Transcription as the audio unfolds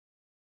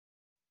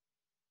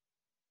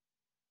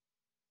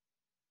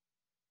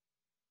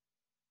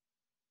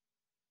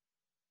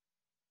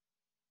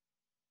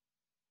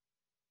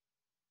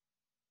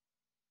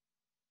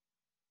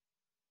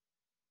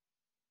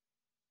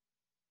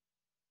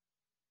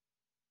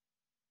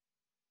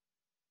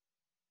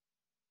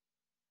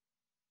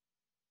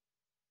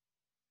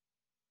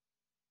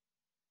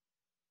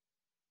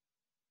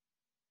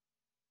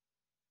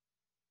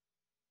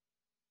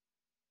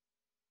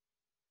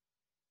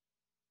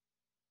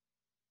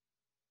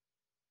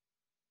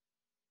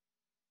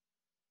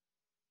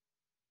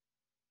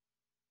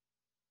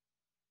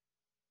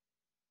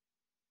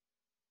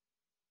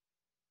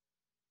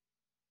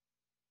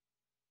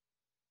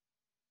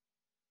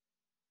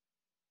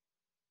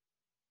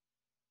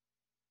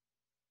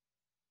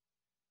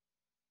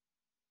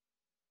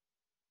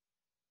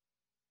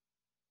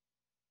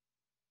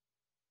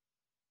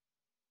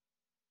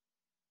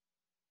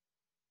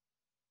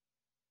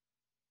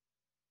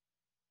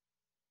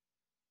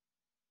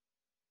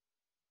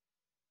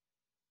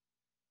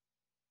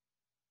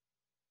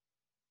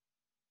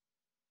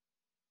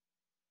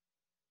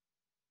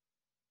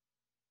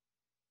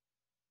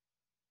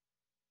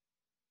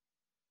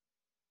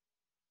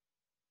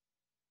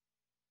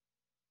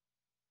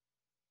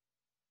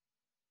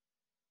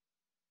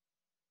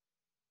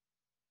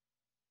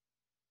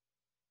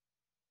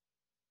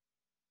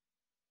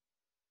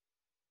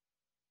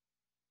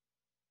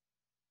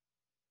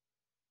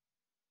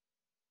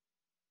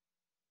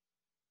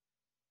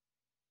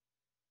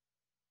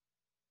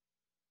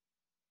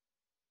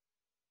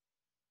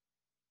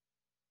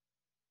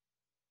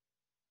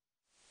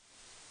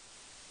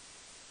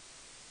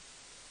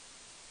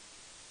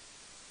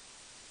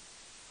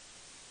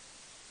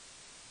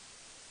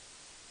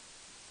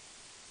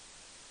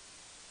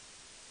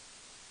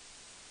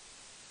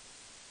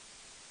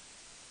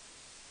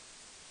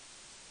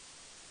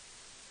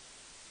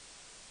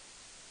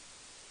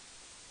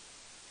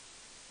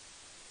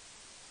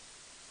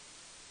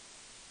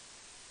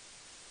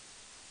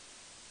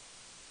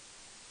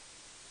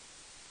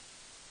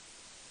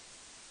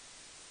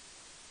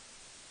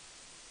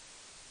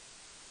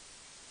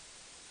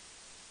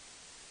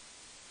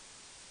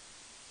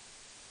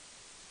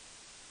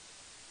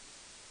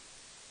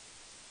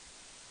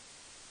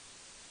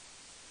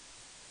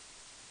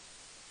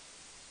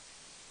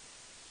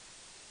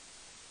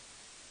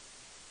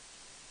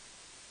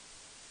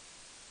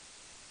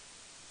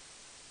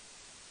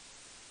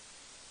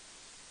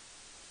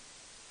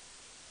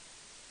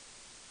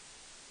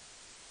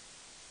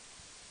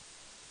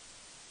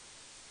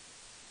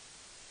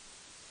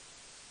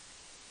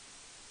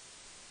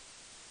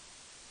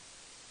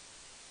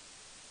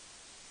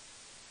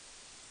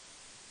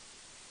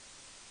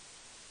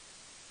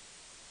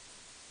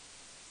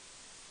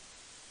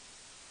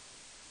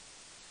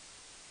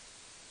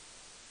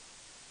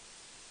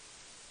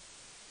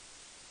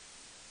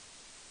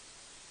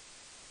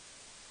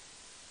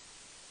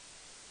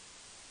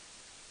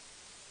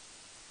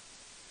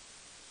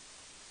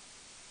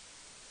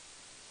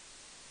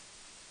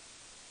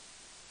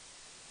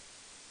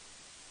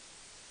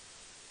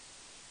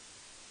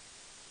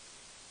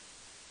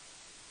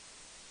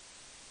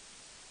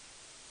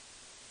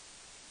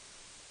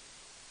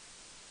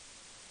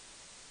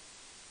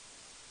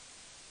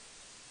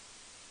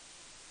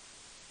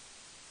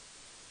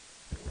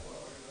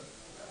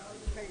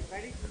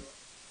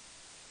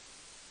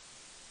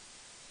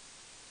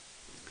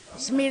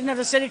This meeting of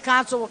the City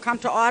Council will come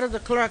to order. The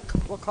clerk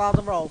will call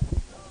the roll.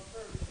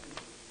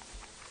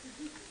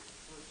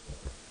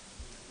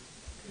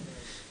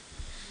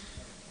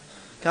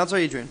 Councilor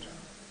Adrian.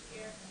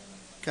 Here.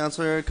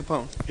 Councilor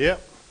Capone. Here.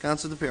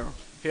 Councilor DePiero.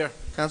 Here.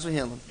 Councilor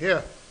Hanlon.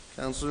 Here.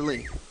 Councilor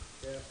Lee.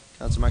 Here.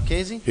 Councilor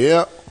Marchese.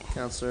 Here.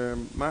 Councilor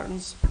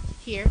Martins.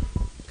 Here.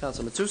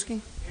 Councilor Matusky.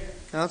 Here.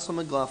 Councilor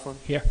McLaughlin.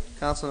 Here.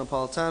 Councilor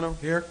Napolitano.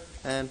 Here.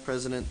 And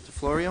President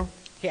DeFlorio.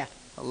 Here.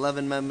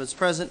 11 members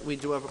present. We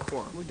do have a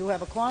quorum. We do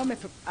have a quorum.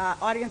 If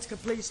audience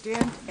could please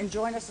stand and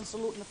join us in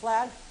saluting the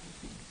flag.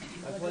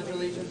 I pledge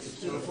allegiance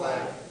to the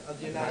flag of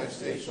the United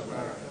States of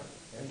America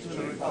and to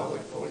the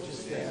republic for which it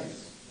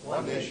stands,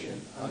 one nation,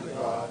 under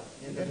God,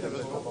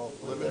 indivisible,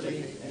 with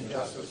liberty and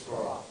justice for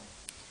all.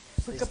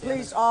 If we could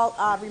please all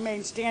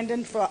remain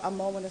standing for a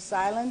moment of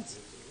silence.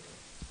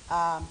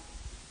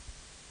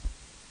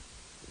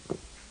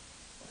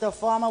 The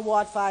former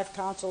Ward 5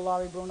 Council,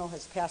 Laurie Bruno,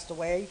 has passed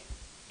away,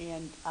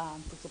 and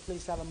if we could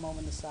please have a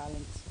moment of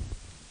silence.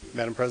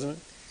 Madam President,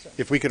 Sir.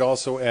 if we could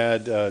also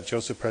add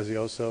Joseph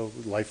Prezioso,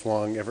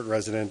 lifelong Everett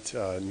resident,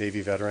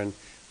 Navy veteran,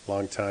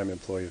 longtime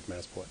employee of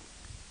Massport.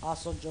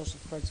 Also,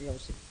 Joseph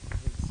Preziosi.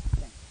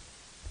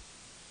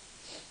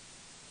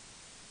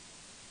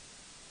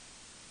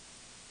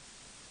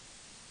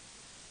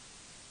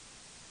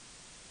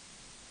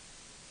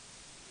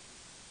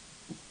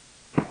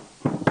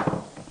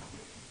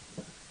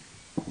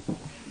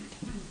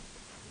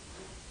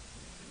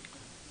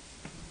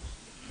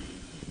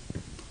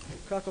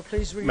 Clerk will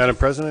please read. Madam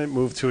President,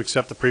 move to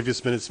accept the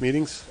previous minutes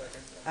meetings.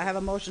 I have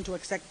a motion to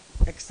accept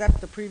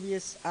the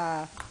previous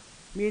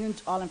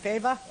meetings. All in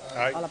favor?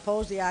 Aye. All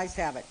opposed? The ayes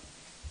have it.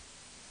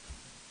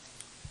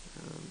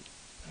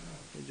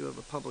 We do have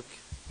a public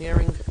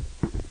hearing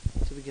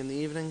to begin the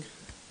evening.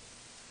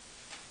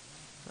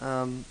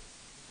 Item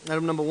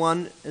number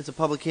 1 is a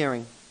public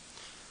hearing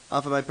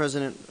offered by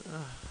President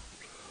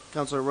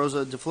Councilor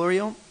Rosa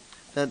DeFlorio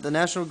that the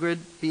National Grid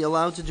be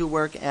allowed to do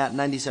work at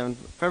 97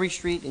 Ferry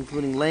Street,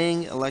 including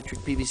laying electric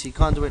PVC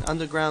conduit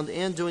underground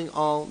and doing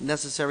all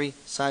necessary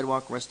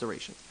sidewalk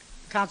restoration.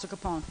 Council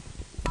Capone.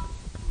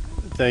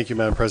 Thank you,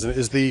 Madam President.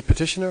 Is the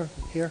petitioner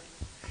here?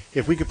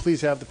 If we could please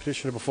have the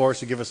petitioner before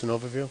us to give us an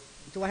overview.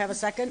 Do I have a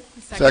second?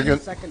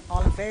 Second. Second.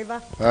 All in favor?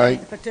 Aye.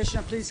 The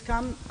petitioner, please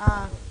come,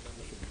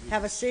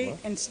 have a seat,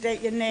 and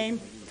state your name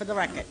for the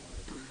record.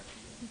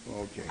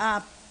 Okay.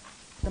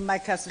 The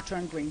mic has to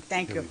turn green.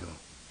 Thank There you. we go.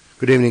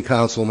 Good evening,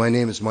 Council. My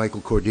name is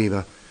Michael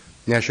Cordiva,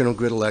 National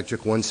Grid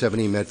Electric,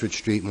 170 Medford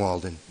Street,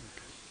 Malden.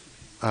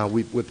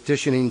 We're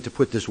petitioning to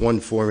put this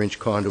 1 4-inch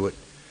conduit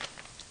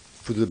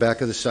through the back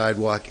of the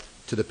sidewalk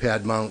to the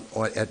pad mount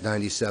at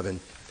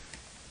 97.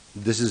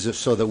 This is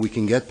so that we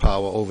can get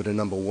power over to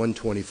number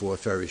 124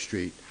 Ferry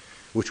Street,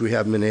 which we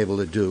haven't been able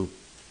to do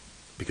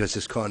because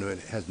this conduit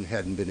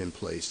hadn't been in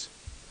place.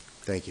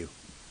 Thank you.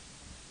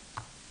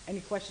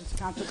 Any questions,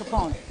 Council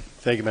Capone?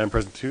 Thank you, Madam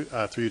President.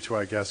 Through you to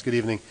our guests. Good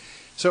evening.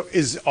 So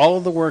is all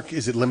of the work,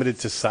 is it limited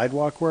to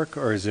sidewalk work,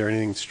 or is there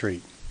anything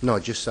street? No,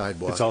 just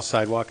sidewalk. It's all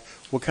sidewalk.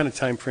 What kind of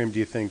time frame do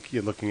you think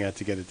you're looking at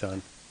to get it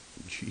done?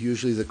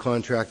 Usually the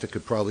contractor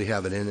could probably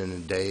have it in a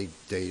day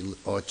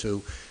or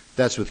two.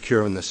 That's with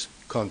curing this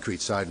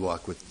concrete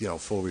sidewalk with,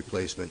 full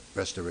replacement,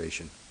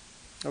 restoration.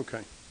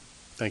 Okay.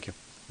 Thank you.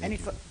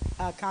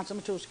 Council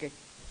Matusky.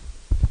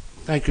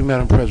 Thank you,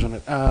 Madam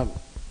President.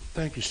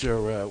 Thank you,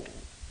 sir.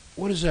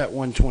 What is that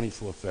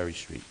 124 Ferry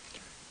Street?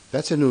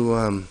 That's a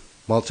new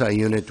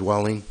multi-unit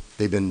dwelling.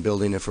 They've been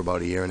building it for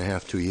about 1.5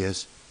 years, 2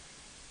 years.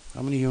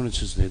 How many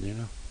units is there, do you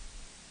know?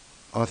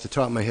 Off the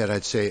top of my head, I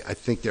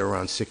think they're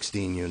around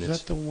 16 units. Is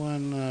that the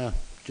one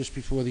just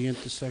before the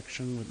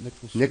intersection with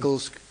Nichols?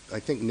 Nichols, I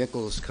think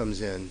Nichols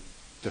comes in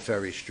to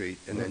Ferry Street,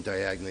 and then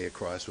diagonally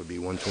across would be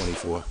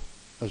 124.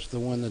 That's the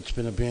one that's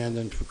been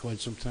abandoned for quite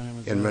some time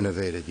ago? And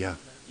renovated, yeah.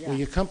 Well,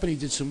 your company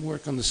did some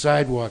work on the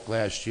sidewalk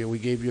last year. We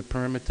gave you a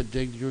permit to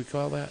dig. Do you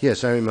recall that?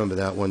 Yes, I remember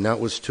that one. That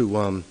was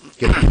to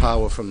get the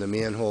power from the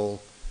manhole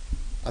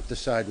up the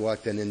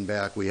sidewalk, then in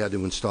back. We had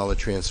to install a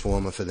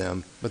transformer for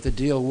them. But the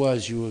deal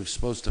was you were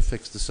supposed to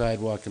fix the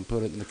sidewalk and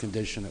put it in the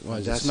condition it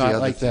was. That's It's the not other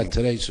like thing. that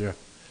today, sir.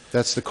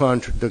 That's the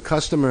the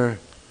customer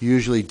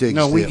usually digs.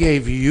 No, we their-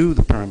 gave you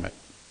the permit.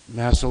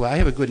 Marcel, I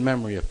have a good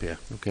memory up here.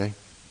 Okay.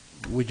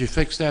 Would you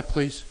fix that,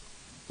 please?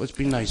 Let's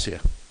be nice here.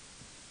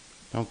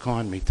 Don't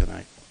con me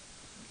tonight.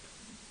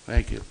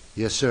 Thank you.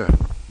 Yes, sir.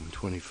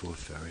 124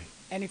 Ferry.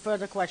 Any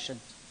further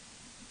questions?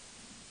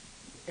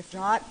 If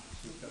not,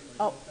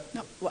 oh,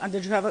 no.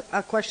 Did you have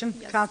a question,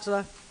 Yes.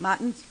 Councilor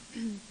Martins?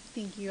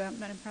 Thank you,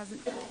 Madam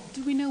President.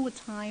 Do we know what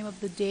time of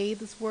the day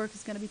this work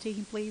is going to be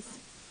taking place?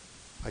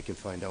 I can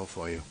find out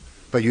for you.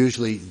 But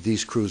usually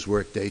these crews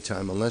work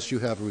daytime unless you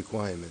have a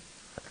requirement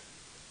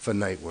for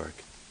night work.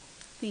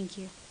 Thank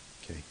you.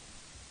 Okay.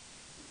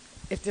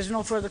 If there's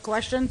no further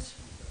questions,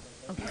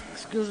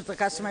 excuse the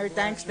customary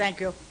thanks.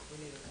 Thank you.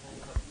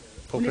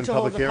 We Open need to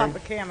hold public the hearing?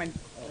 public hearing.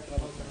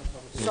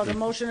 So the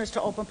motion is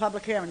to open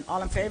public hearing.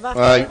 All in favor?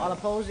 Aye. All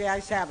opposed? The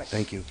ayes have it.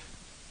 Thank you.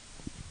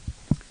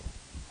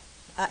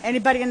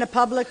 Anybody in the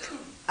public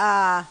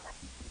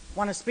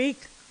want to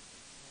speak?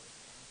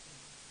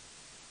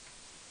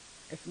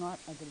 If not,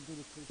 I gotta do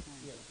it 3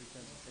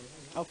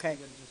 times. Okay.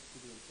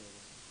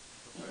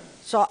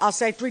 So I'll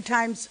say 3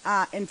 times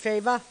in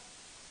favor.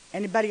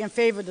 Anybody in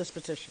favor of this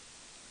petition?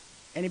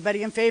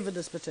 Anybody in favor of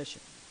this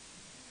petition?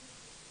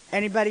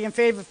 Anybody in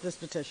favor of this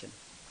petition?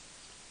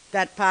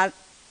 That part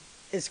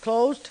is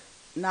closed.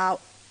 Now,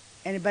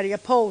 anybody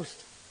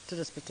opposed to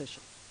this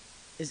petition?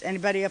 Is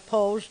anybody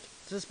opposed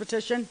to this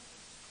petition?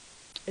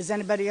 Is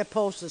anybody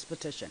opposed to this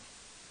petition?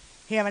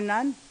 Hearing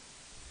none,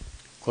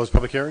 Close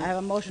public hearing? I have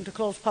a motion to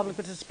close public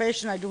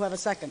participation. I do have a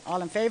second.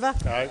 All in favor?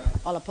 Aye.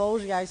 All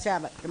opposed? The ayes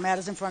have it. The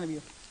matter's in front of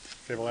you.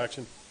 Table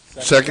action?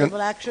 Second.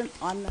 Table action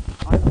on the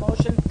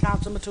motion.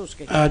 Council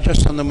Matusky.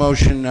 Just on the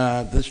motion,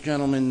 this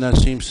gentleman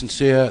seems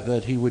sincere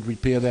that he would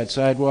repair that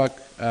sidewalk.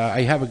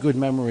 I have a good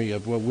memory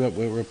of what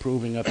we're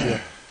approving up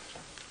here,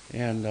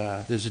 and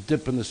there's a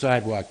dip in the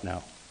sidewalk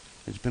now.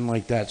 It's been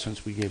like that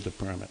since we gave the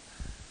permit.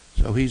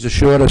 So he's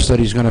assured us that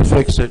he's going to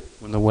fix it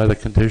when the weather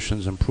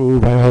conditions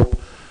improve, I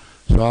hope.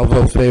 So I'll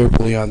vote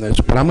favorably on this,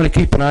 but I'm going to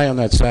keep an eye on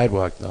that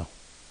sidewalk, though,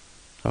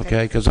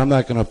 okay? Because I'm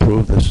not going to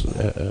approve this,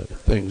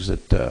 things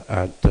that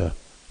aren't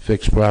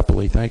fixed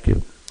properly. Thank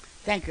you.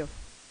 Thank you.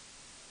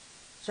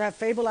 So I have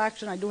favorable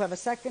action. I do have a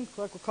second.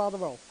 Clerk will call the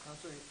roll.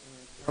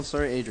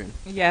 Councilor Adrian.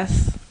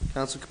 Yes.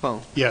 Councilor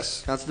Capone.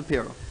 Yes. Councilor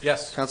DePiero.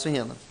 Yes. Councilor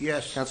Hanlon.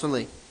 Yes. Councilor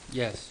Lee.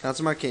 Yes.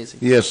 Councilor Marchese.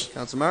 Yes.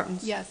 Councilor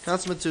Martins. Yes.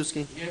 Councilor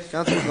Matusky. Yes.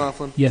 Councilor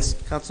McLaughlin. Yes.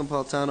 Councilor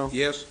Napolitano.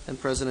 Yes. And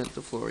President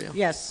DeFlorio.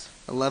 Yes.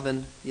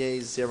 11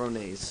 yeas, 0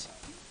 nays.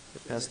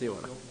 Pass the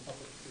order.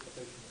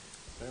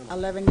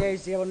 11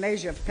 yeas, 0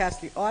 nays. You have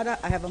passed the order.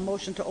 I have a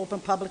motion to open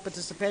public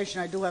participation.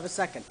 I do have a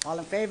second. All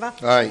in favor?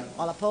 Aye.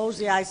 All opposed?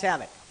 The ayes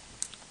have it.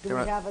 Do There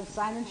we are- have a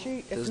sign-in sheet?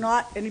 If There's-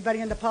 not, anybody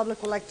in the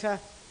public would like to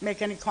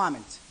make any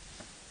comments?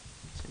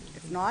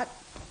 If not,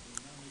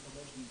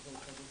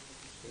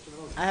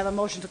 I have a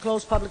motion to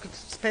close public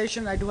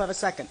participation. I do have a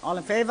second. All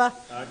in favor?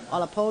 Aye.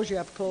 All opposed? You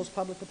have closed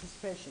public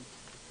participation.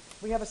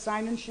 We have a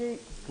sign-in sheet.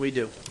 We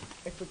do.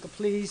 If we could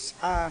please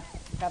have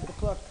the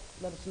clerk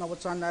let us know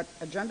what's on that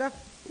agenda,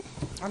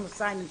 on the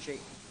sign-in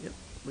sheet.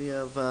 We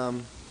have,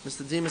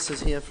 Mr. Demus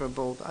is here for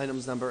both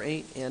items number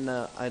 8 and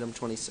item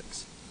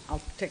 26.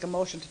 I'll take a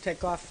motion to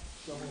take off.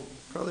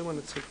 Probably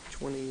want to take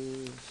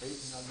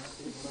 26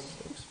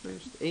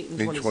 first. 8 and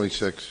 26.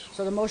 26.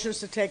 So the motion is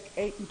to take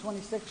 8 and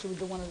 26. Should we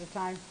do one at a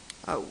time?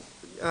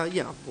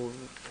 Yeah,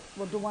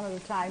 We'll do one at a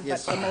time, but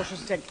Yes. the motion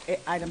is to take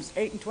items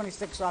 8 and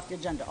 26 off the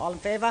agenda. All in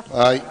favor?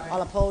 Aye.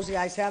 All opposed? The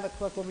ayes have it.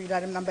 Clerk will read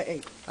item number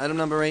 8. Item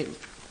number 8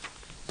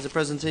 is a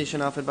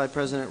presentation offered by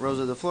President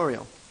Rosa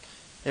DeFlorio.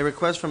 A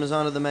request from His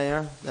Honor the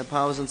Mayor that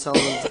Powers and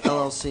Sullivan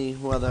LLC,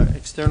 who are the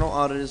external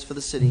auditors for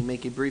the city,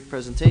 make a brief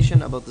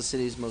presentation about the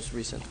city's most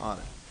recent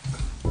audit.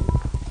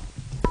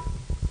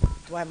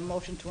 Do I have a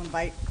motion to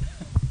invite?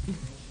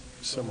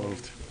 So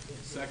moved.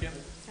 Okay.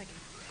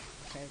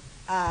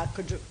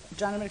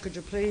 Gentlemen, could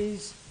you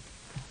please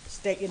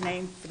state your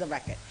name for the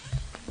record?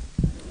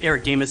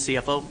 Eric Demas,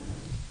 CFO.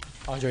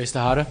 Andres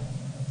Tejada.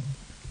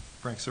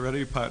 Frank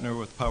Soretti, partner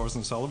with Powers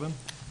and Sullivan.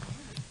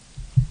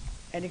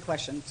 Any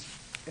questions?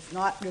 If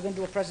not, you're going to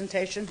do a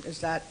presentation. Is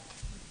that?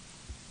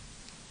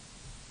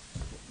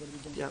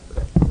 Yeah,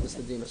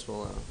 Mr. Demus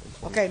will,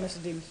 Okay,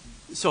 Mr. Demas.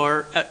 So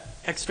our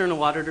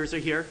external auditors are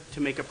here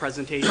to make a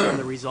presentation on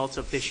the results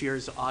of this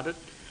year's audit.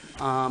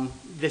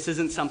 This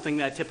isn't something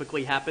that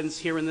typically happens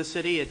here in the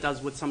city. It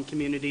does with some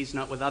communities,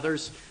 not with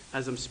others,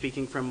 as I'm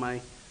speaking from my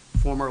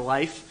former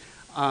life.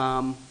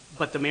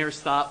 But the mayor's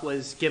thought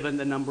was, given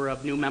the number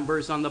of new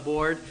members on the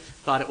board,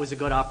 thought it was a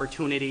good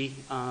opportunity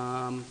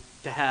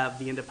to have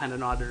the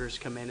independent auditors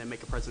come in and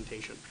make a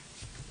presentation.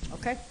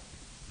 Okay.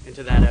 And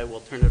to that, I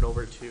will turn it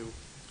over to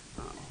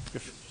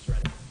Mr.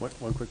 Soretti.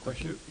 One quick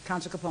question,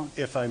 Council Capone.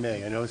 if I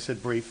may. I know it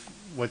said brief.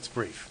 What's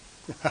brief?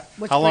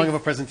 What's How long brief?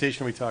 of a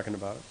presentation are we talking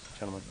about,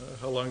 gentlemen?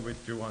 How long do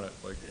you want it,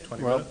 like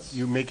 20 Well, minutes?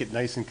 you make it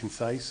nice and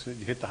concise. You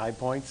hit the high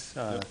points,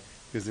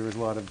 because there is a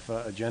lot of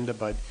agenda,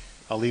 but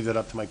I'll leave that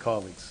up to my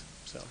colleagues,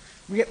 so.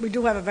 We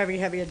do have a very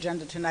heavy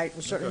agenda tonight.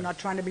 We're certainly Okay. not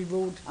trying to be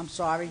rude. I'm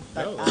sorry.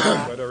 But No, that's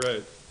quite all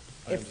right.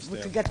 I if we could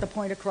understand. get the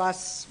point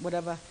across,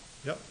 whatever,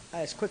 Yep,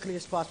 as quickly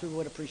as possible, we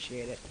would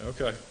appreciate it.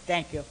 okay,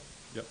 Thank you.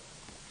 yep.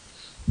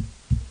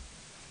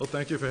 Well,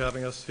 thank you for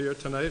having us here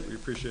tonight. We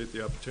appreciate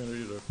the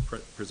opportunity to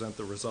present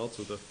the results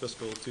of the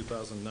fiscal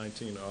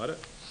 2019 audit.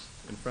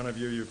 In front of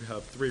you, you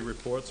have 3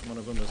 reports. One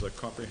of them is a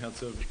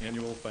comprehensive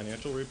annual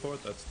financial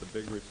report. That's the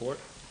big report.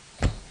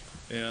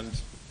 And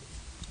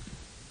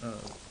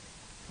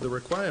the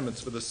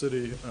requirements for the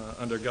city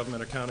under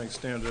government accounting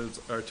standards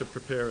are to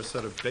prepare a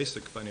set of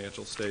basic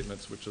financial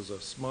statements, which is a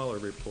smaller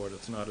report.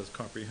 It's not as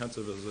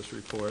comprehensive as this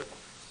report.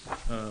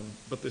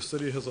 But the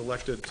city has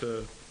elected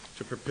to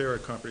prepare a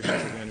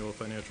comprehensive annual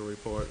financial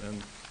report,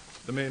 and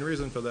the main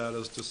reason for that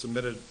is to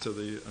submit it to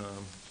the,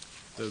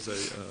 there's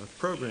a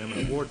program,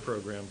 an award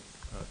program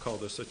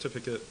called the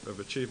Certificate of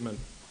Achievement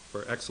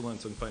for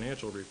Excellence in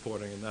Financial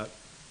Reporting, and that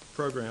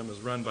program is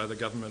run by the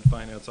Government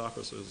Finance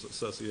Officers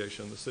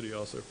Association. The city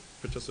also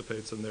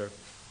participates in their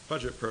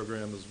budget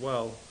program as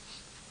well.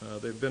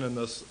 They've been in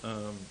this,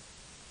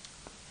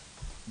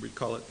 we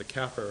call it the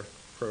CAFR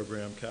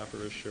program.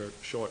 CAFR is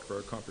short for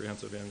a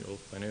Comprehensive Annual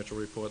Financial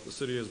Report. The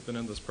city has been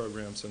in this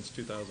program since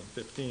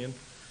 2015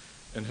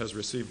 and has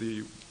received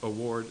the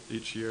award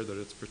each year that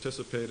it's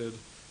participated.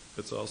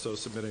 It's also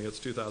submitting its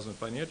 2000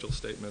 financial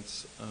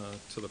statements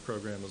to the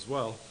program as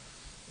well,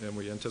 and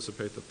we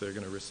anticipate that they're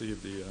going to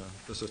receive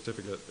the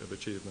Certificate of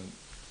Achievement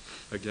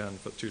again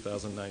for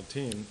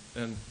 2019.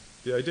 And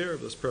the idea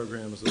of this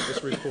program is that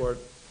this report,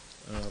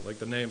 like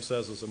the name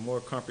says, is a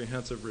more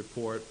comprehensive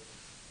report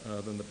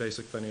than the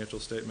basic financial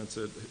statements.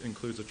 It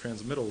includes a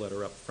transmittal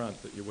letter up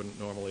front that you wouldn't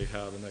normally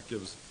have, and that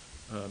gives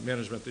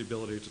management the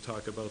ability to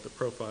talk about the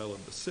profile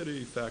of the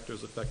city,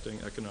 factors affecting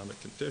economic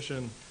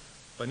condition,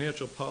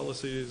 financial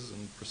policies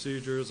and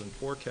procedures and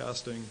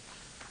forecasting.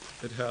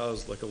 It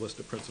has like a list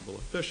of principal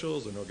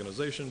officials, an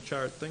organization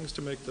chart, things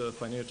to make the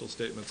financial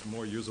statements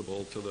more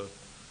usable to the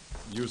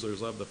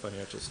users of the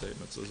financial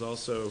statements. There's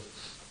also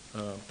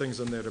things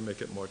in there to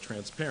make it more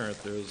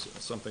transparent. There's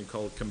something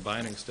called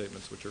combining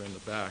statements, which are in the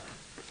back,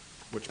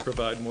 which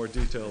provide more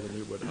detail than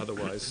you would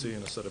otherwise see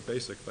in a set of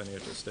basic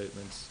financial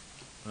statements.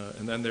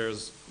 And then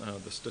there's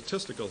the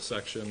statistical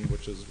section,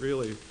 which is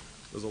really,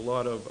 there's a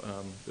lot of,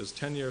 there's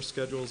 10-year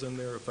schedules in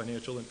there of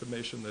financial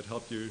information that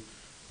help you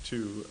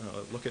to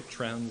look at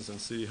trends and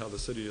see how the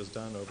city has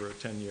done over a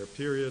 10-year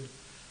period.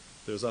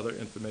 There's other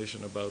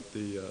information about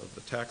the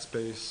tax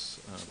base,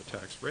 the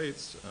tax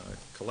rates,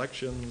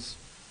 collections.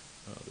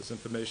 There's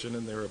information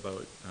in there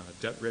about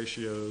debt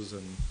ratios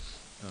and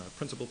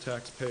principal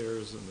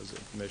taxpayers, and there's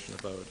information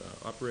about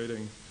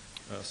operating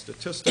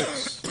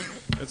statistics.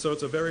 And so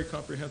it's a very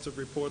comprehensive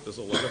report. There's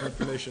a lot of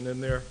information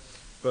in there,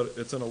 but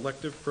it's an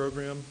elective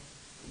program.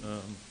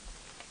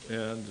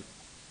 And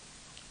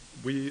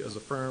we as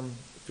a firm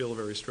feel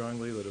very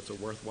strongly that it's a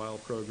worthwhile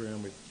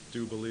program. We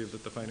do believe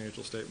that the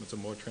financial statements are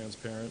more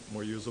transparent,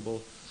 more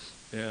usable.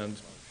 And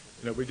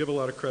you know, we give a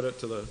lot of credit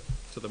to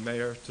the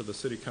mayor, to the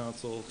city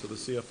council, to the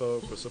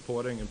CFO for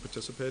supporting and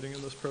participating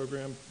in this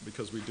program,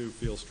 because we do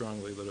feel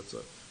strongly that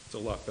it's a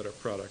lot better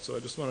product. So I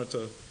just wanted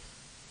to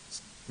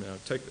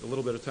take a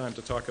little bit of time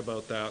to talk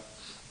about that.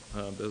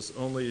 There's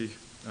only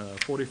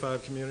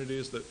 45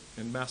 communities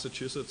in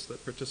Massachusetts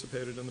that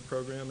participated in the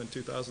program in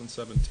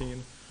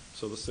 2017.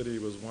 So the city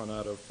was 1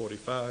 out of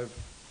 45.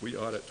 We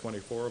audit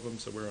 24 of them,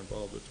 so we're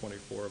involved with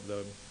 24 of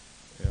them.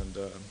 And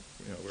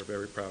we're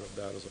very proud of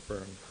that as a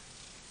firm.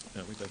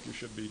 And we think you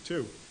should be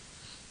too.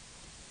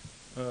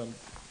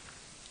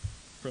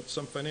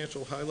 Some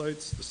financial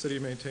highlights. The city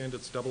maintained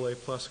its AA+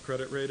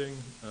 credit rating.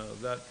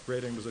 That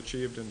rating was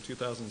achieved in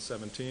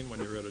 2017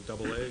 when you were at a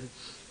AA.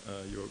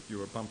 You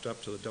were bumped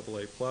up to the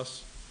AA+.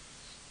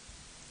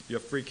 Your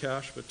free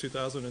cash for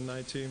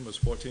 2019 was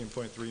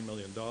 $14.3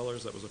 million.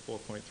 That was a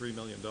 $4.3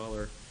 million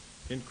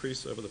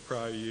increase over the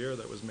prior year.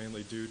 That was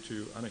mainly due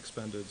to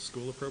unexpended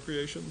school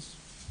appropriations.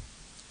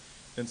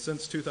 And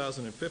since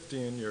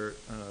 2015, your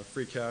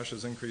free cash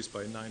has increased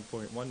by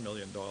 $9.1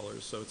 million.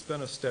 So it's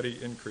been a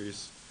steady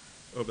increase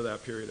over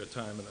that period of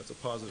time, and that's a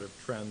positive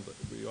trend.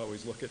 We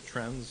always look at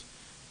trends,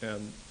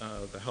 and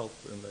the health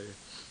and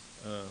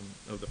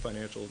of the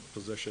financial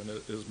position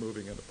is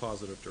moving in a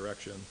positive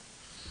direction.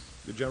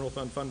 The general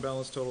fund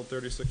balance totaled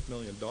 $36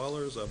 million.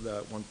 Of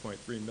that,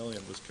 $1.3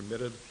 million was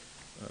committed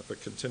for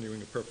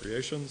continuing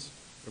appropriations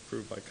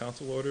approved by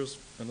council orders.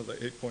 Another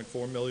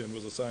 $8.4 million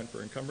was assigned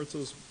for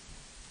encumbrances.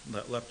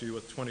 That left you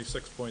with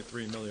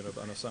 $26.3 million of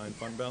unassigned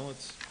fund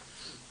balance.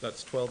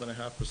 That's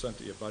 12.5%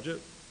 of your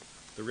budget.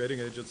 The rating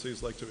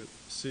agencies like to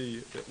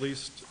see at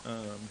least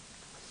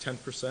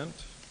 10%,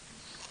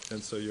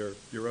 and so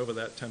you're over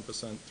that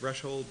 10%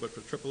 threshold. But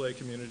for AAA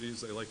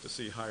communities, they like to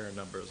see higher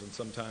numbers, and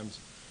sometimes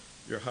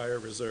your higher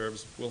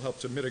reserves will help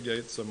to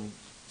mitigate some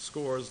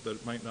scores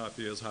that might not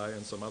be as high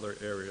in some other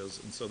areas.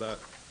 And so that,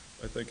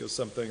 I think, is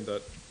something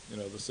that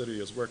the city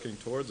is working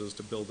towards, is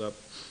to build up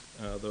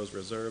those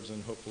reserves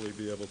and hopefully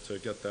be able to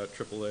get that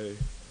AAA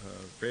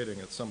rating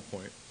at some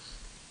point.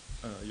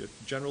 Your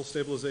general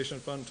stabilization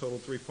fund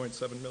totaled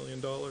 $3.7 million.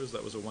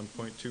 That was a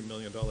 $1.2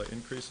 million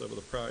increase over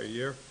the prior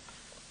year.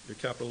 Your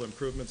capital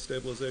improvement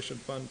stabilization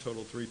fund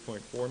totaled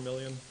 $3.4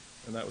 million,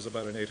 and that was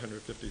about an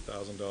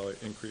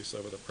 $850,000 increase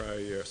over the prior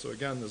year. So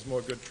again, there's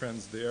more good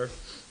trends there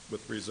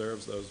with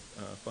reserves. Those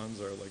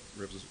funds are like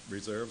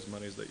reserves,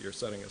 monies that you're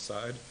setting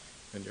aside,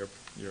 and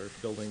you're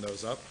building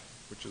those up,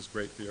 which is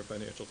great for your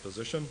financial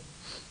position.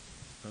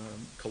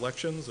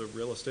 Collections of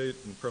real estate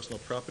and personal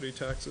property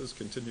taxes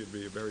continue to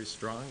be very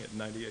strong at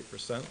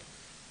 98%.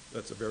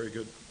 That's a very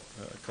good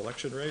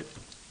collection rate.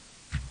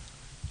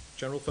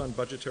 General fund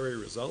budgetary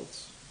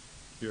results.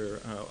 Your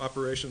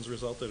operations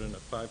resulted in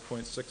a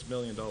 $5.6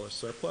 million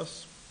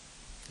surplus.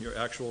 Your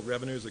actual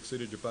revenues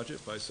exceeded your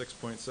budget by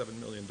 $6.7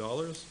 million.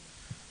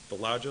 The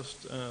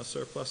largest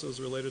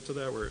surpluses related to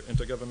that were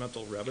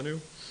intergovernmental revenue,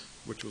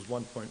 which was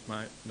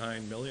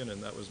 $1.9 million,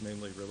 and that was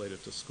mainly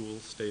related to school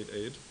state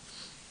aid.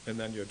 And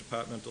then your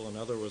departmental and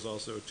other was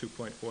also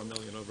 $2.4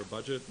 million over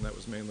budget, and that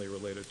was mainly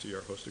related to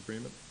your host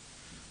agreement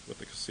with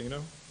the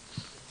casino.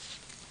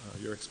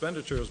 Your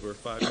expenditures were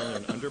 $5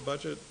 million under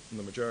budget, and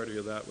the majority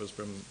of that was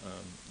from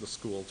the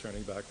school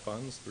turning back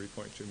funds,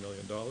 $3.2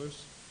 million.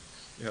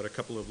 You had a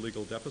couple of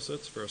legal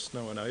deficits for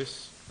snow and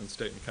ice and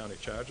state and county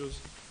charges.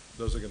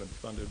 Those are going to be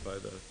funded by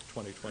the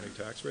 2020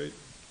 tax rate.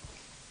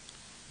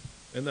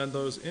 And then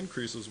those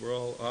increases were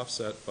all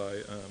offset by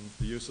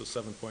the use of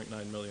 $7.9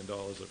 million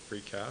of free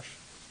cash.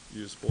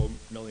 You used $4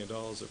 million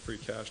of free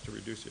cash to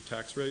reduce your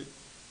tax rate.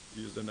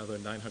 You used another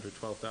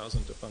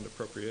 $912,000 to fund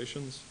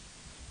appropriations.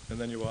 And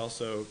then you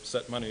also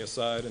set money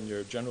aside in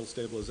your general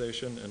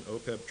stabilization and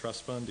OPEB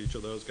trust fund. Each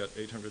of those got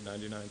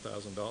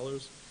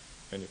 $899,000.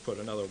 And you put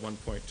another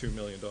 $1.2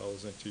 million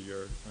into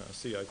your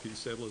CIP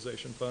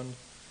stabilization fund.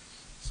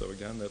 So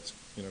again, that's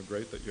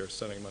great that you're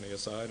setting money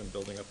aside and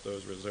building up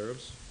those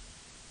reserves.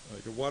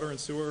 Your water and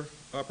sewer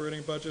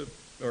operating budget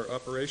or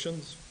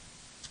operations,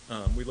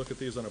 we look at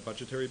these on a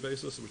budgetary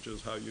basis, which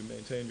is how you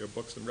maintain your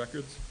books and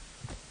records.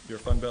 Your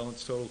fund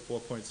balance totaled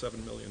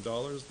 $4.7 million.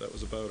 That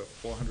was about a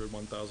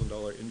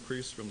 $401,000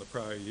 increase from the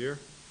prior year.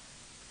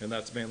 And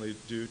that's mainly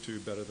due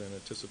to better than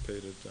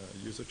anticipated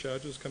user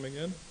charges coming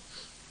in.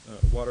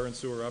 Water and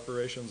sewer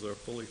operations are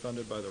fully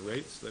funded by the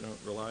rates. They don't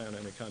rely on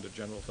any kind of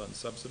general fund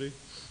subsidy.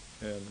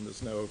 And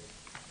there's no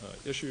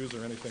issues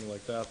or anything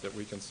like that that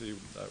we can see.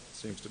 That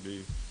seems to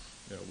be,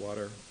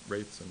 water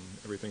rates and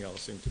everything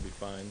else seem to be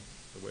fine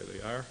the way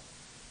they are.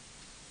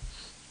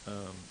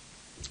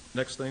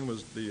 Next thing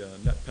was the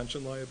net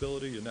pension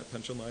liability. Your net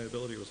pension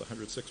liability was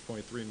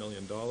 $106.3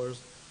 million.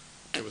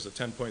 It was a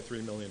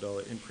 $10.3 million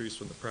increase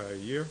from the prior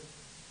year.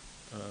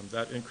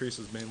 That increase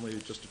is mainly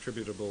just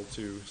attributable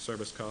to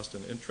service cost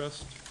and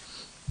interest.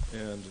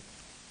 And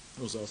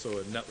it was also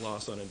a net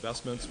loss on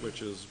investments,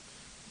 which is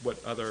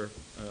what other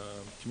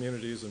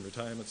communities and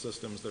retirement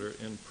systems that are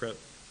in PRIT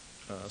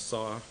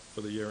saw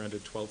for the year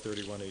ended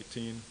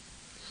 12/31/18.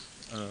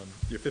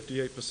 You're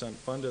 58%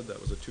 funded.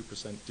 That was a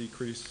 2%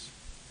 decrease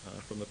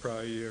from the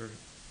prior year.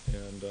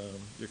 And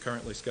you're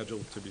currently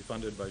scheduled to be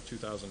funded by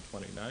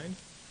 2029.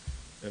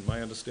 And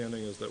my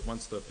understanding is that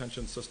once the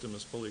pension system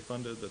is fully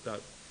funded,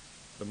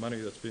 the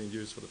money that's being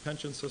used for the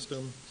pension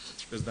system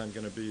is then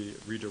going to be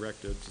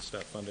redirected to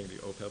start funding the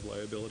OPEB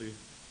liability.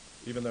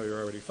 Even though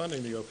you're already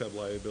funding the OPEB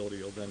liability,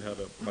 you'll then have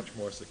a much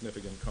more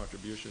significant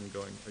contribution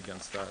going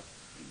against that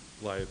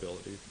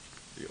liability.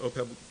 The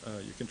OPEB,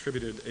 you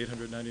contributed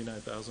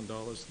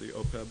 $899,000 to the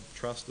OPEB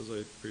trust, as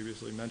I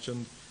previously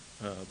mentioned.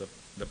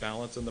 The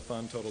balance in the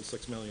fund totaled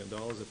 $6 million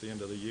at the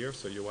end of the year,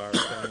 so you are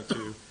starting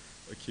to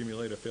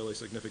accumulate a fairly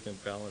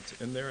significant balance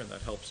in there, and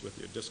that helps with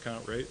your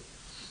discount rate.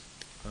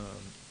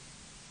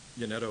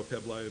 Your net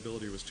OPEB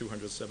liability was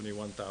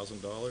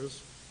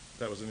 $271,000.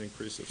 That was an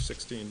increase of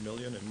 $16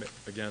 million, and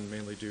again,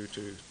 mainly due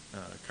to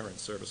current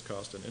service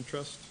cost and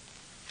interest.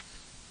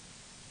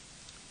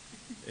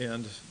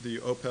 And the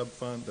OPEB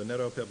fund, the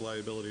net OPEB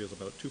liability is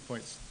about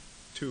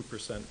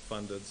 2.2%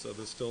 funded, so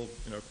there's still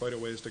quite a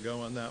ways to go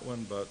on that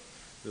one, but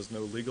there's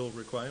no legal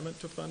requirement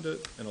to fund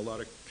it, and a lot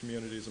of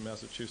communities in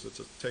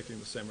Massachusetts are taking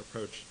the same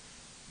approach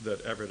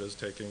that Everett is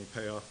taking,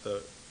 pay off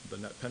the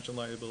net pension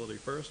liability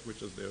first,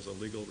 which is there's a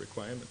legal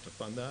requirement to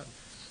fund that.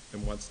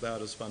 And once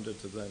that is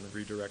funded, to then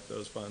redirect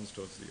those funds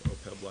towards the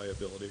OPEB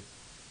liability.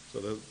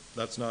 So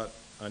that's not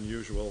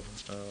unusual,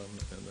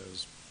 and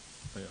there's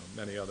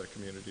many other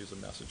communities in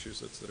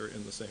Massachusetts that are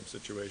in the same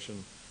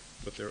situation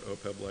with their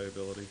OPEB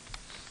liability.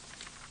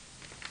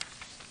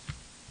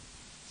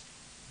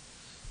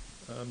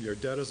 Your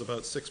debt is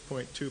about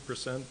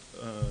 6.2%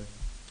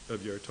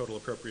 of your total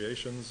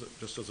appropriations.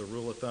 Just as a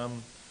rule of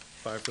thumb,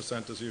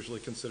 5% is usually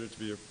considered to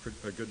be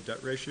a good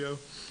debt ratio.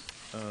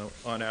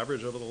 On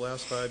average, over the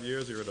last 5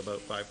 years, you're at about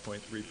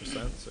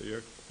 5.3%, so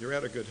you're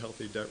at a good,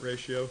 healthy debt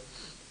ratio.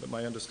 But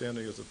my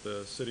understanding is that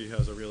the city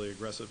has a really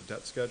aggressive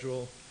debt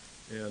schedule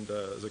and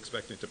is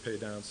expecting to pay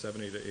down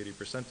 70 to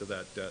 80% of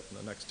that debt in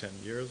the next 10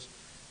 years.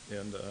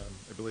 And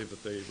I believe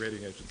that the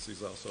rating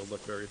agencies also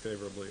look very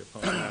favorably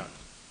upon that.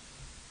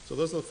 So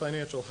those are the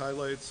financial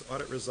highlights.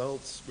 Audit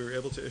results, we were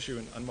able to issue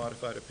an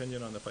unmodified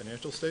opinion on the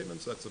financial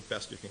statements. That's the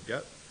best you can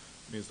get.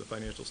 It means the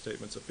financial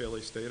statements are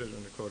fairly stated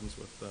in accordance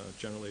with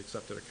generally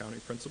accepted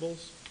accounting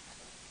principles.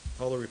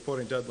 All the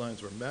reporting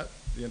deadlines were met.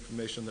 The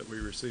information that we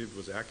received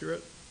was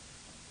accurate.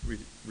 We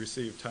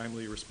received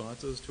timely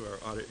responses to our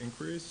audit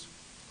inquiries,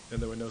 and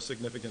there were no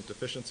significant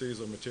deficiencies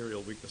or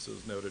material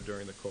weaknesses noted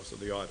during the course of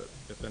the audit.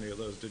 If any of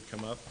those did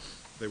come up,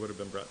 they would have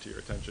been brought to your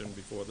attention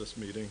before this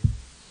meeting,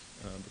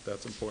 but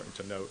that's important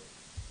to note.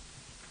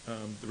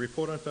 The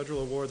report on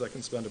federal awards, I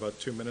can spend about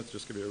 2 minutes,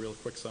 just give you a real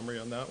quick summary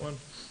on that one.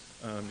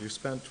 You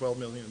spent $12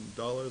 million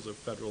of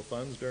federal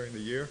funds during the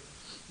year.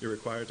 You're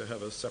required to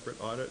have a separate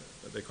audit.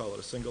 They call it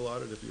a single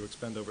audit if you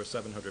expend over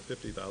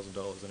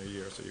 $750,000 in a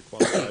year, so you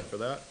qualified for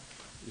that.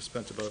 You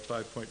spent about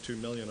 $5.2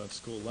 million on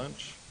school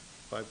lunch,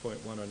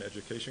 $5.1 on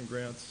education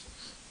grants,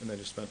 and then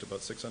you spent about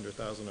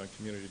 $600,000 on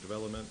community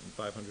development and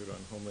 $500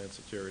 on homeland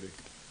security.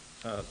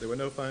 There were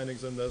no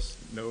findings in this.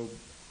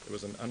 It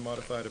was an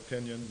unmodified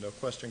opinion, no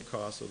question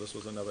cost, so this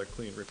was another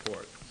clean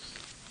report.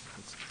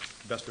 It's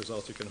the best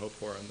results you can hope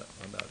for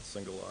on that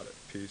single audit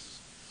piece.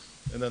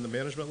 And then the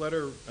management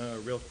letter,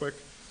 real quick,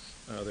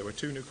 there were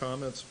 2 new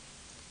comments.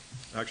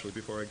 Actually,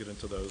 before I get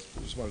into those,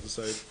 I just wanted to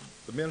say,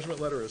 the management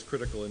letter is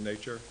critical in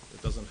nature.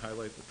 It doesn't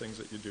highlight the things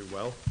that you do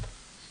well.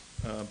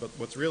 But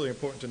what's really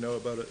important to know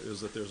about it is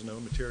that there's no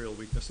material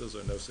weaknesses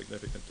or no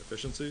significant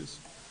deficiencies.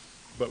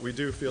 But we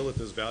do feel that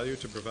there's value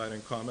to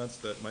providing comments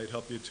that might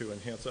help you to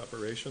enhance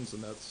operations,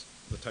 and that's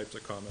the types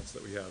of comments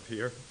that we have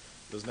here.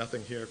 There's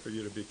nothing here for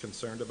you to be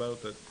concerned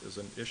about that is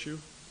an issue,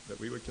 that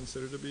we would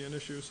consider to be an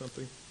issue,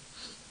 something.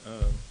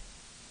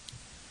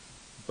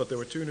 But there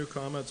were two new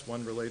comments.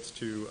 One relates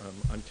to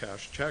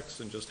uncashed checks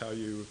and just how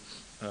you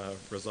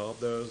resolve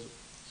those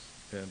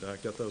and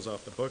get those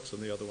off the books,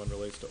 and the other one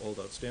relates to old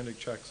outstanding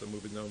checks and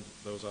moving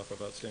those off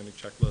of outstanding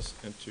checklists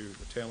into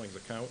the tailings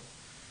account.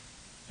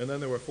 And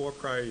then there were 4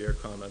 prior year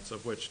comments,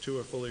 of which 2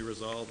 are fully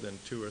resolved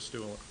and 2 are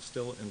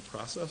still in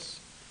process.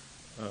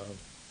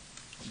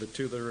 The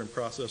 2 that are in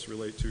process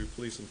relate to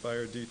police and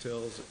fire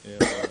details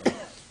and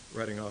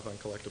writing off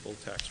uncollectible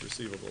tax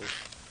receivables.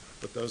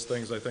 But those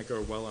things I think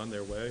are well on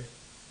their way.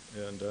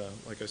 And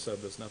like I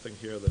said, there's nothing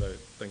here that I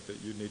think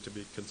that you need to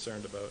be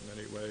concerned about in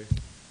any way,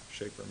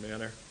 shape, or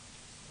manner.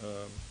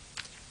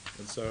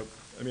 And so,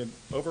 I mean,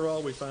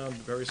 overall, we found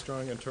very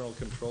strong internal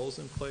controls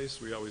in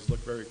place. We always look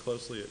very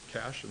closely at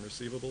cash and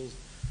receivables.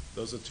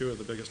 Those are 2 of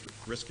the biggest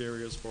risk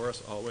areas for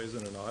us, always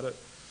in an audit.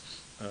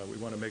 We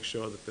want to make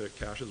sure that the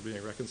cash is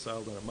being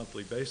reconciled on a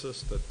monthly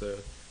basis, that the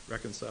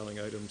reconciling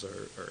items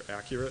are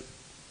accurate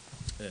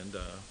and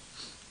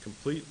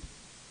complete.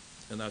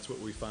 And that's what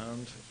we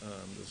found.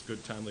 There's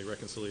good timely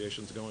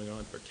reconciliations going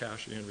on for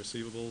cash and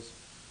receivables.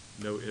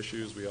 No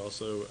issues. We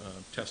also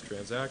test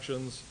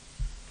transactions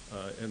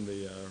in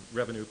the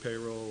revenue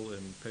payroll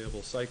and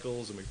payable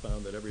cycles, and we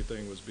found that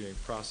everything was being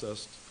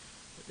processed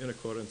in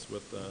accordance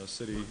with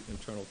city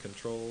internal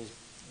controls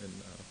and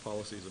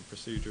policies and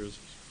procedures,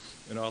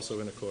 and also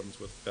in accordance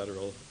with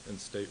federal and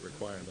state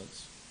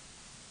requirements.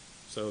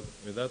 So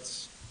I mean,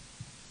 that's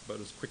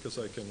about as quick as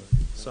I can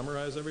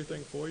summarize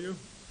everything for you.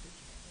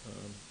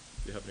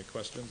 If you have any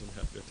questions, I'm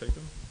happy to take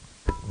them.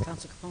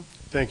 Councilor Capone?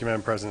 Thank you,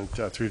 Madam President.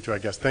 Through you, I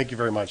guess. Thank you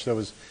very much. That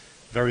was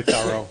very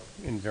thorough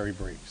and very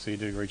brief. So you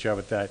did a great job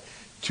with that.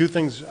 2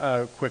 things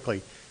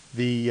quickly.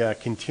 The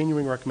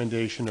continuing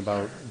recommendation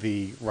about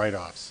the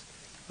write-offs.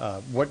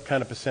 What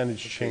kind of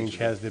percentage change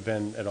has there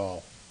been at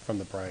all from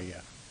the prior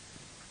year?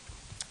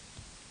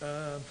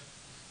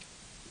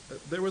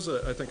 There was,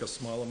 I think, a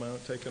small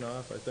amount taken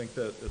off. I think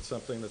that it's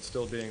something that's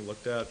still being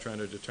looked at, trying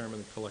to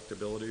determine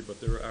collectability,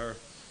 but there are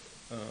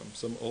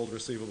some old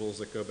receivables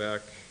that go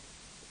back,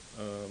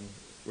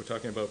 we're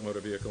talking about motor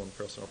vehicle and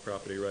personal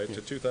property, right,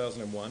 to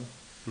 2001.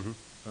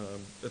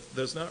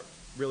 There's not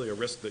really a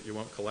risk that you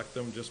won't collect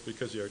them just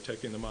because you're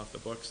taking them off the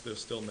books.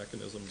 There's still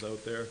mechanisms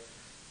out there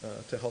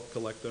to help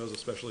collect those,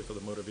 especially for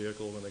the motor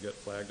vehicle when they get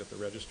flagged at the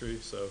registry.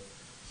 So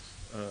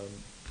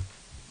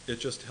it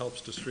just helps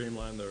to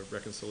streamline the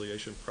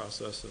reconciliation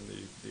process and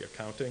the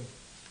accounting.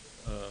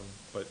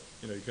 But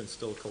you know, you can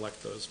still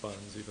collect those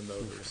funds even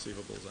though the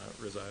receivables aren't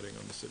residing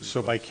on the city's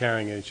So by books.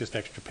 carrying it, it's just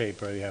extra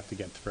paper you have to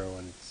get through,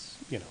 and it's,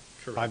 you know,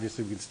 Correct.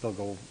 obviously we can still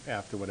go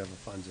after whatever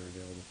funds are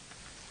available.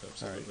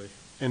 Absolutely.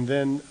 And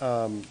then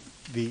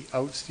the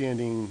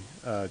outstanding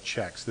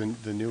checks,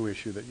 the new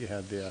issue that you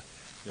had there.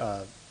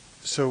 Yeah.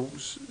 So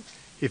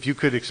if you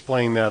could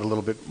explain that a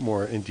little bit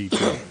more in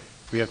detail.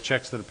 We have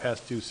checks that are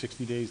past due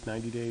 60 days,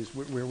 90 days.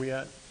 Where are we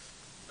at?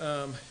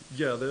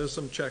 Yeah, there's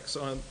some checks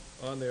on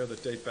there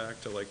that date back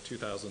to like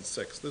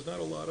 2006. There's not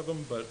a lot of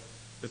them, but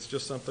it's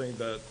just something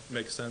that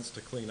makes sense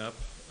to clean up.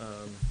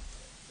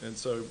 And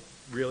so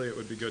really it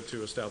would be good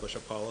to establish a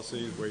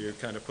policy where you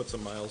kind of put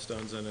some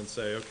milestones in and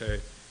say, okay,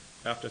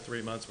 after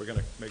 3 months, we're going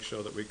to make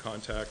sure that we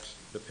contact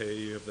the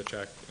payee of the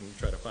check and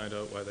try to find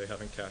out why they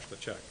haven't cashed the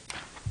check.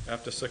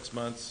 After 6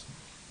 months,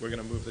 we're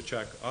going to move the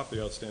check off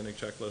the outstanding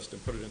checklist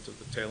and put it into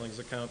the tailings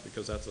account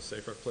because that's a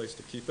safer place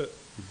to keep it.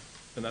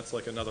 And that's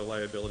like another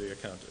liability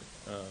accounting.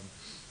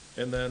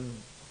 And then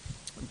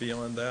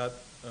beyond that,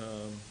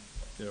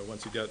 you know,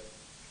 once you get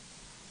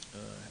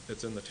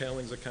it's in the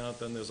tailings account,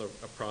 then there's a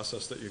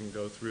process that you can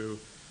go through.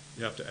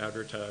 You have to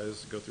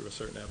advertise, go through a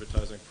certain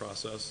advertising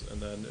process,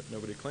 and then if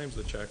nobody claims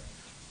the check,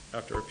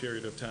 after a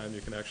period of time, you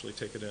can actually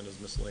take it in as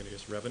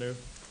miscellaneous revenue.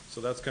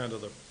 So that's kind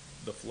of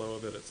the flow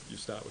of it. You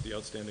start with the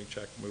outstanding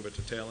check, move it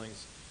to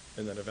tailings,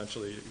 and then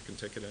eventually you can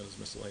take it in as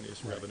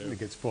miscellaneous revenue. It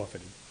gets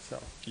forfeited, so.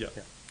 Yeah.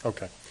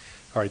 Okay.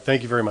 All right,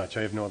 thank you very much.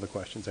 I have no other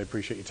questions. I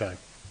appreciate your time.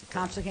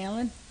 Councilor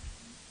Hanlon?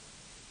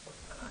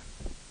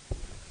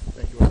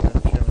 Thank you,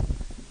 Madam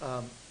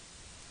Chairman.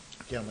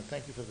 Gentlemen,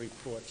 thank you for the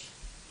reports,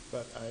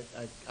 but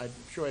I'm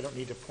sure I don't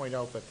need to point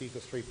out that these are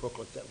 3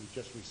 booklets that we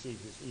just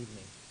received this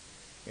evening.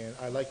 And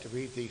I like to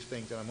read these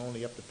things, and I'm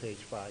only up to page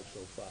 5 so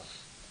far.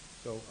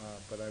 So,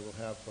 but I will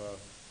have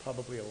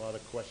probably a lot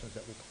of questions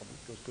that we'll probably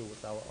go through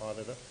with our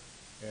auditor,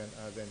 and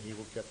then he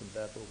will get them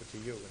back over to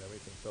you and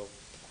everything. So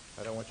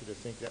I don't want you to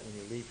think that when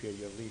you leave here,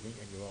 you're leaving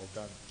and you're all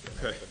done. You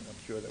know? Okay. But I'm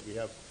sure that we'll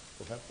have,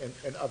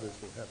 and others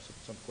will have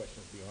some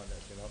questions beyond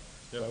that, you know.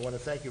 Yep. So I want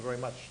to thank you very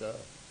much.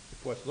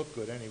 Reports look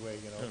good anyway,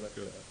 you know, Yeah, but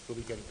good. we'll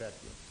be getting back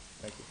to you.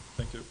 Thank you.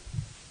 Thank you.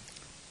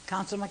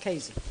 Councilor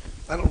Marchese?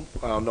 I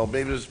don't know,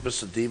 maybe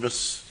Mr.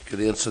 Demas could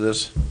answer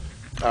this.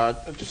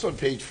 Just on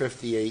page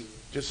 58,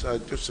 just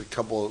a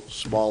couple of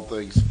small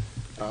things.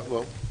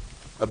 Well,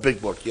 a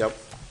big book, yep.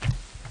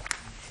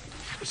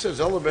 It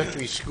says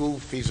elementary school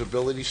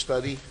feasibility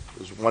study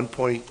is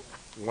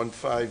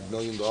 $1.15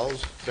 million.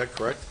 Is that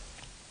correct?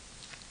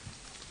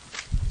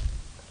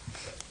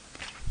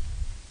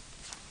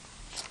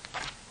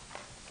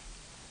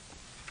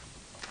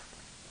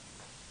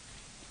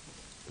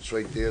 It's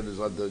right there. There's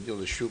on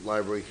the Shute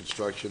Library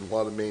construction,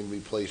 water main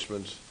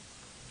replacements.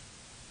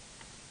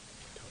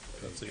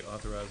 That's the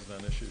authorized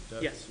and unissued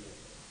debt? Yes.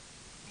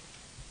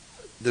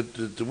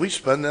 Did we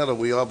spend that, or are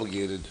we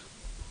obligated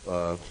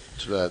to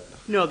that?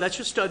 No, that's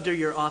just under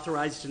your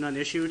authorized and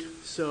unissued.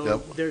 So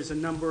Yep. there's a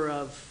number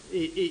of,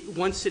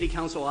 once city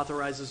council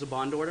authorizes a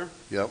bond order,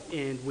 Yep.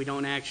 and we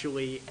don't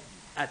actually,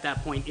 at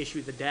that point,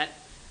 issue the debt,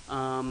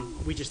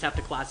 we just have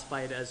to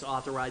classify it as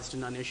authorized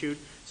and unissued.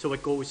 So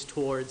it goes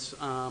towards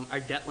our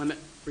debt limit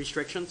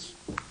restrictions.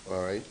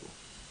 All right.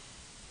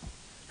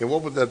 And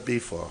what would that be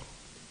for?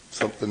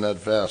 Something that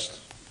vast,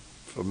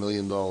 for $1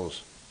 million?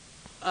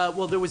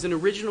 Well, there was an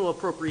original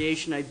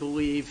appropriation, I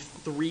believe,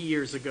 3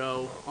 years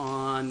ago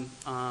on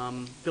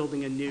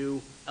building a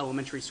new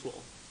elementary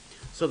school.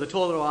 So the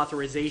total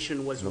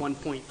authorization was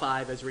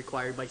 1.5 as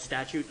required by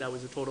statute. That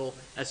was the total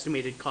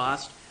estimated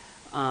cost.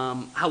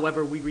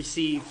 However, we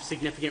received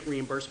significant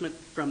reimbursement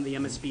from the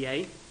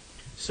MSBA.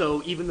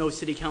 So even though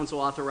City Council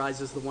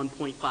authorizes the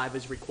 1.5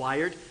 as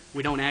required,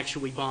 we don't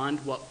actually bond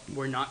what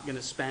we're not going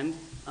to spend.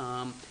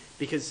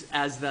 Because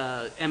as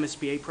the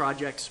MSBA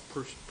projects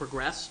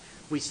progress,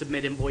 we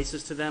submit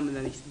invoices to them,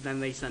 and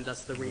then they send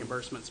us the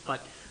reimbursements.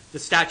 But the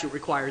statute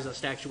requires us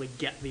to actually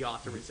get the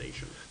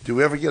authorization. Do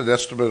we ever get an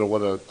estimate of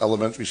what an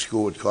elementary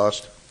school would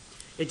cost?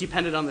 It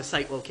depended on the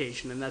site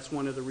location, and that's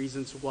one of the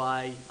reasons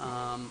why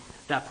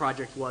that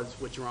project was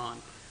withdrawn.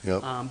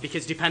 Yep.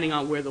 Because depending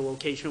on where the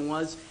location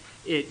was,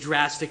 it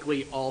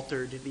drastically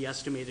altered the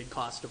estimated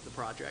cost of the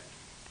project.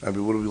 I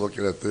mean, what are we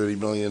looking at, 30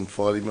 million,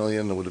 40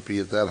 million, or would it be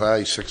at that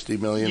high, 60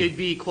 million? You'd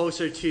be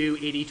closer to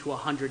 80 to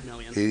 100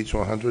 million. 80 to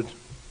 100?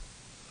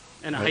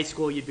 In a high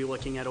school, you'd be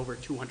looking at over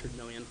 200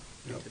 million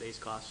in today's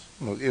costs.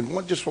 Well,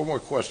 and just one more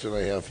question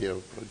I have here.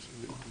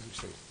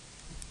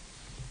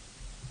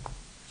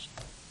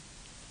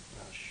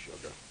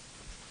 Sugar.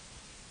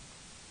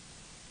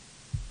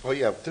 Oh,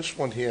 yeah, this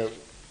one here,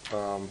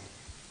 I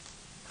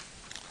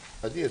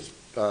think it's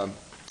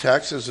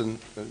taxes and,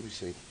 let me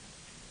see.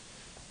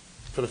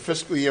 For the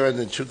fiscal year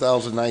ending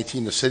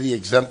 2019, the city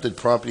exempted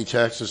property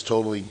taxes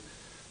totaling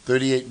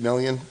 $38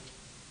 million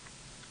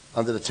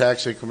under the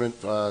tax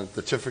increment, the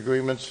TIF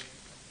agreements.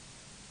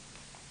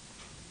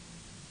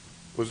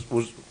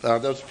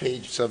 That was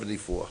page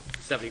 74.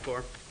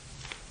 74.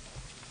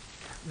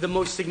 The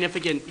most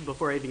significant,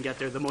 before I even get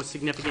there, the most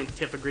significant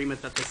TIF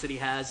agreement that the city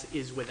has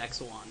is with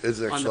Exelon.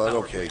 Is on the Exelon, power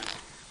okay.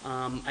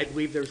 plant. I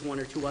believe there's one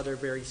or two other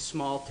very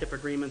small TIF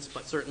agreements,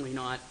 but certainly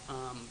not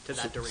to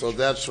that duration. So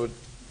that's what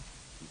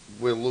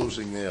we're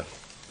losing there,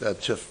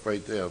 that TIF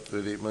right there,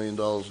 $38 million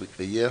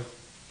a year?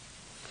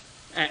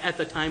 At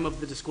the time of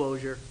the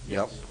disclosure,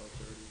 Yep. yes.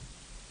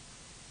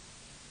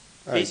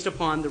 All right. Based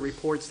upon the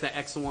reports that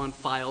Exelon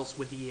files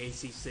with the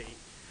EACC.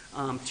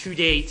 To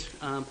date,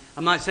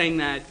 I'm not saying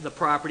that the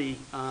property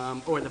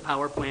or the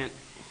power plant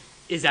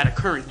is at a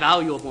current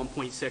value of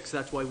 1.6.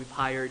 That's why we've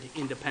hired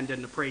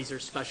independent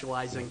appraisers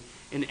specializing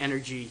in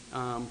energy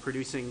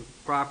producing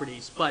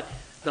properties. But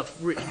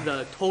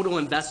the total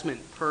investment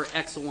per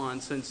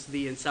Exelon since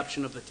the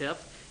inception of the TIF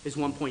is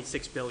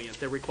 $1.6 billion.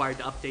 They're required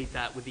to update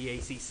that with the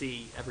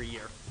ACC every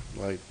year.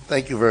 Right.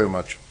 Thank you very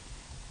much.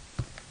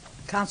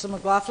 Council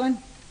McLaughlin?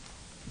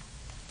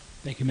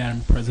 Thank you,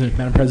 Madam President.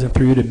 Madam President,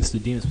 through you to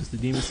Mr. Demas. Mr.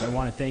 Demas, I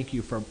want to thank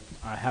you for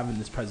having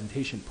this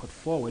presentation put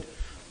forward.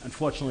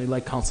 Unfortunately,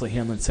 like Councilor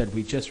Hanlon said,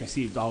 we just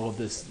received all of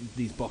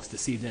these books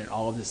this evening,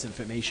 all of this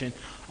information.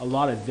 A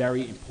lot of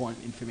very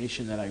important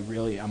information that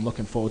I'm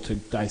looking forward to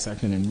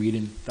dissecting and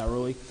reading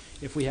thoroughly.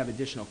 If we have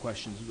additional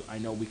questions, I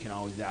know we can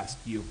always ask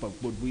you, but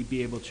would we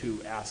be able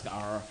to ask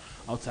our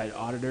outside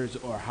auditors,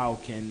 or how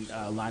can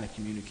a line of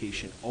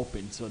communication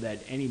open so that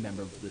any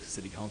member of the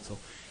City Council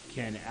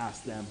can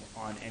ask them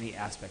on any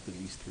aspect of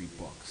these three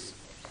books?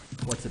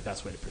 What's the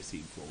best way to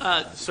proceed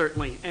forward?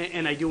 Certainly,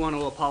 and I do want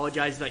to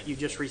apologize that you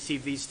just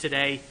received these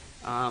today.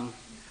 I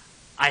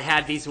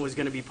had these and was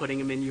going to be putting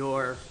them in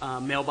your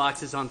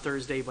mailboxes on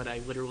Thursday, but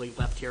I literally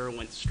left here and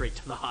went straight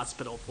to the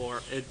hospital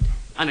for an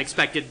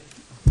unexpected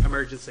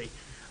emergency.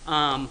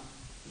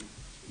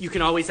 You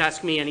can always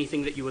ask me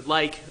anything that you would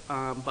like,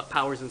 but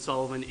Powers &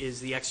 Sullivan is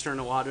the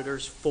external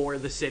auditors for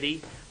the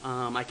city.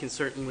 I can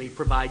certainly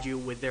provide you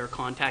with their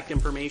contact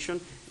information,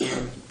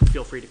 and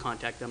feel free to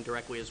contact them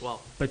directly as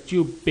well. But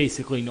you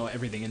basically know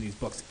everything in these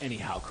books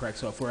anyhow, correct?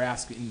 So if we're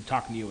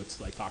talking to you, it's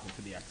like talking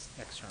to the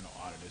external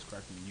auditors,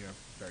 correct? I mean, you're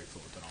very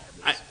fluent in all of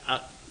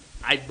this.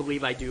 I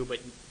believe I do, but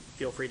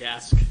feel free to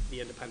ask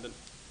the independent.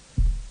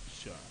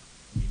 Sure.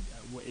 I mean,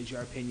 what is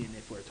your opinion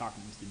if we're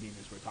talking to Mr.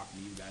 Demus, we're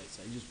talking to you guys?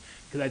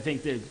 Because I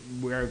think that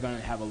we're going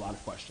to have a lot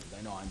of questions.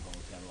 I know I'm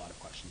going to have a lot of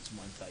questions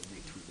once I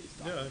read through these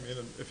documents. Yeah, I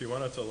mean, if you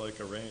wanted to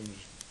like arrange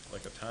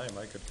like a time,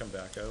 I could come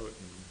back out and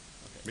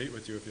meet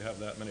with you if you have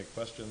that many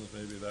questions.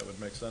 Maybe that would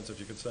make sense. If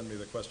you could send me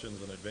the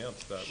questions in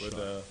advance, that would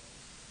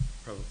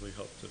probably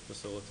help to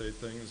facilitate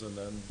things. And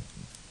then,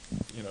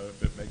 you know,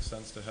 if it makes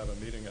sense to have a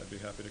meeting, I'd be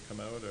happy to come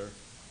out, or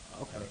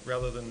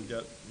rather than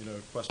get, you know,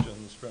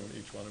 questions from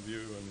each one of you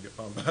and get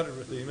bombarded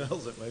with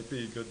emails, it might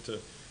be good to,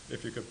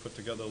 if you could put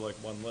together like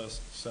one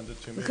list, send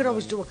it to me. We could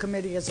always do a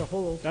committee as a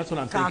whole. That's what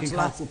I'm thinking,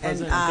 Council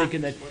President. I'm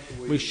thinking that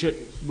we should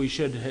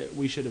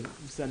have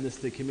send this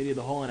to the committee of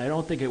the whole, and I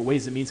don't think it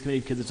Ways and Means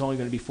Committee, because it's only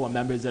going to be 4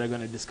 members that are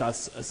going to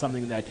discuss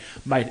something that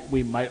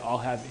we might all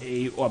have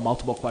a or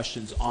multiple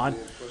questions on.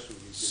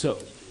 So,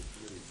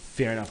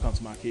 fair enough,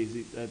 Council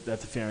Marchese.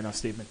 That's a fair enough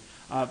statement.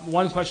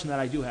 One question that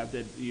I do have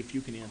that if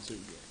you can answer,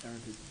 Aaron,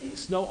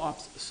 is Snow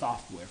Ops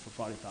software for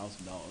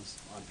 $40,000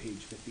 on page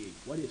 58.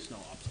 What is Snow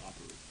Ops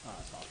software?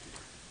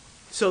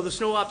 So the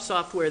Snow Ops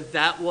software,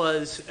 that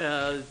was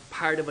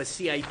part of a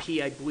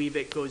CIP. I believe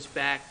it goes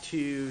back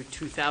to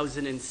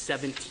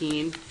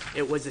 2017.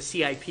 It was a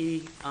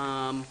CIP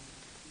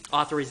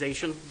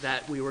authorization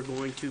that we were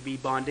going to be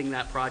bonding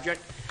that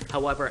project.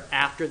 However,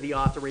 after the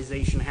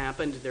authorization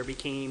happened, there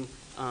became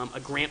a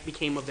grant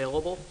became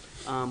available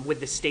with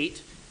the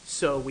state.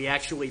 So we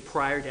actually,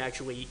 prior to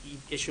actually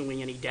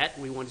issuing any debt,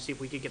 we wanted to see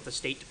if we could get the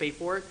state to pay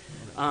for it.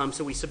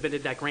 So we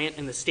submitted that grant,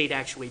 and the state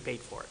actually paid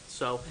for it.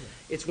 So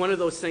it's one of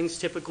those things,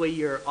 typically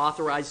you're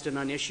authorized and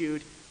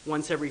unissued.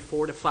 Once every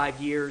 4 to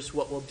 5 years,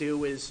 what we'll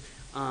do is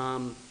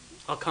I'll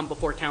come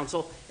before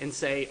council and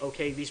say,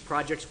 okay, these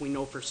projects we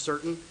know for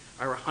certain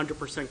are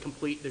 100%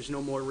 complete. There's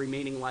no more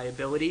remaining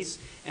liabilities.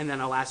 And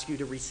then I'll ask you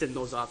to rescind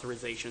those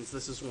authorizations.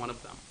 This is one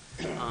of them.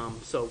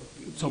 So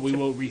we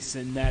will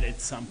rescind that at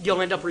some point.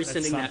 You'll end up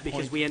rescinding that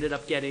because we ended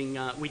up getting,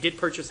 we did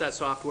purchase that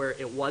software.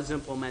 It was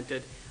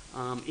implemented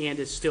and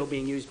is still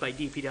being used by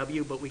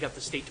DPW, but we got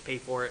the state to pay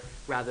for it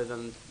rather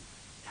than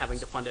having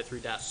to fund it through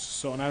debt.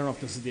 So, and I don't know if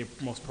this is the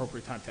most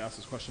appropriate time to ask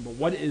this question, but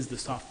what is the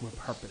software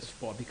purpose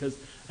for? Because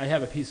I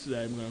have a piece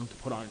that I'm going to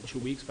put on in 2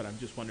 weeks, but I'm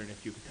just wondering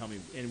if you could tell me,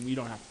 and we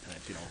don't have to tell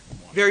if you don't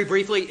want. Very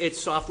briefly, it's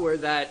software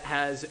that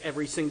has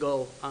every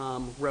single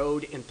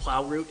road and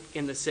plow route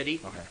in the city.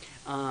 Okay.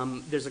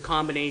 There's a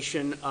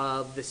combination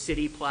of the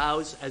city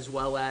plows as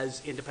well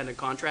as independent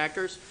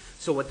contractors.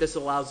 So what this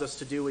allows us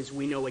to do is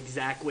we know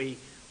exactly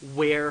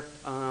where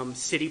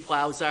city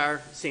plows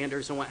are,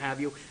 sanders and what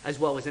have you, as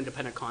well as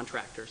independent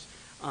contractors.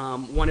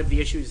 One of the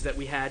issues that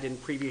we had in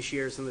previous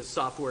years and the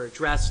software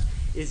addressed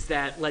is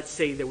that, let's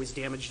say there was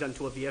damage done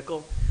to a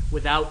vehicle.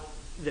 Without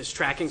this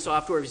tracking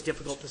software, it was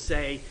difficult to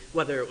say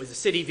whether it was a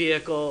city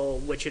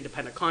vehicle, which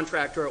independent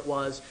contractor it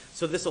was.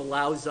 So this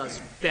allows us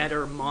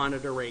better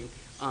monitoring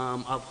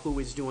of who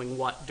is doing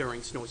what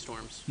during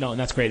snowstorms. No, and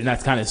that's great, and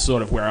that's kind of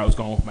sort of where I was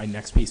going with my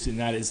next piece, and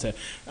that is a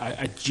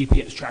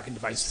GPS tracking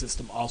device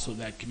system also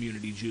that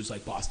communities use,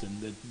 like Boston,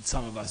 that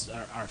some of us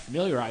are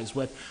familiarized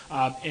with,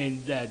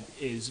 and that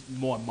is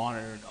more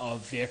monitoring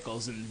of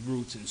vehicles and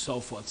routes and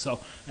so forth. So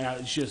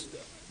it's just,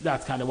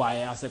 that's kind of why I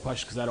asked that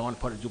question, because I don't want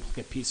to put a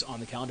duplicate piece on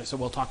the calendar. So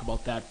we'll talk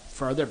about that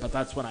further, but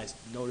that's when I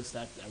noticed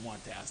that I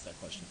wanted to ask that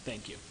question.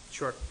 Thank you.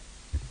 Sure.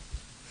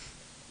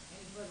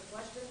 Any further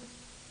questions?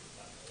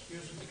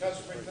 Excuse the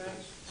customary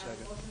thanks.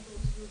 Motion to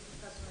excuse the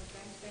customary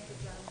thanks. Thank you,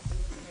 gentlemen, for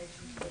the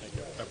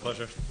information. My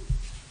pleasure.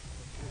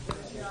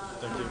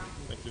 Thank you.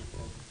 Thank you.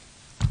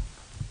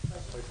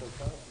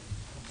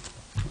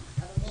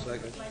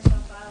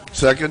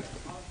 Second.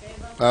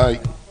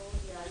 Aye.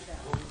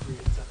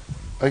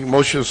 I make a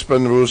motion to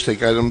suspend the rules,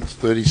 take item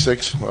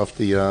 36 off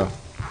the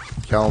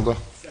calendar.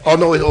 Oh,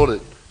 no, wait, hold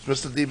it.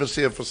 Is Mr. Demus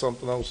here for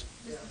something else?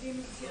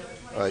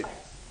 All right.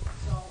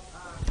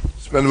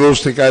 Suspend the rules,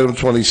 take item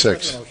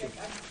 26.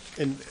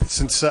 And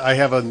since I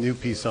have a new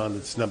piece on,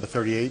 it's number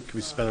 38, can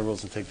we suspend the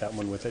rules and take that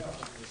one with it?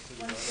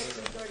 26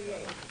 and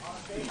 38. All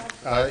in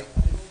favor? Aye.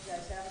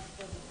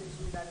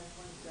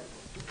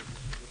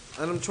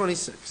 Item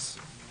 26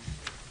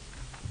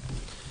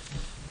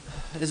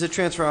 is a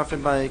transfer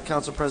offered by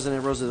Council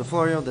President Rosa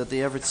DeFlorio that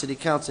the Everett City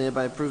Council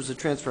hereby approves the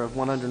transfer of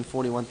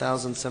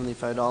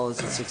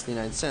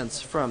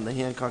 $141,075.69 from the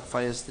Hancock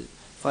Fire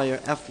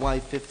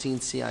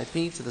FY15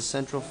 CIP to the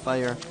Central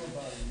Fire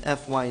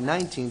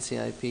FY19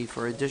 CIP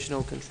for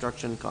additional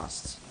construction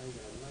costs.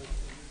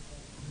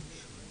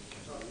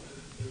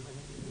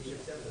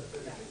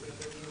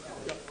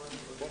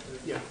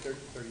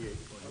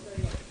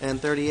 And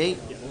 38,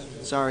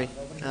 sorry,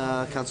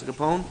 Council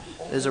Capone,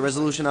 is a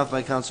resolution offered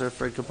by Councilor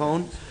Fred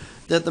Capone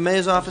that the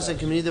Mayor's Office and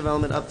Community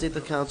Development update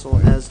the Council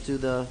as to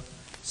the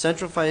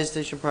Central Fire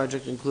Station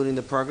project, including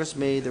the progress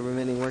made, the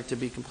remaining work to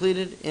be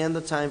completed, and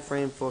the time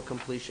frame for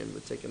completion.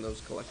 We're taking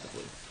those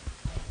collectively.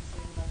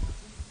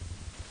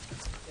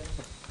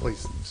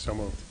 Please, so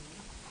moved.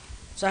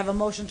 So I have a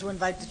motion to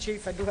invite the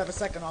chief. I do have a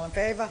second. All in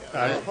favor?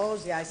 Aye. All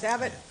opposed? The ayes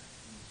have it.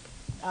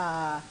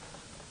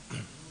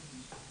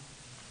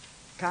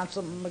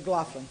 Council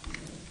McLaughlin.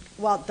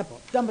 well, the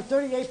number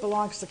 38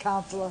 belongs to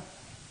Counselor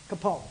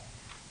Capone.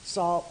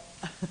 So,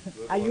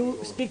 are you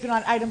speaking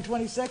on item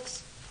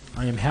 26?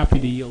 I am happy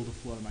to yield the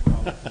floor to my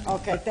colleague.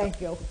 Okay,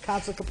 thank you,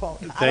 Counselor Capone.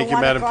 Thank you,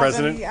 Madam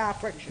President. I don't want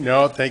to cause any friction.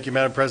 No, thank you,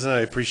 Madam President.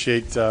 I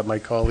appreciate my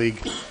colleague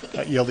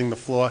yielding the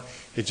floor.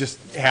 It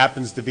just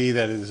happens to be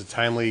that it is a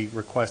timely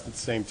request at the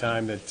same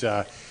time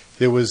that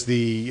there was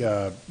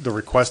the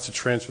request to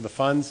transfer the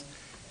funds,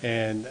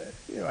 and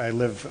I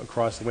live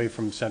across the way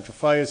from Central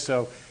Fire,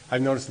 so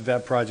I've noticed that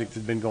that project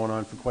has been going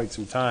on for quite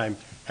some time.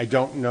 I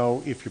don't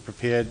know if you're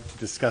prepared to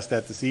discuss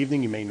that this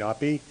evening. You may not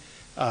be.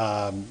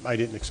 I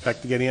didn't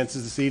expect to get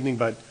answers this evening,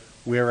 but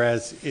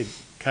whereas it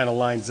kind of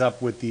lines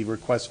up with the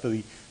request for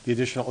the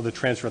additional, or the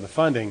transfer of the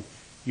funding,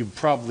 you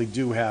probably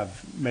do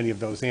have many of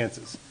those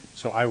answers.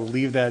 So I will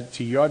leave that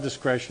to your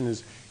discretion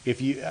as if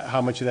you,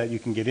 how much of that you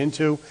can get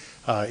into.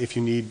 If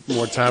you need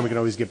more time, we can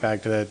always get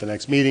back to that at the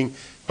next meeting.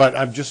 But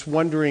I'm just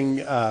wondering,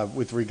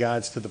 with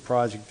regards to the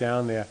project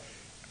down there,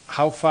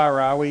 how far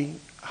are we?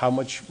 How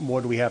much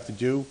more do we have to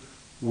do?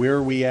 Where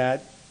are we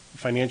at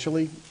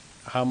financially?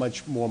 How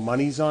much more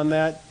money's on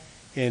that?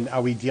 And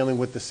are we dealing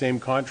with the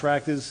same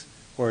contractors,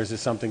 or is there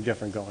something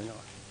different going on?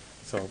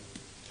 So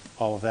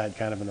all of that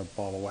kind of in a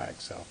ball of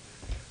wax. So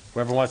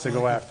whoever wants to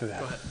go after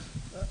that.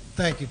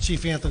 Thank you,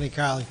 Chief Anthony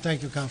Carley.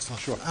 Thank you, Counselor.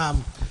 Sure.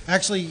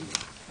 Actually,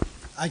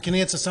 I can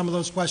answer some of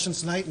those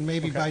questions tonight, and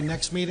maybe by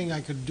next meeting,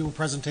 I could do a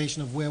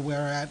presentation of where we're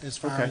at as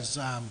far as,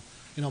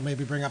 you know,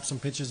 maybe bring up some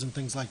pictures and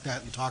things like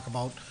that and talk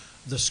about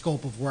the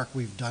scope of work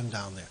we've done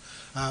down there.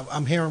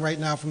 I'm hearing right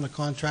now from the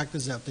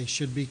contractors that they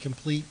should be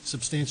complete,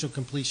 substantial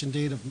completion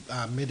date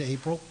of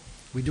mid-April.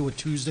 We do a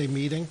Tuesday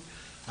meeting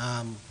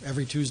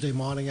every Tuesday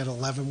morning at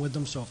 11 with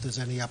them, so if there's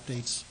any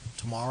updates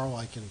tomorrow,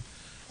 I can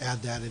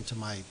add that into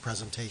my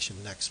presentation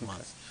next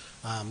month.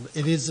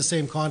 It is the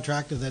same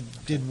contractor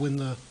that did win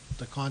the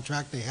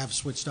contract. They have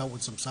switched out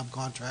with some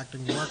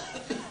subcontracting work.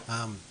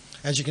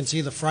 As you can see,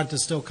 the front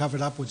is still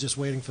covered up. We're just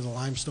waiting for the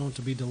limestone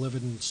to be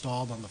delivered and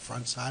installed on the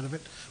front side of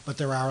it. But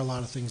there are a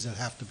lot of things that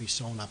have to be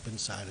sewn up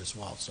inside as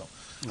well. So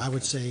I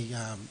would say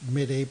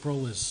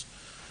mid-April is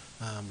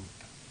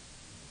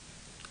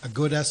a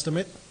good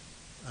estimate,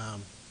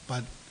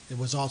 but it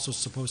was also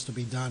supposed to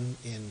be done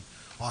in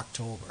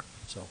October.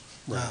 So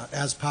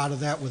as part of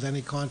that, with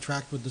any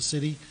contract with the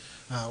city,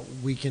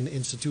 we can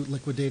institute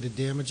liquidated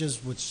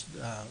damages, which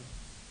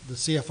the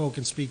CFO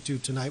can speak to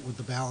tonight with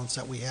the balance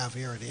that we have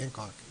here at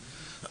Hancock.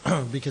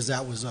 Because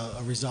that was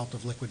a result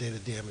of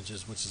liquidated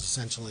damages, which is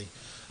essentially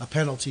a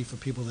penalty for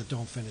people that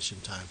don't finish in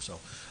time. So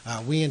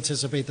we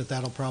anticipate that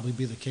that'll probably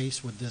be the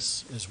case with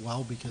this as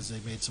well, because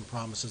they made some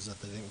promises that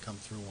they didn't come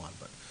through on.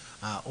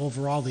 But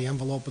overall, the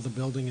envelope of the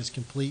building is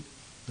complete.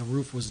 The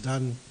roof was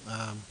done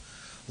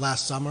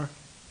last summer,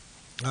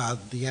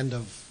 the end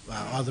of,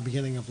 or the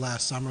beginning of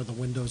last summer. The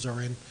windows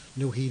are in,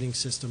 new heating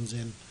systems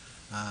in.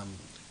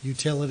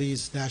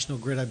 Utilities, National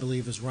Grid, I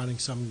believe, is running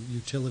some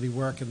utility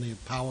work in the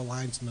power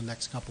lines in the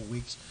next couple of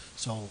weeks.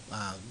 So,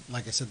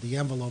 like I said, the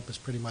envelope is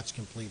pretty much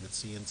complete.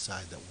 It's the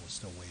inside that we're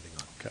still waiting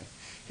on. Okay.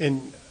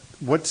 And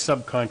what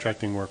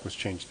subcontracting work was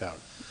changed out?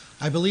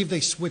 I believe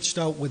they switched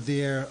out with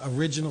their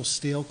original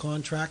steel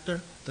contractor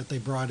that they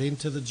brought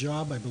into the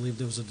job. I believe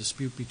there was a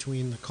dispute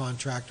between the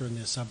contractor and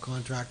their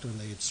subcontractor, and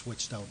they had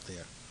switched out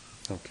there.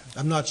 Okay.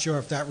 I'm not sure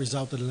if that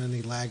resulted in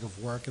any lag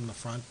of work in the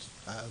front.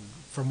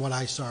 From what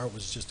I saw, it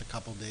was just a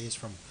couple days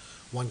from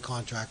one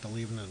contractor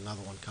leaving and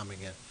another one coming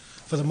in.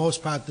 For the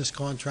most part, this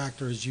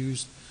contractor has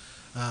used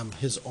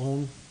his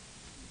own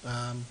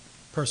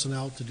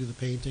personnel to do the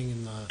painting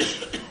and the,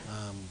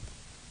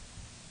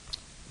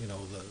 you know,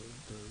 the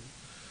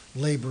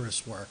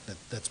laborious work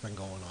that's been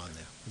going on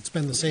there. It's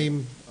been the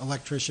same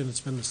electrician,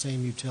 it's been the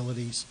same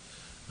utilities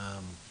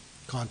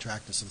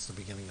contractor since the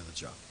beginning of the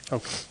job.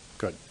 Okay,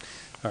 good.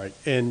 All right.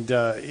 And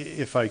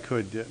if I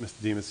could,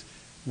 Mr. Demas,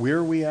 where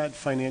are we at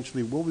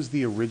financially? What was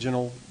the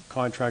original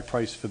contract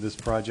price for this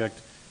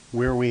project?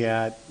 Where are we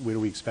at? Where do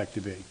we expect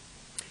to be?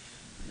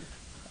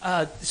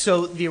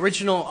 So the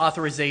original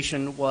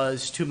authorization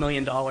was $2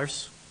 million.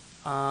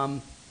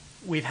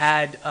 We've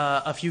had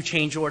a few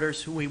change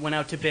orders. We went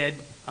out to bid,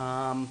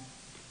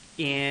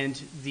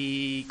 and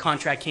the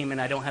contract came in.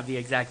 I don't have the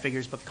exact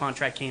figures, but the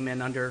contract came in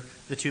under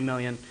the $2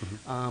 million.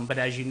 Mm-hmm. But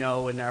as you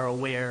know and are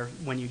aware,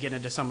 when you get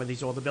into some of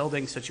these older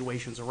buildings,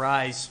 situations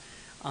arise,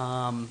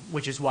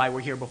 which is why we're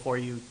here before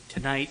you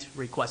tonight,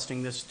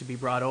 requesting this to be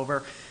brought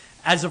over.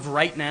 As of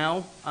right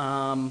now,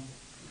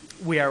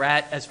 we are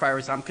at, as far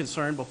as I'm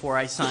concerned, before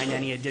I sign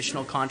any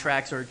additional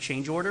contracts or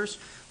change orders,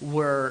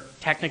 we're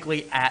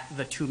technically at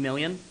the $2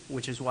 million,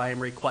 which is why I'm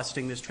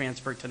requesting this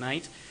transfer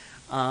tonight.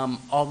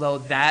 Although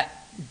that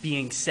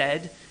being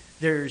said,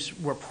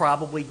 we're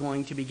probably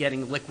going to be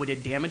getting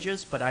liquidated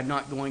damages, but I'm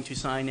not going to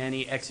sign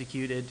any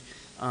executed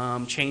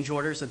change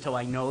orders until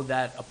I know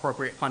that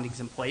appropriate funding's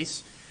in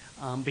place.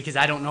 Because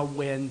I don't know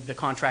when the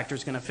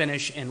contractor's going to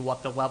finish and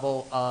what the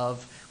level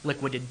of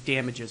liquidated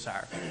damages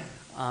are.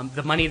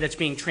 The money that's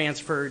being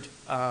transferred,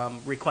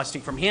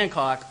 requesting from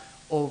Hancock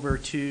over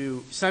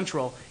to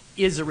Central,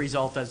 is a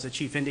result, as the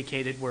chief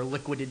indicated, were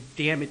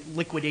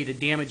liquidated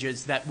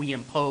damages that we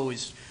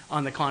imposed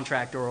on the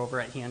contractor over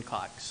at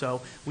Hancock.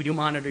 So we do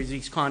monitor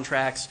these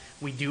contracts.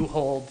 We do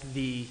hold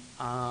the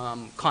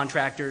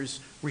contractors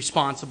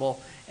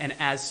responsible, and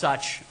as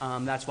such,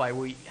 that's why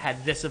we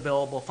had this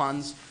available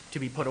funds to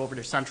be put over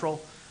to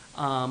Central.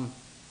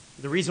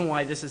 The reason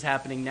why this is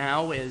happening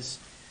now is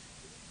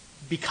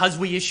because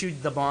we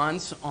issued the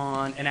bonds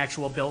on an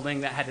actual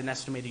building that had an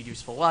estimated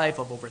useful life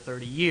of over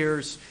 30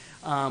 years,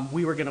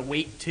 we were going to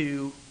wait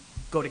to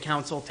go to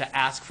council to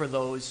ask for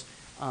those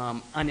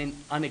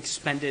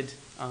unexpended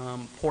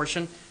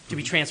portion to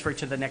be transferred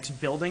to the next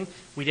building.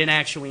 We didn't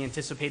actually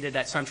anticipate it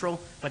at Central,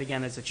 but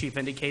again, as the chief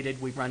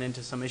indicated, we've run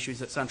into some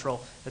issues at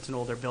Central. It's an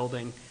older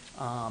building,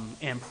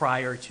 and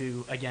prior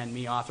to, again,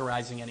 me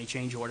authorizing any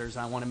change orders,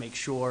 I want to make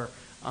sure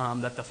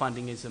that the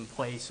funding is in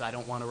place. I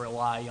don't want to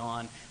rely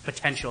on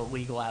potential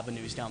legal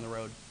avenues down the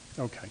road.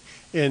 Okay.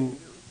 And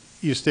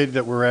you stated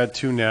that we're at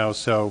 2 now,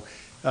 so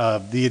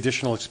the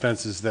additional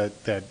expenses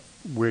that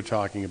we're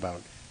talking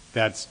about,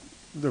 that's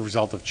the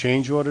result of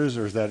change orders,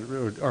 or is that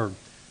or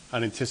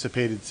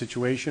unanticipated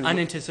situation?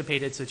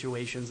 Unanticipated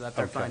situations that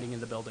they're Okay. finding in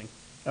the building.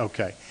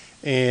 Okay.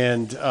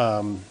 And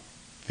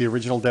the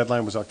original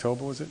deadline was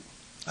October, was it?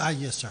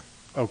 Yes, sir.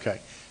 Okay.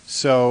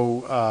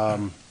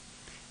 So,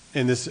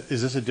 and is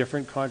this a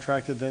different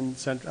contractor than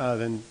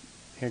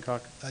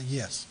Hancock?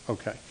 Yes.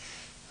 Okay.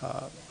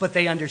 But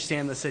they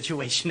understand the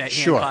situation at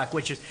Sure. Hancock,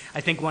 which is,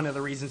 I think, one of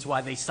the reasons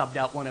why they subbed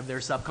out one of their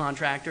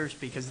subcontractors,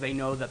 because they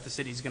know that the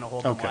city's going to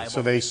hold them Okay, liable.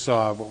 so they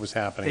saw what was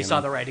happening. They saw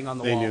and the writing on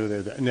the They wall.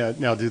 knew that.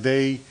 Now, do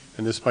they,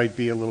 and this might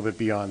be a little bit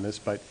beyond this,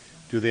 but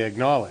do they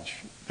acknowledge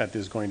that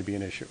there's going to be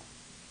an issue?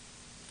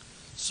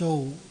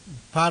 So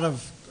part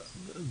of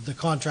the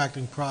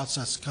contracting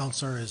process,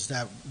 Counselor, is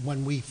that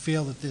when we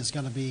feel that there's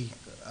going to be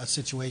a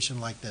situation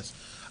like this,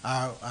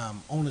 our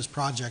owner's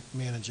project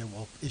manager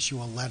will issue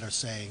a letter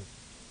saying,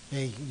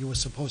 hey, you were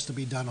supposed to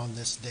be done on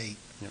this date.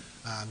 Yep.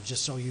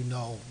 Just so you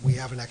know, we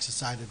have an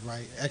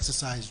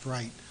exercised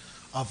right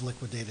of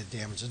liquidated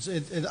damages.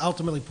 It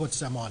ultimately puts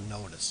them on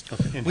notice.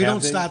 Okay. And We have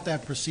don't they- start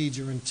that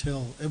procedure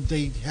until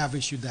they have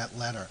issued that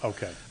letter.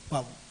 Okay.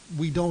 But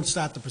we don't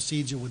start the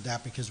procedure with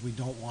that because we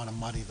don't want to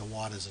muddy the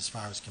waters as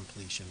far as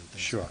completion and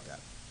things Sure. like that.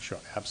 Sure,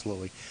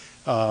 absolutely.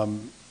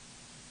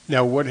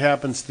 Now, what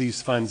happens to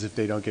these funds if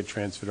they don't get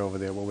transferred over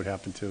there? What would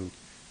happen to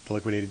the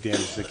liquidated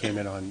damages that came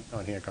in on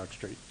Hancock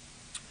Street?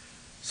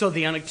 So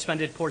the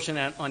unexpended portion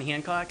on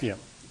Hancock? Yeah.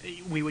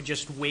 We would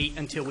just wait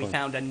until we Cool.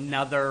 found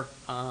another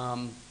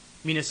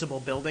municipal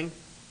building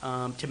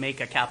to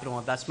make a capital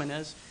investment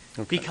as.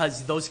 Okay.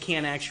 Because those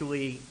can't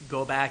actually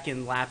go back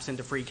and lapse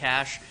into free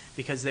cash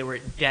because they were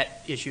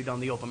debt issued on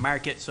the open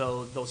market,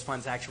 so those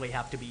funds actually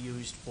have to be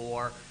used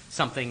for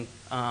something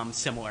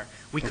similar.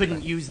 We couldn't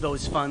Okay. use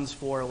those funds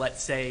for,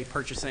 let's say,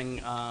 purchasing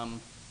a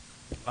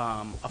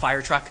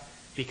fire truck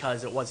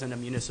because it wasn't a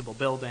municipal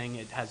building.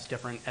 It has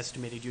different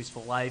estimated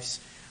useful lives.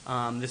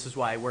 This is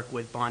why I work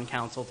with bond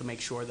counsel to make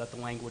sure that the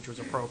language was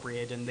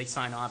appropriate, and they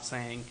sign off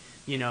saying,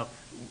 you know,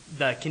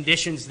 the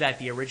conditions that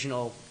the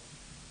original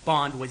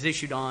bond was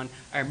issued on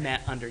are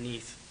met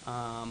underneath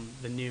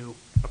the new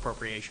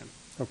appropriation.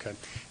 Okay.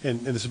 And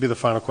this will be the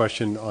final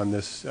question on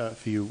this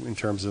for you in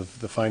terms of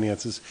the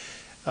finances.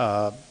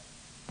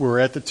 We're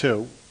at the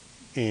 2,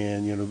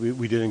 and, you know,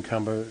 we did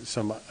encumber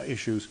some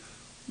issues.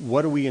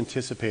 What are we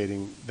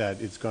anticipating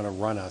that it's going to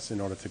run us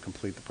in order to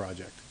complete the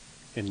project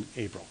in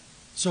April?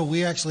 So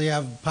we actually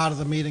have part of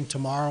the meeting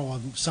tomorrow, or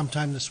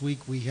sometime this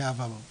week, we have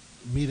a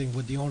meeting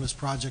with the owner's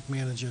project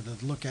manager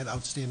to look at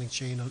outstanding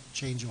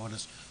change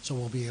orders. So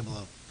we'll be able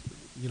to,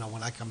 you know,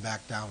 when I come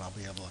back down, I'll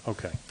be able to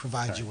Okay.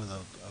 provide All you right. with a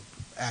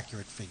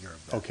accurate figure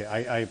of that. Okay,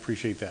 I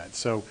appreciate that.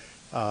 So,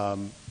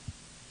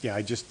 yeah,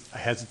 I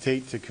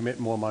hesitate to commit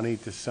more money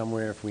to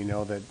somewhere if we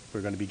know that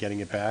we're going to be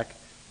getting it back,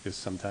 because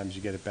sometimes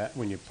you get it back,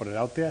 when you put it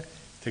out there, it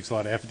takes a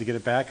lot of effort to get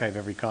it back. I have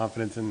every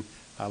confidence in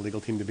our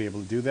legal team to be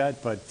able to do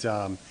that, but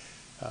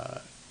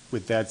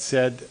with that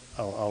said,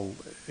 I'll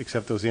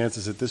accept those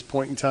answers at this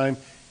point in time.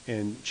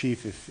 And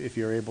Chief, if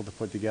you're able to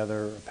put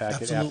together a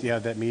packet after Absolutely. you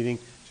have that meeting,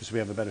 just so we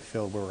have a better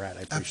feel where we're at,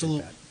 I appreciate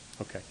Absolutely.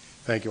 that. Okay,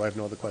 thank you. I have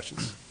no other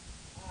questions.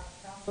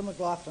 Councilor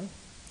McLaughlin.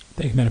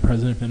 Thank you, Madam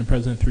President. Madam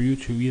President, through you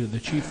to either the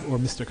chief or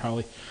Mr.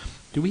 Colley.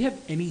 Do we have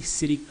any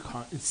city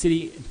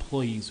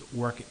employees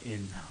working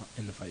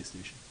in the fire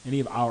station? Any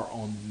of our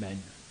own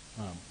men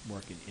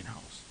working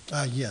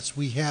in-house? Yes,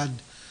 we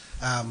had,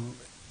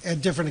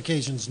 at different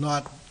occasions,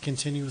 not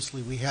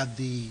continuously, we had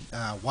the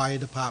wire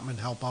department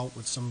help out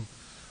with some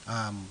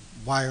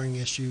wiring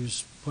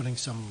issues, putting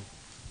some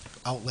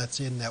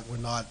outlets in that were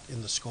not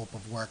in the scope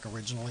of work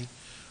originally.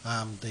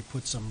 They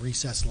put some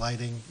recessed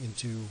lighting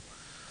into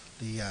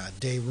the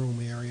day room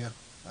area.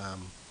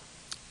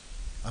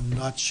 I'm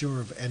not sure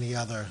of any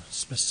other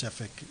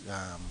specific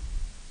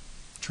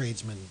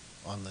tradesmen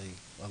on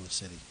the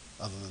city,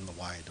 other than the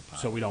wire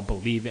department. So we don't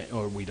believe it,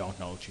 or we don't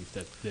know, Chief,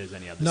 that there's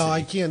any other No, city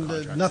I can't,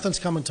 contractor? nothing's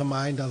coming to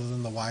mind other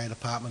than the wire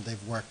department.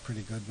 They've worked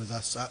pretty good with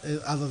us.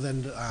 Other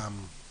than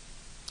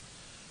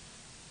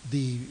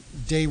The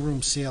day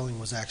room ceiling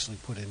was actually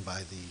put in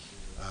by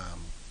the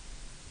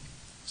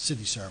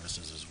city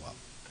services as well.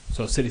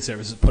 So city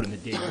services put in the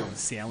day room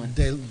ceiling?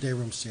 Day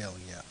room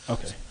ceiling, yeah.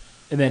 Okay.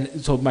 And then,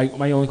 so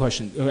my only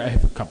question, I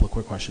have a couple of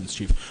quick questions,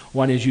 Chief.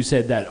 One is, you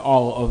said that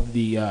all of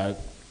the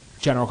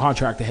general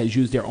contractor has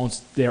used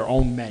their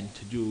own men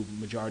to do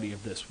majority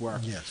of this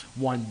work. Yes.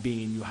 One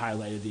being, you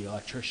highlighted, the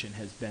electrician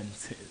has been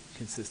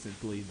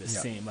consistently the Yeah.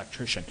 same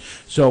electrician.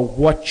 So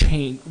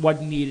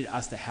what needed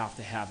us to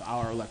have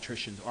our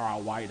electricians, or our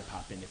wire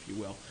department, if you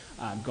will,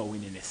 go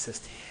in and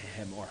assist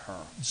him or her?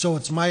 So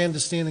it's my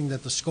understanding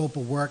that the scope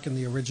of work in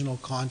the original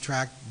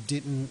contract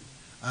didn't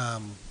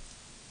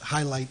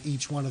highlight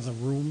each one of the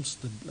rooms,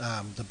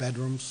 the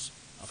bedrooms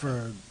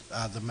for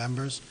the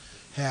members.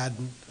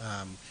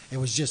 It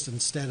was just,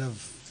 instead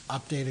of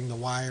updating the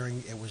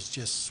wiring, it was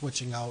just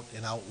switching out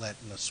an outlet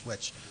and a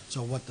switch.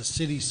 So what the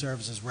city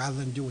services, rather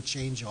than do a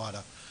change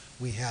order,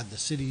 we had the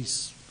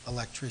city's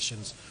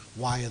electricians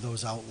wire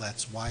those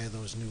outlets, wire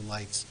those new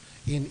lights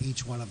in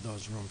each one of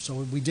those rooms. So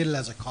we did it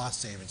as a cost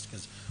savings,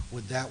 because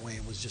with that way,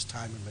 it was just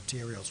time and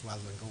materials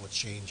rather than go with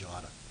change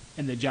order.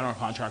 And the general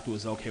contractor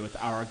was okay with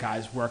our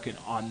guys working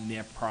on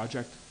their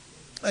project?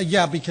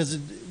 Yeah, because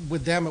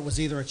with them, it was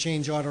either a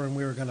change order and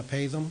we were going to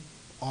pay them,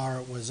 or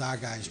it was our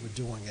guys were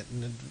doing it.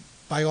 And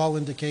by all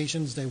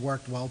indications, they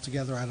worked well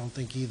together. I don't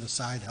think either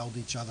side held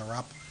each other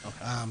up.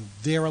 Okay.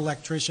 Their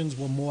electricians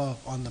were more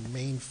on the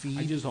main I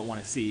feed. just don't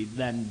want to see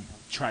them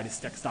try to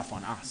stick stuff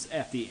on us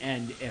at the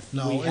end if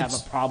No, we have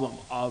it's- a problem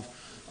of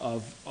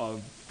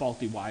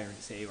faulty wiring,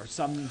 say, or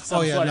some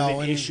Oh, yeah, sort no, of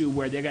an and- issue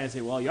where they're going to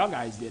say, well, your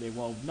guys did it.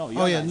 Well, no,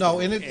 your Oh, yeah, guys no,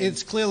 did and it.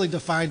 it's clearly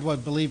defined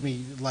what, believe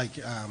me, like,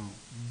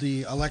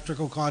 the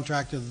electrical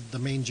contractor, the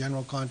main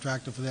general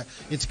contractor for that,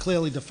 it's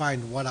clearly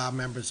defined what our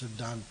members have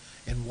done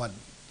and what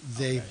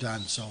they've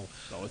done, so.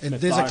 So it's And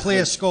there's a clear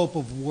methodically- scope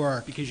of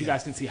work. Because you yeah.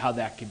 guys can see how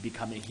that can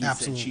become a he said,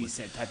 Absolutely. she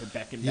said type of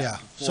back and Yeah, back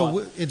and so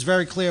forth. it's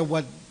very clear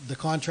what the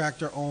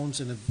contractor owns,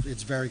 and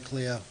it's very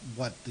clear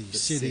what the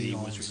city city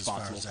was owns as far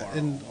responsible as that. for.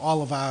 And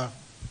all of our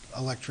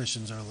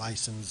electricians are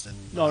licensed and.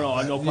 No,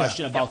 but- no yeah,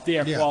 question about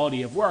their yeah.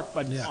 quality of work,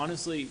 but Yeah.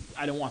 honestly,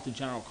 I don't want the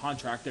general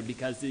contractor,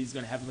 because he's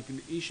going to have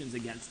liquidations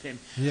against him.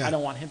 Yeah. I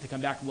don't want him to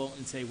come back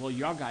and say, well,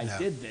 your guys Yeah.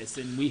 did this,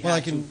 and we Well, I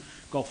had to can-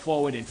 go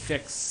forward and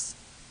fix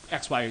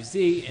X, Y, or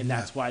Z, and Yeah.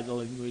 that's why the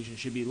liquidation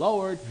should be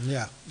lowered.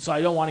 Yeah. So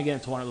I don't want to get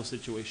into one of those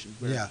situations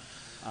where. Yeah.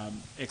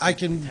 It I could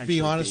can be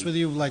potentially honest be- with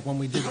you, like when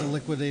we did the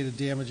liquidated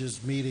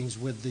damages meetings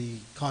with the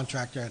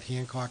contractor at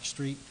Hancock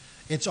Street,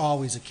 it's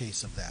always a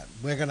case of that.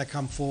 We're gonna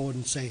come forward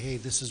and say, hey,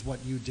 this is what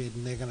you did,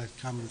 and they're gonna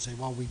come and say,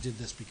 well, we did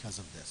this because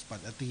of this. But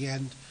at the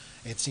end,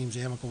 it seems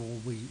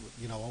amicable.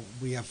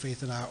 We have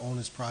faith in our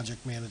owner's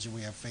project manager,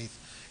 we have faith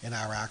in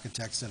our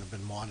architects that have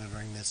been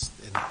monitoring this,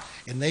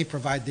 and they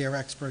provide their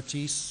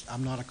expertise.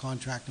 I'm not a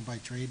contractor by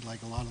trade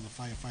like a lot of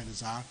the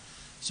firefighters are.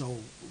 So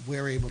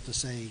we're able to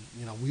say,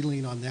 we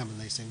lean on them,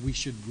 and they say, we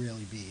should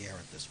really be here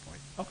at this point.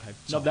 Okay,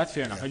 So, no, that's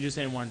fair enough. yeah. I just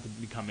didn't want it to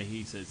become a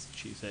he says,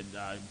 she said,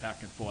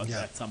 back and forth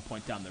Yeah. at some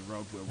point down the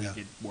road where we Yeah.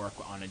 did work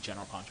on a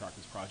general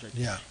contractor's project.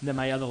 Yeah. And then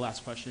my other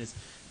last question is,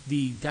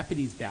 the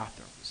deputies'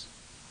 bathrooms,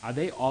 are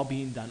they all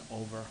being done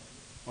over?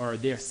 Or are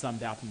there some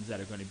bathrooms that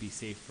are going to be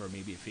saved for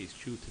maybe a phase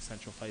 2 to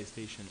Central Fire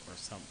Station or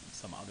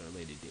some other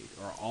later date?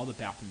 Or are all the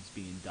bathrooms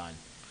being done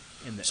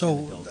in the So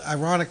building?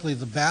 ironically,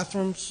 the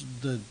bathrooms,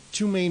 the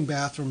two main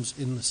bathrooms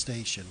in the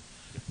station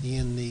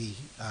and the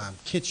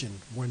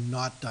kitchen were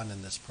not done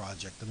in this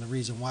project. And the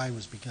reason why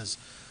was because,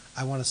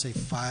 I want to say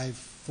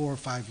 4 or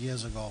 5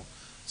 years ago,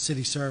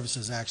 City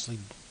Services actually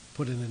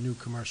put in a new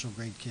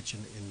commercial-grade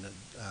kitchen in the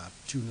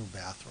 2 new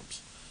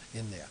bathrooms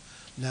in there.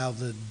 Now,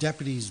 the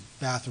deputy's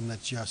bathroom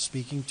that you're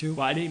speaking to,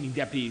 Well, I didn't mean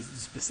deputies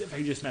specific,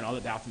 I just meant all the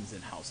bathrooms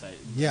in-house.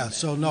 Yeah,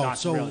 so no, Not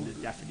so- really the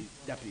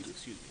deputies,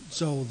 excuse me.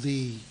 so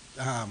the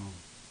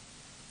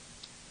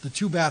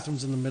 2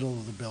 bathrooms in the middle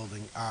of the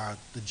building are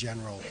the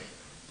general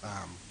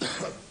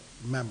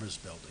members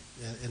building,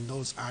 and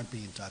those aren't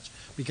being touched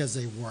because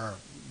they were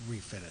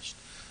refinished.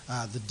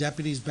 The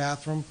deputy's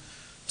bathroom,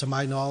 to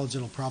my knowledge,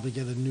 it'll probably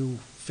get a new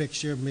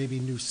fixture, maybe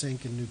new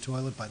sink and new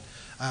toilet, but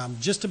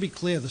just to be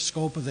clear, the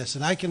scope of this,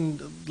 and I can,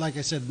 like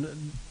I said,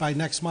 by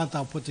next month,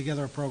 I'll put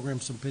together a program,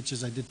 some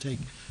pictures. I did take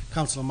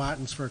Councilor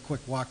Martins for a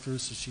quick walkthrough,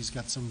 so she's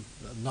got some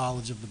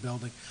knowledge of the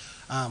building.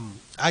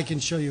 I can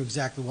show you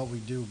exactly what we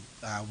do,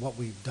 what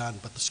we've done,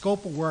 but the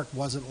scope of work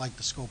wasn't like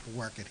the scope of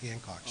work at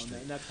Hancock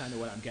Street. And that's kind of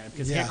what I'm getting,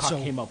 because Yeah, Hancock so-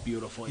 came out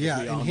beautiful, as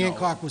Yeah, we all and know.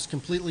 Hancock was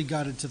completely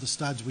gutted to the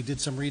studs. We did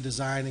some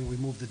redesigning, we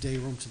moved the day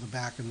room to the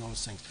back and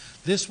those things.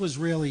 This was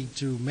really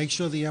to make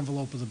sure the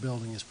envelope of the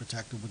building is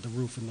protected with the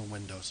roof and the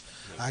windows.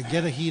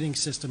 Get a heating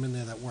system in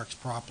there that works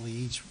properly.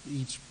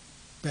 Each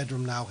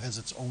bedroom now has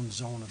its own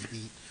zone of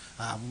heat.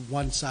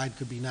 One side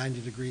could be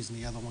 90 degrees and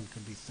the other one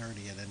could be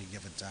 30 at any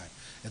given time.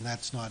 And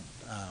that's not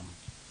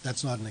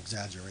an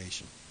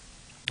exaggeration.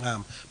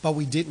 But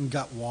we didn't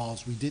gut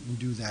walls. We didn't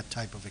do that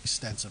type of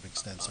extensive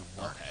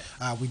work.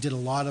 Okay. We did a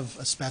lot of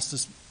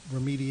asbestos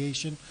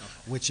remediation,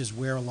 which is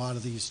where a lot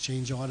of these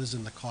change orders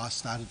and the cost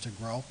started to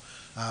grow.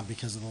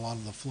 because of a lot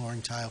of the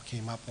flooring tile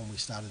came up when we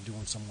started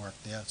doing some work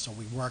there. So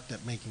we worked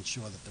at making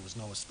sure that there was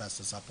no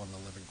asbestos up on the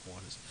living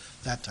quarters,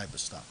 that type of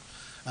stuff.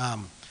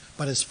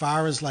 But as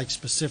far as like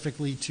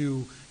specifically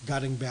to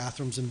gutting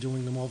bathrooms and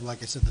doing them over,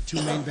 like I said, the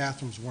two main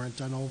bathrooms weren't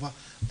done over.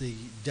 The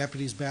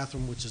deputy's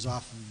bathroom, which is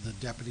off of the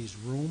deputy's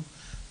room,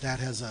 that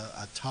has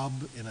a tub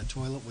and a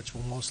toilet, which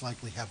will most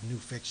likely have new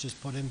fixtures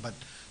put in, but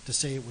to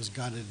say it was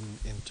gutted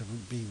and to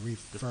be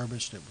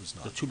refurbished, it was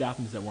not. The two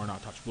bathrooms that were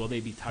not touched, will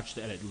they be touched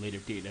at a later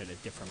date at a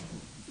different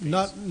phase?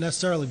 Not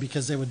necessarily,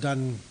 because they were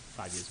done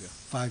 5 years ago.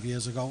 5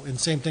 years ago, and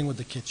same thing with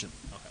the kitchen.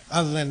 Okay.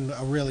 Other than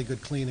a really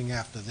good cleaning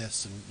after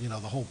this, and, you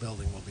know, the whole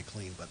building will be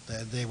clean, but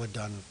they were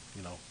done,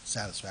 you know,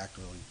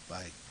 satisfactorily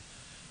by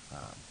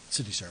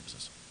city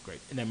services. Great.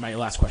 And then my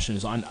last question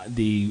is on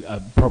the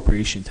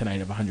appropriation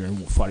tonight of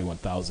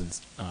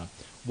 $141,000.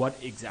 What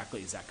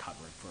exactly is that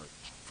covering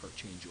for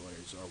change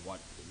orders, or what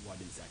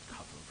is that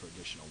covering for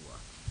additional work?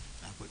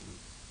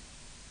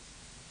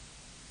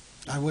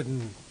 I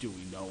wouldn't. Do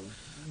we know?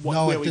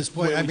 No, at this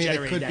point, I mean,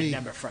 it could that be.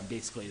 number from,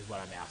 basically, is what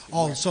I'm asking.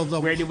 Oh, so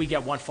where did we get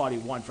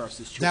 141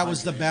 versus 200? That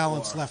was the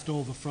balance or- left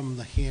over from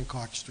the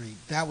Hancock Street.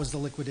 That was the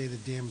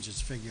liquidated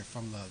damages figure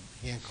from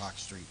the Hancock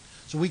Street.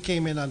 So we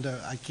came in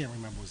under, I can't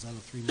remember, was that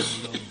a $3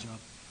 million job?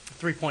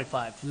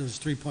 3.5. It was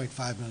a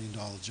 $3.5 million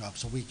job,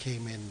 so we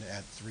came in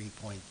at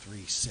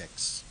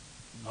 3.36.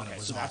 when it Okay,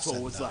 was so all that's said what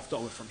and was done. left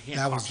over from That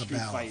Hancock was the Street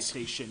Fire balance.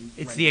 Station.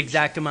 It's the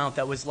exact amount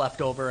that was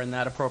left over in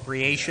that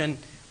appropriation.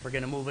 We're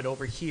going to move it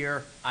over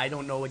here. I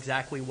don't know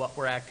exactly what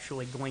we're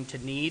actually going to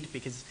need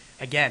because,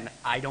 again,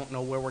 I don't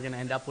know where we're going to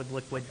end up with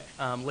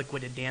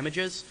liquidated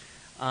damages.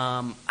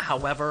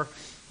 However,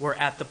 we're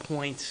at the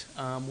point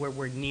where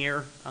we're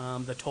near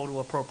the total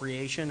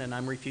appropriation, and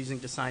I'm refusing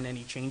to sign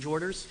any change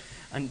orders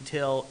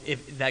until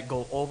that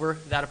go over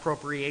that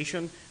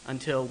appropriation,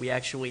 until we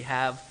actually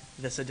have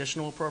this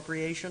additional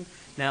appropriation.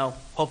 Now,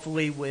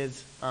 hopefully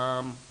with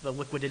the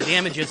liquidated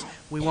damages,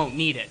 we won't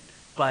need it,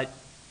 but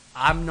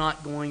I'm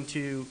not going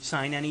to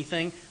sign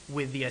anything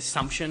with the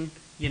assumption,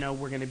 you know,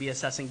 we're going to be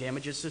assessing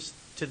damages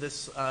to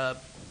this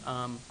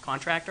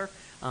contractor.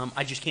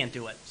 I just can't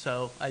do it.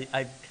 So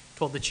I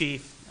told the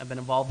chief, I've been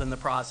involved in the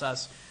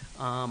process.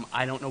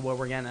 I don't know where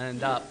we're going to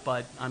end up,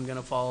 but I'm going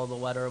to follow the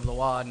letter of the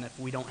law, and if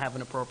we don't have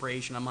an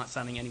appropriation, I'm not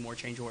signing any more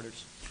change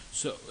orders.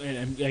 So,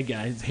 and again,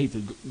 I hate to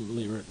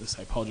belabor this,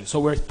 I apologize.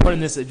 So we're putting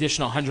this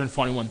additional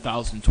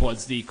 $141,000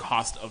 towards the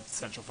cost of the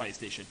Central Fire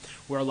Station.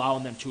 We're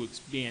allowing them to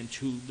expand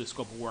to the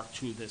scope of work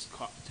to this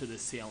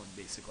ceiling,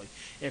 basically.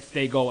 If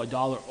they go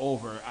 $1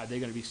 over, are they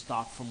going to be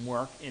stopped from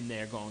work, and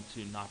they're going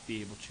to not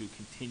be able to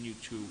continue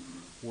to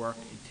work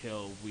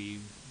until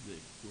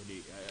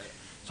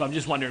so I'm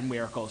just wondering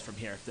where it goes from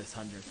here, if this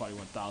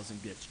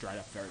 $141,000 gets dried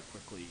up very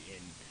quickly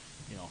in,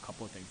 you know, a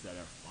couple of things that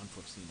are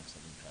unforeseen or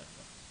something like that.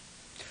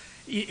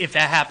 If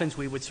that happens,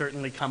 we would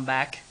certainly come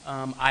back.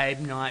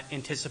 I'm not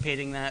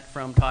anticipating that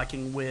from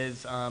talking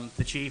with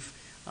the chief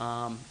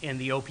and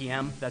the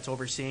OPM that's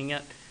overseeing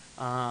it.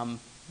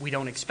 We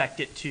don't expect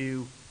it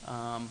to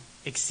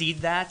exceed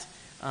that.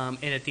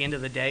 And at the end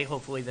of the day,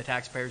 hopefully the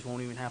taxpayers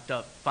won't even have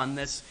to fund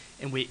this,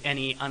 and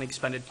any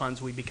unexpended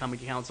funds we become a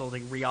council to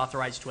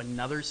reauthorize to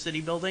another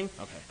city building.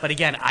 Okay. But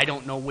again, I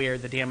don't know where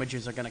the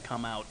damages are going to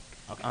come out.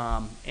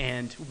 Okay.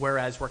 And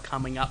whereas we're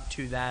coming up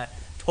to that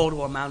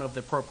total amount of the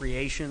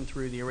appropriation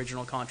through the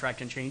original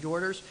contract and change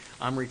orders,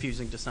 I'm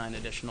refusing to sign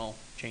additional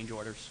change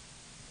orders.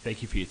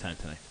 Thank you for your time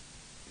tonight.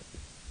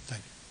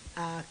 Thank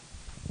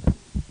you.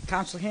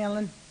 Council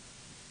Hanlon?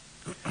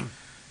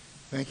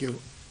 Thank you.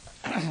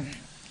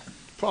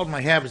 Problem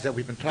I have is that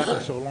we've been talking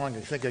so long, I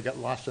think I got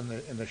lost in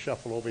the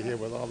shuffle over here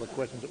with all the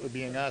questions that were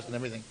being asked and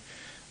everything.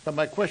 But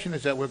my question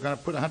is that we're going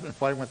to put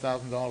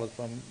 $141,000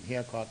 from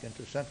Hancock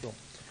into Central,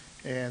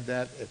 and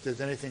that if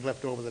there's anything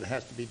left over that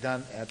has to be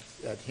done at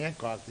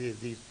Hancock,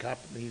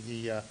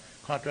 the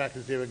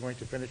contractors there are going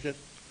to finish it?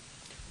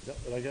 Is that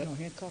what I got? No,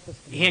 Hancock is.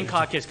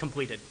 Hancock is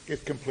completed.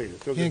 It's completed.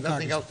 So there's Hancock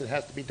nothing is- else that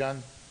has to be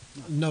done?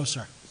 No,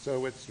 sir.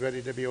 So it's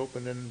ready to be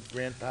opened and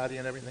grand party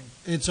and everything?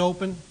 It's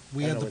open.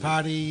 We I had know the it is.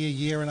 party a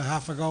year and a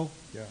half ago.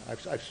 Yeah, I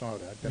saw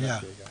that. I've been Yeah.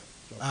 up there, yeah.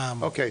 So-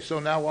 Um, Okay, so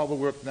now all the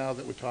work now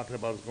that we're talking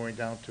about is going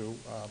down to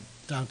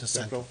Down to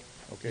Central.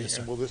 Okay, Yes, sir.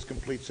 and will this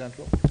complete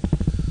Central?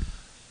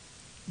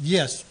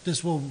 Yes,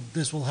 this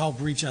will help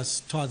reach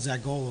us towards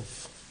that goal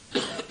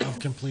of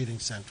completing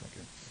Central.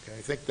 Okay,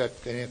 I think that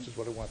answers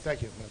what I want.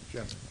 Thank you, Madam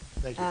Chairman.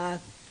 Thank you.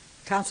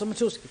 Council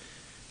Matusky?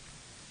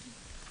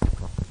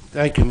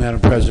 Thank you, Madam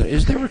President.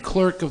 Is there a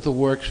clerk of the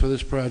works for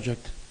this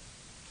project?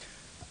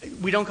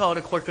 We don't call it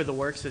a clerk of the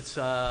works, it's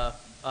a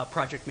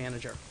project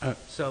manager.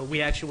 So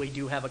we actually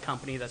do have a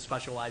company that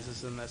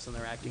specializes in this, and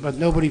they're acting. But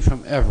nobody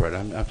from Everett.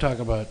 I'm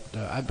talking about,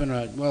 I've been,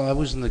 I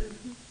was in the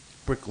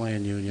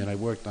Brickland Union. I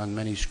worked on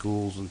many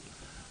schools and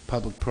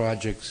public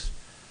projects.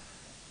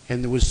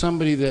 And there was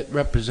somebody that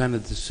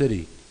represented the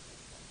city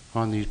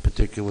on these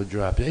particular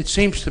jobs. It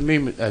seems to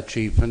me,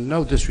 Chief, and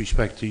no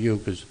disrespect to you,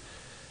 because,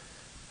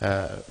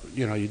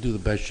 you know, you do the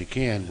best you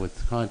can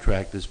with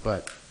contractors,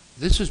 but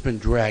this has been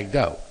dragged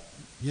out.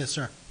 Yes,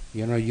 sir.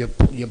 You know,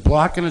 you're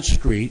blocking a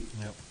street.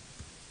 Yep.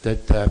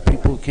 that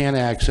people can't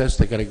access.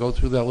 They got to go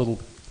through that little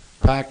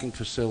parking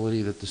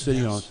facility that the city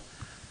Yes. owns.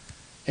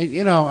 And,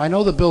 you know, I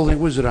know the building,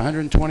 was it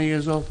 120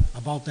 years old?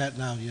 About that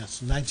now,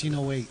 yes,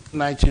 1908.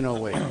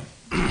 1908.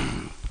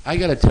 I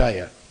got to tell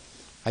you,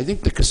 I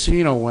think the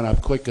casino went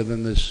up quicker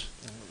than this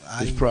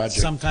project.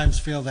 I sometimes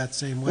feel that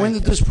same way. When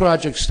did this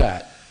project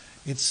start?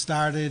 It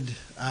started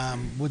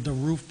with the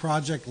roof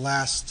project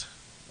last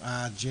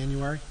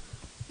January.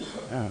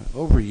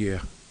 Over a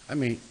year. I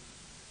mean,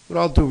 with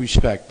all due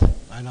respect,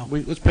 I know.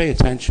 let's pay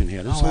attention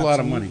here. This is Oh, a lot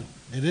of absolutely. money.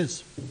 It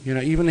is. You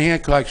know, even the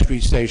Hancock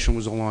Street Station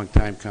was a long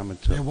time coming,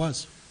 too. It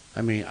was.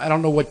 I mean, I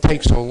don't know what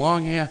takes so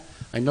long here.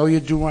 I know you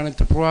do run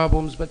into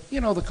problems, but,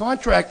 you know, the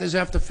contractors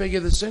have to figure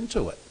this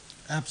into it.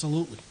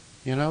 Absolutely.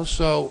 You know,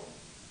 so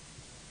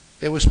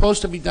it was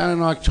supposed to be done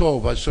in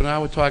October, so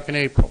now we're talking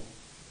April.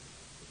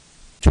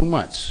 2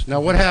 months. Now,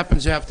 what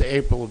happens after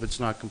April if it's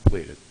not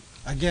completed?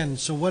 Again,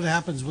 so what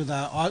happens with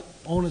our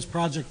owner's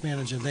project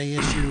manager, they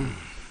issue,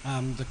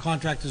 the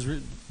contract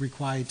is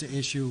required to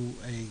issue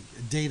a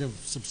date of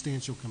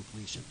substantial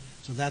completion.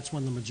 So that's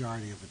when the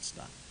majority of it's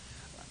done.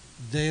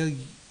 They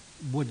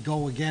would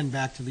go again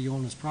back to the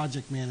owner's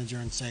project manager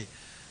and say,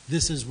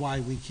 this is why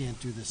we can't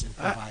do this and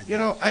provide You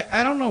that. know,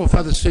 I don't know if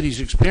other cities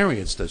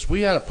experienced this.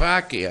 We had a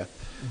park here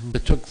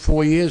that took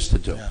 4 years to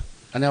do.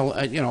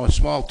 Yeah. You know, a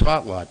small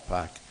tot lot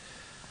park.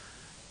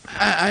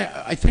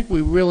 I think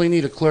we really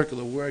need a clerk of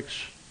the works,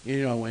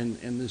 you know,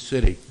 in the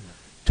city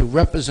to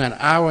represent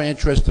our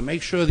interest, to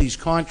make sure these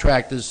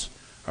contractors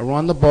are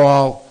on the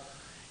ball.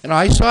 You know,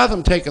 I saw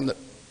them taking the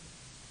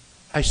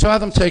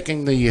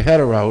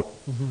header out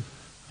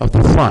of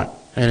the front,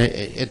 and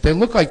they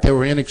looked like they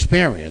were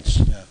inexperienced.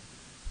 Yeah.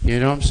 You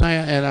know what I'm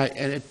saying?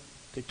 And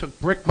they took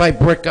brick by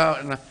brick out,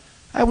 and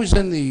I was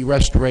in the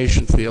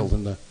restoration field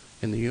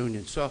in the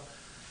union, so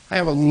I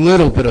have a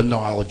little bit of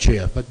knowledge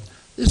here, but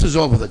this is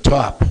over the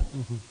top.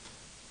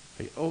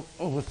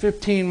 Over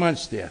 15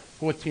 months there,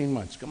 14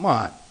 months, come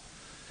on.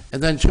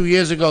 And then 2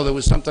 years ago, there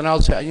was something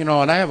else, you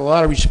know, and I have a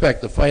lot of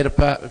respect. The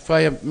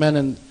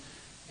firemen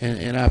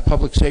and our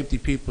public safety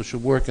people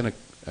should work in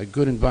a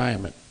good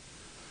environment.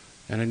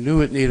 And I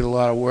knew it needed a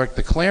lot of work.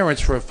 The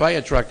clearance for a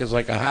fire truck is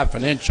like a half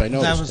an inch, I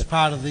noticed. That was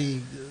part of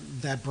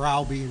that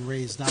brow being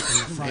raised up in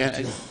the front.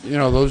 Yeah, you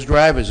know, those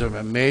drivers are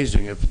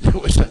amazing. If there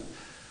was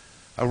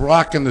a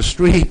rock in the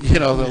street, you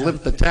know, they'll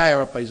lift the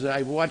tire up.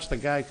 I watched the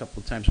guy a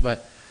couple of times,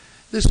 but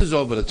this is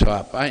over the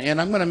top. And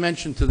I'm going to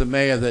mention to the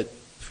mayor that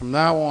from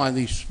now on,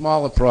 these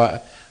smaller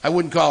I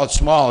wouldn't call it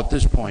small at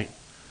this point,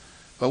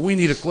 but we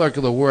need a clerk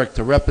of the work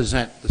to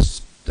represent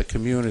the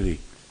community.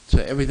 So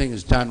everything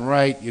is done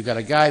right. You got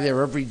a guy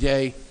there every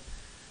day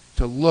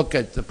to look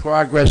at the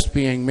progress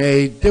being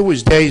made. There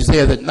was days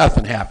there that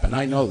nothing happened.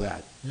 I know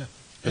that. Yeah.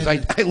 Because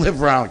I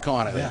live around the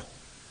corner there.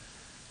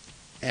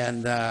 Yeah.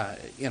 And,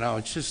 you know,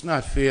 it's just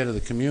not fair to the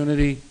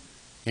community.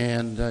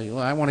 And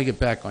I want to get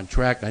back on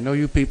track. I know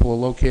you people are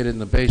located in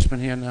the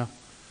basement here now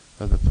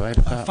of the fire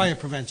department. Fire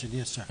prevention,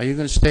 yes, sir. Are you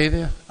going to stay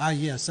there?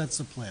 Yes, that's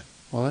the plan.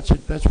 Well,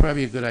 that's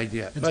probably a good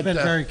idea. It's But, been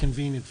very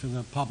convenient for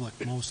the public,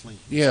 mostly.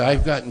 Yeah,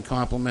 I've gotten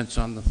compliments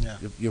on Yeah.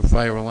 your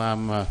fire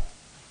alarm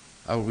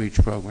outreach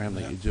program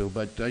that you do.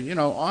 But, you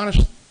know,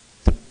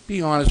 to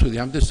be honest with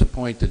you, I'm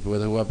disappointed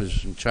with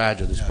whoever's in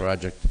charge of this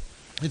project.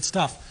 It's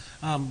tough.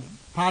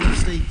 Part of the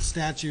state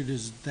statute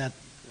is that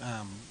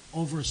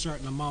over a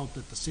certain amount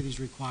that the city's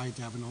required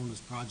to have an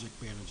owner's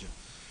project manager.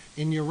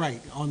 And you're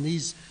right, on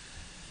these,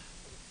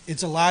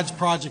 it's a large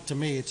project to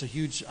me. It's a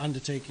huge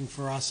undertaking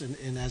for us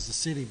and as the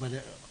city, but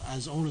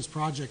as owner's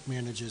project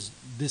managers,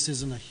 this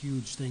isn't a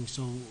huge thing.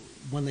 So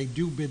when they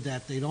do bid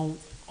that, they don't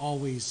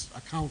always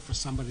account for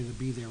somebody to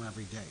be there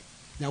every day.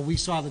 Now, we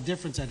saw the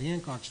difference at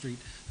Hancock Street.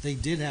 They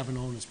did have an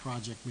owner's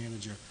project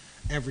manager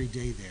every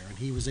day there, and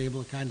he was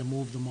able to kind of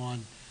move them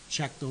on,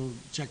 check to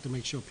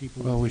make sure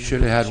people. Well, we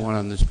should have had one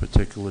on this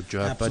particular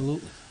job.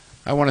 Absolutely.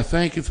 But I want to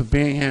thank you for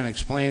being here and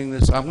explaining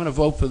this. I'm going to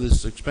vote for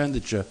this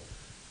expenditure,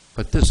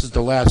 but this is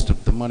the last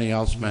of the money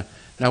I'll spend.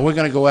 Now, we're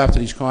going to go after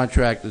these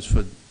contractors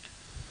for...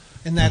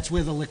 And that's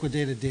where the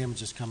liquidated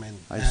damages come in,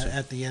 I see.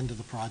 at the end of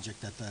the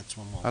project, that's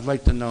when we'll... I'd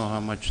like to know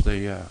how much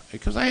they...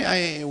 Because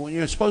when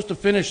you're supposed to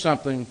finish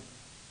something,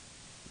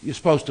 you're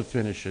supposed to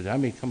finish it. I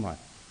mean, come on.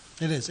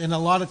 It is, and a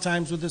lot of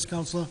times with this,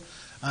 Counselor,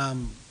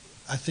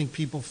 I think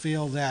people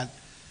feel that,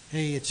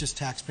 hey, it's just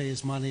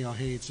taxpayers' money, or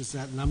hey, it's just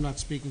that, and I'm not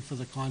speaking for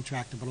the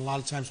contractor, but a lot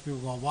of times people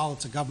go, well,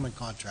 it's a government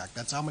contract.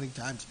 That's how many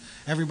times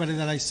everybody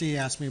that I see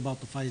asks me about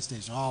the fire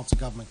station, oh, it's a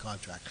government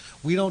contract.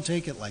 We don't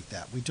take it like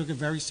that. We took it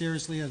very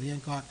seriously at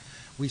Hancock.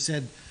 We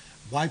said,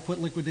 why put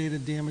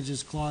liquidated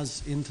damages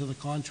clause into the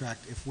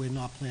contract if we're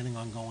not planning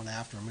on going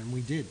after them? And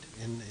we did,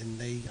 and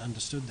they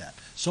understood that.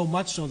 So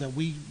much so that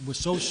we were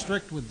so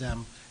strict with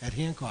them at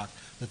Hancock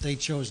that they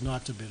chose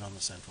not to bid on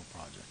the central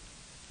project.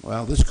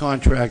 Well, this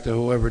contractor,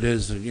 whoever it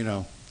is, you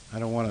know, I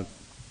don't want to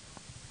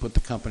put the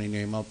company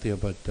name out there,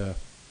 but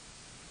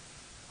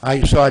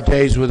I saw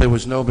days where there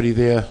was nobody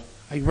there.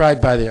 I ride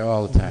by there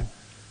all the time.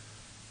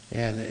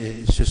 And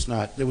it's just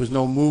not, there was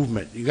no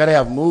movement. You got to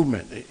have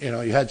movement. You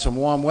know, you had some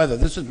warm weather.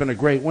 This has been a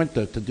great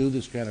winter to do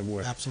this kind of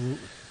work. Absolutely.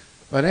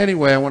 But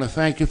anyway, I want to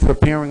thank you for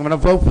appearing. I'm going to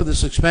vote for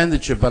this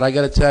expenditure, but I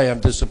got to tell you,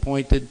 I'm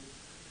disappointed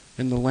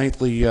in the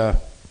lengthy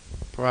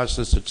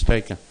process it's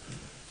taken.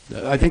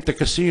 I think the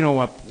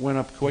casino went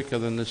up quicker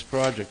than this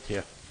project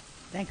here.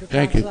 Thank you,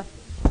 Thank you.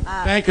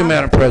 Councilor. Thank you,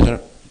 Madam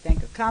President.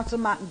 Thank you. Councilor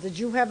Martin, did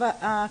you have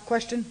a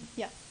question?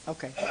 Yes.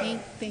 Okay.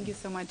 Thank you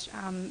so much.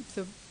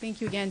 So thank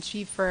you again,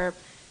 Chief, for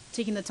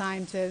taking the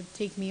time to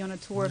take me on a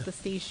tour of the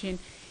station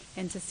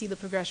and to see the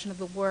progression of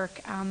the work.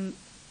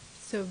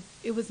 So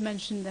it was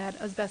mentioned that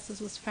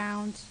asbestos was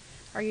found.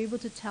 Are you able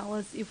to tell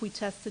us if we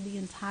tested the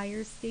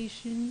entire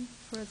station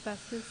for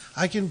asbestos?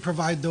 I can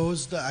provide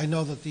those. I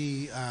know that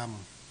the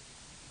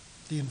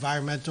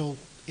environmental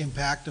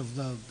impact of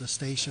the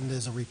station,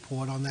 there's a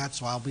report on that,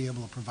 so I'll be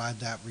able to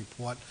provide that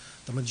report.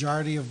 The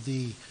majority of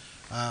the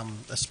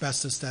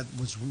asbestos that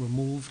was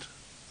removed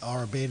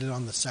or abated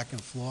on the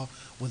second floor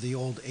were the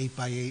old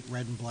 8x8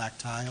 red and black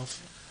tiles.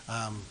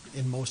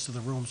 In most of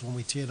the rooms, when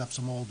we teared up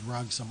some old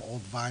rugs, some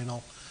old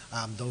vinyl,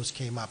 those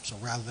came up. So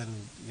rather than,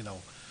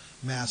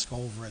 mask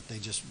over it, they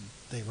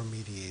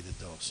remediated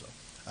those. So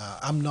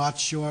I'm not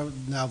sure.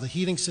 Now, the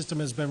heating system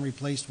has been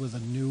replaced with a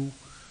new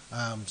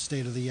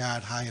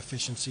state-of-the-art,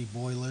 high-efficiency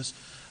boilers.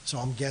 So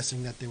I'm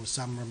guessing that there was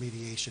some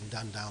remediation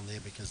done down there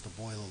because the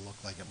boiler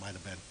looked like it might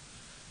have been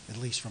at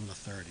least from the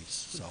 30s.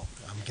 So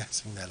I'm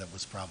guessing that it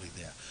was probably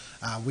there.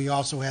 We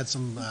also had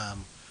some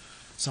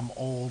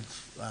old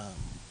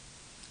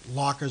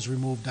lockers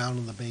removed down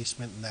in the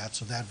basement and that,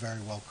 so that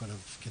very well could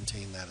have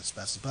contained that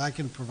asbestos. But I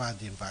can provide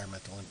the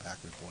environmental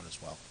impact report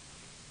as well.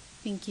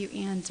 Thank you.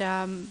 And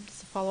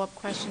just a follow-up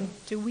question,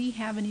 do we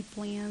have any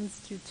plans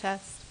to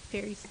test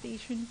Ferry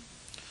Station?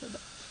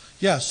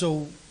 Yeah,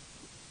 so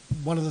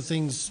one of the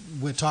things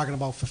we're talking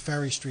about for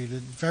Ferry Street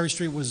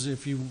was,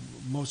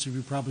 most of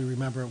you probably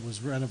remember, it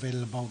was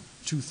renovated about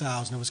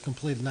 2000. It was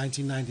completed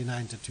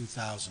 1999 to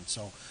 2000.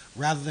 So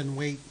rather than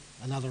wait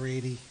another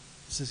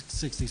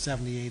 60,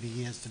 70, 80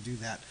 years to do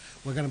that,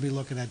 we're going to be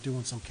looking at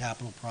doing some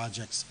capital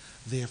projects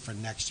there for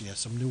next year,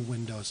 some new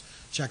windows,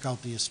 check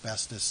out the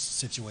asbestos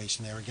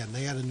situation there. Again,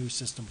 they had a new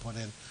system put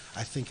in.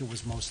 I think it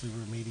was mostly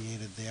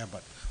remediated there,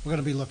 but we're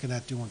going to be looking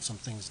at doing some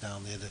things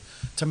down there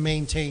to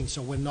maintain,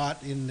 so we're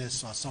not in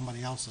this, or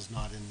somebody else is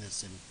not in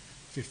this in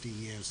 50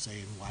 years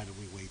saying, why did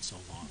we wait so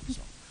long?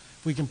 So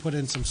if we can put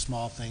in some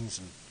small things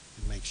and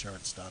make sure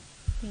it's done.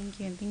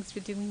 Thank you, and thanks for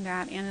doing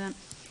that. And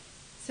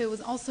so it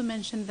was also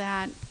mentioned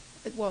that,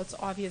 well, it's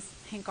obvious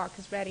Hancock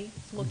is ready.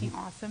 It's looking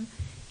awesome.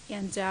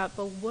 And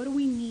but what do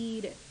we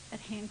need at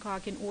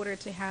Hancock in order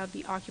to have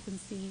the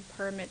occupancy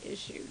permit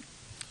issued?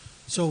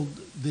 So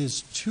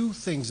there's two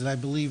things that I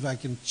believe I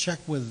can check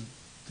with.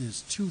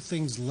 There's two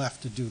things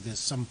left to do. There's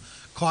some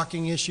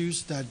caulking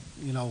issues that,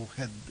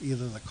 had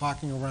either the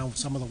caulking around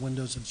some of the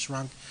windows had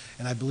shrunk,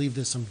 and I believe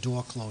there's some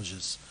door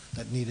closures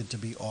that needed to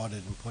be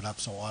ordered and put up,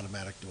 so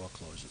automatic door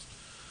closures.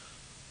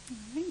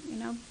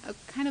 All right,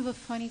 kind of a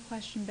funny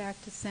question back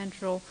to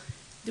Central.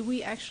 Do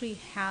we actually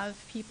have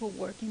people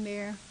working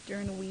there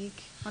during the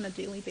week on a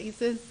daily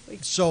basis?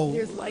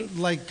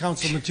 Like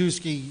Councilor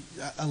Matusky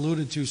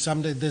alluded to,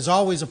 there's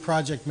always a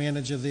project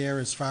manager there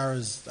as far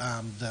as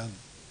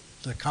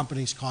the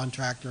company's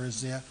contractor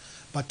is there,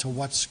 but to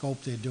what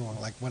scope they're doing.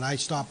 Like when I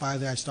stop by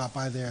there,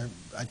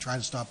 I try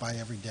to stop by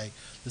every day.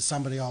 There's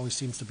somebody always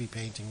seems to be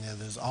painting there.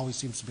 There's always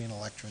seems to be an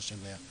electrician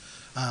there.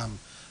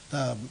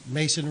 The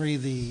masonry,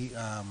 the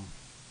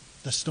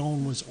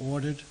stone was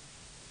ordered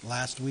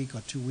last week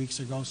or 2 weeks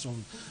ago, so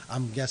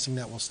I'm guessing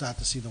that we'll start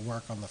to see the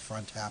work on the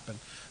front happen.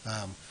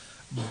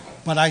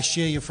 But I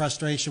share your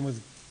frustration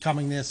with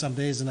coming there some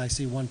days and I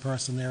see one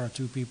person there or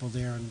two people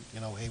there and,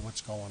 hey, what's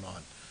going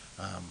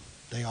on?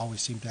 They always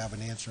seem to have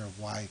an answer of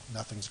why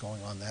nothing's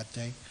going on that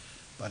day,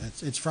 but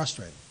it's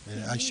frustrating.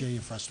 I share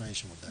your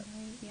frustration with that.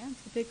 Yeah,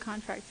 it's a big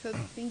contract, so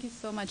thank you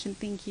so much, and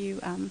thank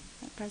you,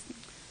 President.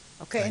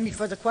 Okay, any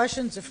further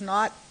questions? If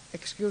not,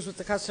 excuse with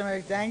the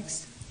customary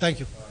thanks. Thank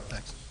you.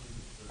 Thanks.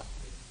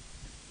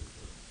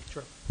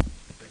 Sure.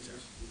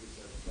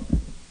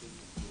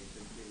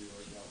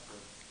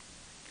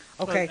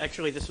 Okay.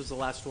 Actually, this was the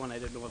last one. I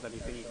didn't know of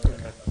anything.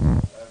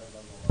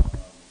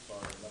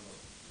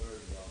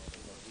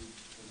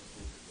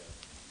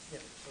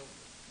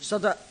 So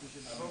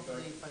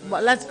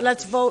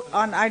let's vote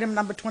on item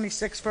number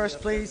 26 first,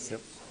 please.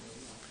 Yep.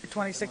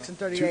 26 and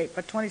 38,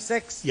 but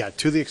 26? Yeah,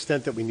 to the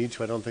extent that we need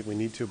to, I don't think we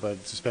need to,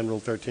 but suspend Rule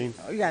 13?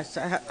 Yes,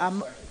 I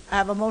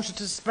have a motion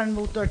to suspend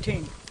Rule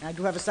 13. I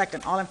do have a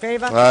second. All in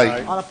favor?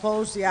 Aye. All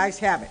opposed? The ayes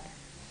have it.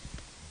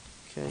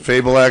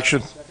 Fable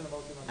action?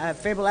 I have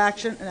favorable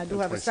action, and I do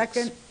have a 26.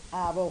 second.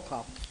 Roll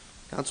call.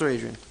 Counselor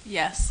Adrian.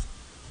 Yes.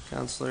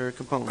 Counselor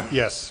Capone.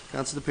 Yes.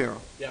 Counselor DePiero.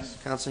 Yes.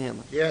 Counselor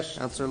Hanlon. Yes.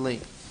 Counselor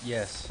Lee.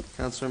 Yes.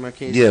 Counselor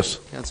Marquez. Yes.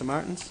 Counselor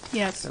Martins.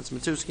 Yes. Counselor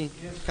Matusky.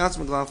 Yes.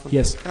 Counselor McLaughlin.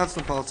 Yes.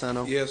 Counselor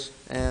Napolitano. Yes.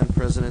 And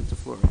President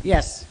DeFlorio.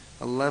 Yes.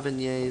 11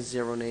 yeas,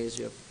 0 nays.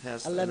 You have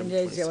passed. 11 item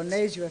yeas, 0 26.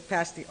 nays. You have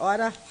passed the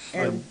order.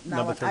 And now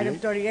Number on item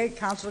 38. 38,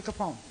 Councilor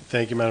Capone.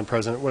 Thank you, Madam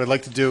President. What I'd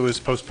like to do is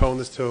postpone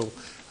this to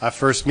our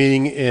first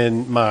meeting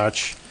in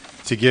March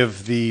to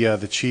give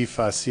the chief,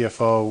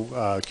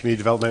 CFO, community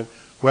development,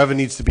 whoever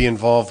needs to be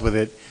involved with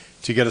it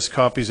to get us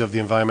copies of the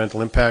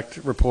environmental impact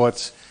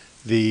reports,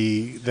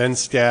 the then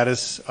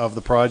status of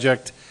the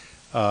project,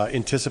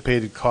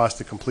 anticipated cost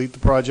to complete the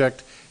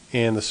project,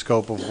 and the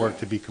scope of work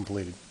to be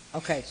completed.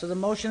 Okay, so the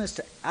motion is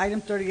to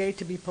item 38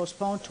 to be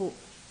postponed to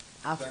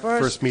our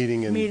First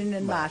meeting in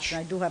March. March.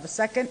 And I do have a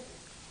second.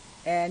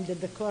 And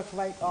did the clerk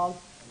write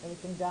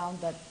everything down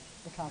that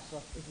the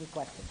councilor is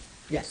requesting?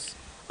 Yes.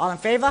 All in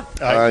favor?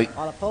 Aye.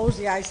 All opposed?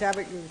 The ayes have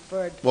it. You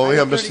referred. Well, we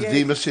have item Mr. 38.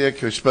 Demus here.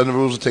 Can we suspend the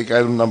rules and take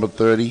item number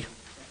 30?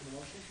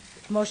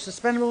 Motion to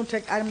suspend the rule and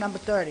take item number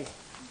 30.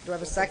 Do I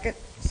have a second?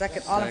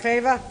 Second. All in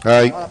favor?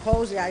 Aye. All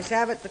opposed? The ayes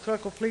have it. The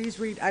clerk will please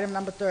read item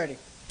number 30.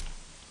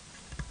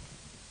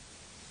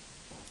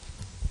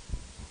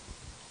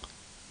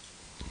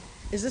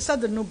 Is this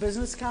under new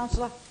business,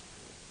 Counselor?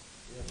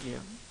 Yeah.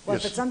 Well,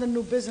 if Yes. it's under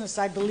new business,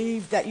 I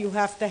believe that you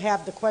have to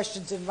have the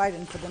questions in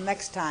writing for the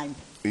next time.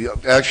 Yeah,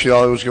 actually,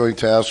 all I was going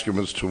to ask him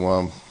is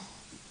to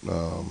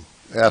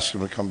ask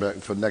him to come back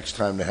for next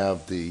time to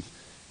have the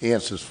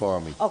answers for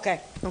me.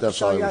 Okay. That's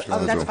So all I you're- was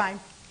gonna That's do. fine.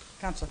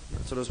 Counselor.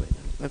 So those wait.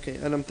 Okay,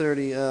 item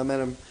 30,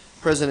 Madam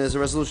President, is a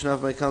resolution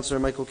offered by Councilor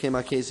Michael K.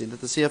 Marchese that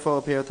the CFO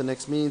appear at the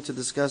next meeting to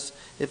discuss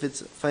if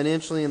it's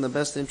financially in the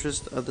best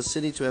interest of the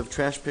city to have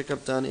trash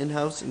pickup done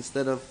in-house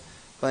instead of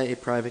by a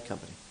private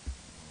company.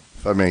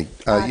 If I may.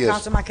 Yes.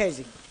 Counselor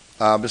Marchese.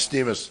 Ms.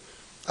 Demus,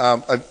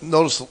 I've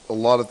noticed a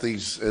lot of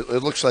these,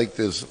 it looks like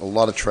there's a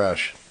lot of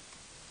trash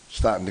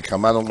starting to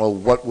come. I don't know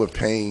what we're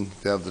paying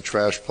to have the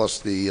trash plus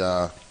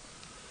the,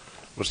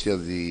 what's the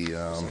other,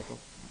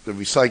 the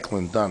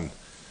recycling done.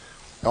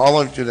 All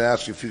I'm going to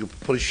ask you, if you could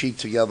put a sheet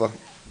together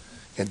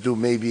and do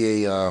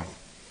maybe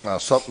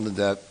something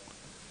that,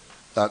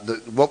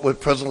 what we're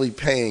presently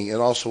paying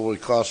and also what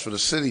it costs for the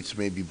city to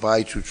maybe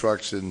buy 2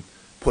 trucks and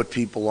put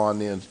people on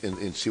there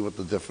and see what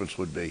the difference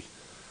would be.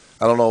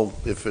 I don't know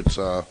if it's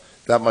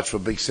that much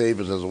of a big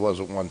savings as it was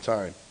at one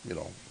time,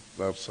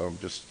 That's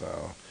just,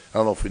 I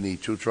don't know if we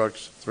need 2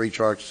 trucks, 3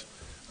 trucks.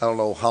 I don't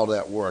know how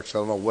that works. I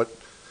don't know what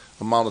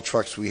amount of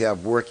trucks we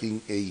have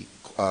working a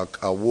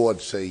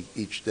ward, say,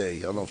 each day.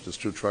 I don't know if there's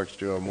 2 trucks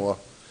there or more.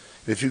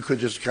 If you could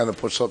just kind of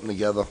put something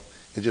together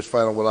and just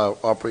find out what our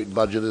operating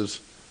budget is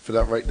for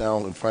that right now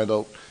and find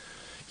out,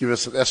 give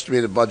us an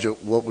estimated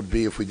budget, what would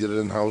be if we did it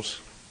in-house?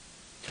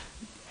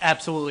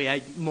 Absolutely.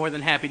 I'm more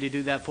than happy to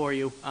do that for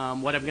you.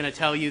 What I'm going to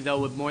tell you, though,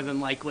 would more than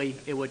likely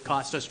it would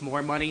cost us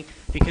more money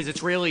because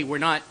it's really, we're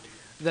not,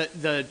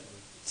 the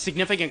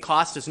significant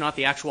cost is not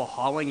the actual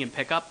hauling and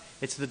pickup,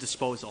 it's the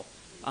disposal.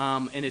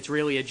 And it's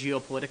really a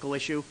geopolitical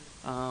issue.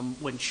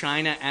 When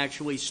China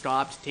actually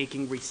stopped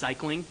taking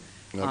recycling,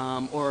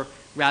 or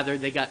rather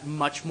they got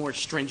much more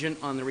stringent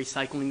on the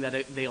recycling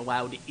that they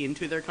allowed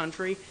into their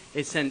country,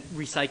 it sent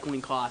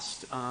recycling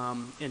costs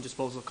and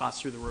disposal costs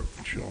through the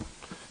roof. Sure.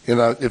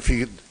 If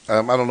you,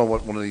 I don't know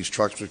what one of these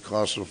trucks would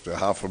cost, if they're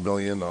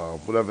 $500,000 or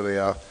whatever they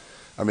are.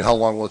 I mean, how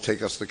long will it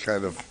take us to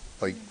kind of,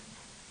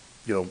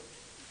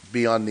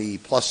 be on the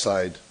plus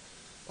side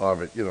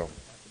of it,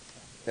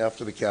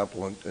 after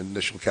the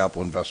initial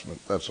capital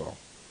investment, that's all.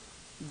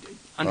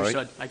 Understood.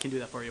 All right. I can do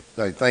that for you.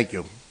 All right, thank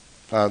you.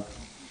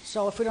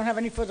 So if we don't have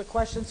any further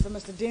questions for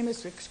Mr.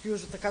 Demus,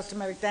 excuse with the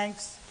customary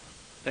thanks.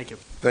 Thank you.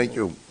 Thank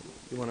you.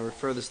 You want to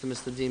refer this to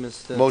Mr.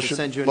 Demus to Motion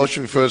send you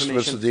refers to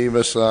information? Mr.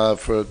 Demus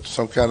for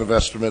some kind of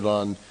estimate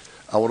on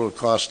what it would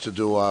cost to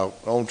do our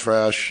own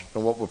trash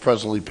and what we're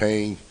presently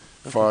paying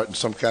for it, and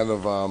some kind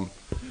of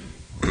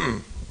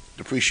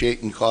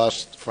depreciating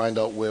cost, find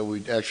out where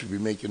we'd actually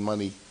be making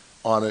money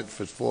on it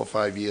for 4 or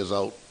 5 years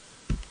out.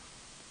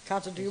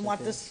 Counsel, do you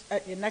want this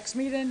at your next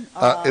meeting?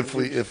 If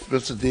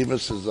Mr.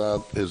 Demus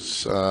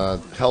is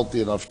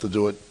healthy enough to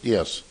do it,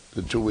 yes,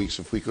 in 2 weeks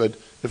if we could.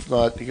 If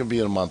not, it can be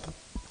in a month.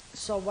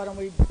 So why don't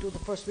we do the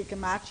first week in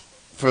March?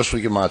 First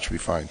week in March would be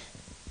fine.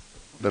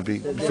 That'd be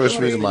The first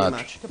week in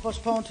March. To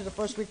postpone to the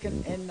first week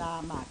in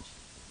March.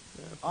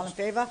 All in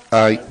favor?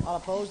 Aye. All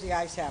opposed? The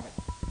ayes have it.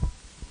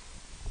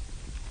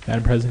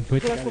 Madam President, can we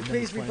take Clerk will item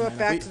please number revert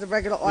 29? back to the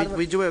regular order.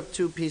 We do have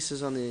 2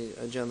 pieces on the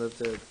agenda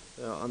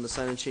on the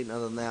sign-in sheet, and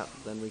other than that,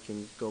 then we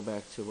can go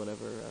back to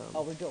whatever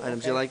Oh, we do,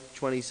 items okay. you like,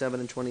 27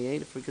 and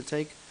 28, if we could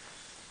take.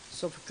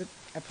 So if we could,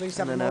 please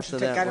And have a then motion after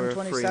to take that, item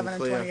we're free and 27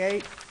 and clear.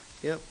 28.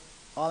 Yep.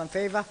 All in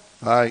favor?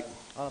 Aye.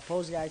 All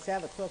opposed? The ayes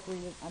have it. Clerk,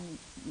 read it on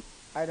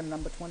item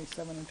number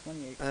 27 and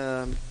 28.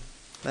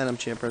 Madam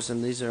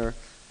Chairperson,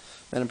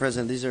 Madam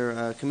President, these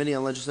are Committee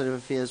on Legislative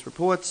Affairs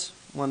reports.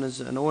 One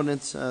is an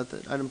ordinance,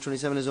 item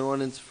 27 is an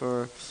ordinance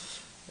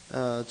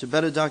to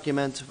better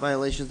document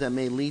violations that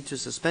may lead to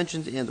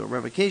suspensions and/or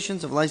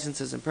revocations of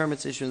licenses and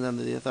permits issued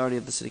under the authority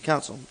of the City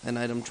Council. And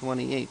item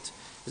 28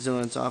 is an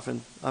ordinance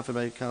offered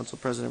by Council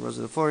President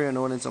Rosa DeFlorio, an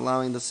ordinance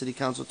allowing the City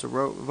Council to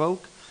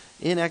revoke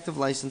inactive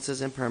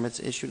licenses and permits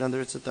issued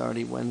under its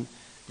authority when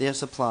their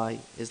supply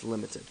is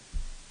limited.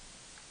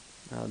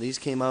 These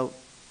came out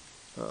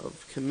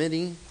of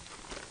committee.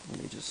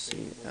 Let me just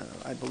see.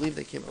 I believe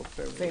they came out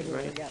favorably,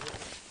 right? Yeah.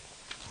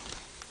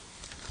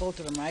 Both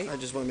of them, right? I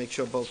just want to make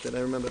sure both did. I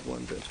remembered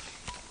one did.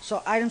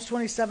 So items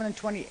 27 and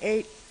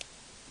 28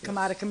 come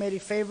out of committee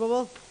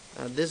favorable.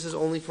 This is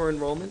only for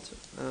enrollment.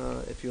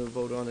 If you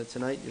vote on it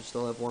tonight, you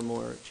still have one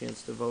more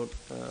chance to vote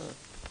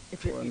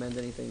If you- or amend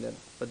anything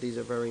but these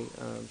are very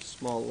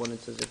small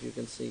ordinances, if you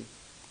can see.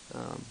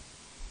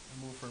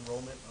 Move for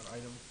enrollment on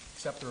item,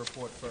 accept the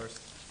report first,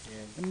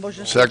 The and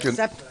motion to Second.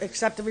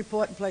 accept the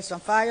report and place on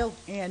file,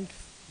 and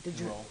did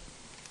you, enroll.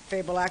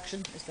 favorable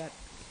action, is that?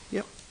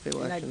 Yep.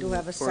 favorable And I action do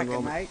have a for second,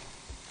 enrollment. right?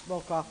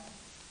 Roll call.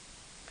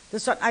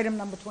 This is on item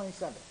number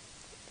 27.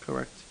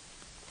 Correct.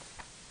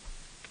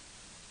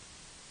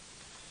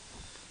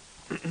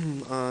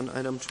 On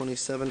item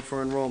 27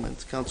 for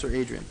enrollment, Counselor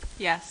Adrian.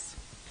 Yes.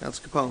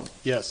 Counselor Capone.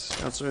 Yes.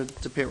 Counselor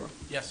DePiero.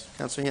 Yes.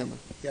 Counselor Hanlon.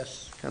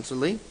 Yes. Counselor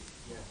Lee.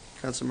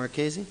 Counselor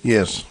Marchese.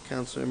 Yes.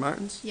 Counselor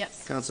Martins.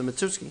 Yes. Counselor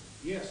Matusky.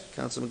 Yes.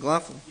 Counselor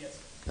McLaughlin. Yes.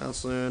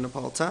 Counselor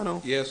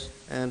Napolitano. Yes.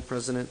 And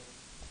President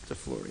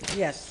DeFlorio.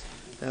 Yes.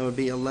 That would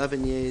be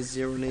 11 yeas,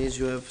 0 nays.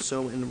 You have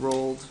so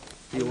enrolled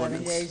the 11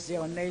 ordinance. yeas,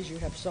 0 nays, you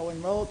have so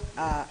enrolled.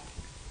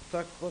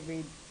 Clerk will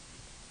read,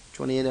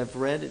 28 I've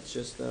read, it's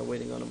just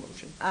waiting on a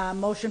motion.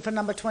 motion for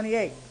number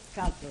 28,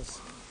 councilors.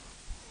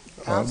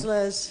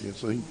 Councilors,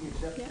 Yes, Lee?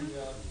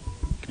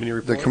 Committee The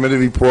report. committee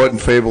report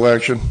and favorable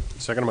action.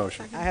 Second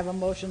motion. I have a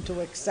motion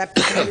to accept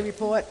the committee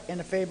report and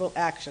a favorable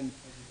action.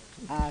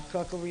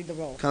 Clerk will read the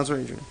roll. Counselor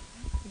Adrian.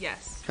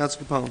 Yes.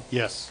 Counselor Capone.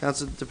 Yes.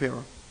 Counselor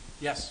DePiero.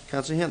 Yes.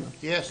 Counselor Hanlon.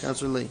 Yes.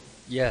 Counselor Lee.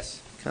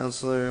 Yes.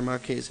 Counselor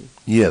Marchese.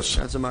 Yes.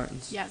 Counselor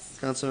Martins. Yes.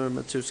 Counselor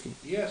Matusky.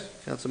 Yes.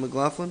 Counselor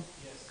McLaughlin.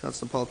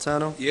 Counselor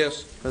Napolitano.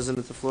 Yes.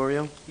 President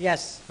DeFlorio.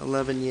 Yes.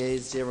 11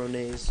 yeas, 0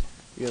 nays.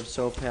 You have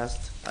so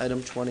passed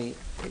item 28.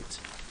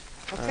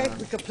 Okay,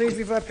 we could please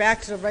revert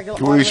back to the regular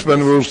Can order. we of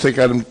suspend the business. rules, take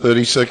item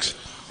 36?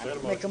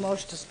 Make a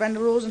motion to suspend the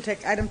rules and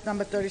take item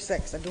number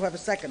 36. I do have a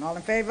second. All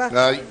in favor?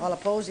 Aye. All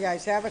opposed? The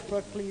ayes have it.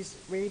 Clerk, please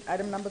read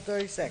item number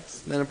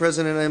 36. Madam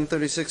President, item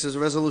 36 is a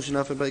resolution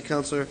offered by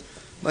Counselor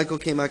Michael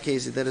K.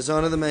 Marchese that his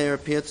honor the mayor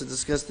appear to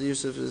discuss the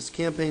use of his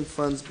campaign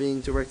funds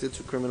being directed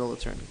to criminal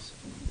attorneys.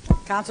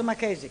 Council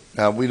Marchese.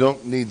 We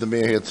don't need the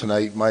mayor here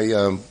tonight.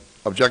 My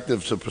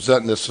objective to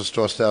presenting this is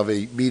to us to have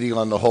a meeting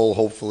on the whole,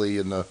 hopefully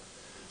in the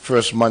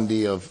first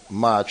Monday of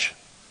March,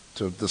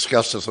 to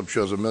discuss this. I'm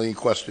sure there's a million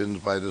questions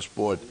by this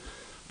board.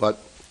 But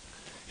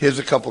here's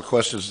a couple of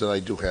questions that I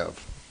do have,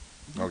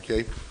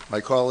 okay? My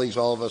colleagues,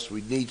 all of us,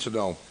 we need to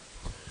know,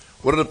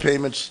 what are the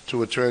payments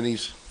to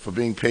attorneys for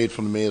being paid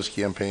from the mayor's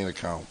campaign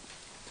account?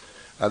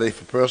 Are they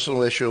for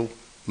personal issue,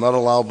 not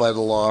allowed by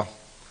the law?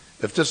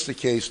 If this is the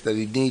case, then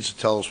he needs to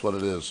tell us what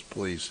it is,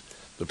 please.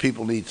 The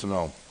people need to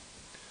know.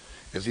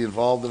 Is he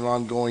involved in an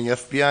ongoing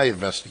FBI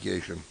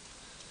investigation?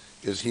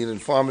 Is he an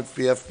informant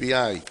for the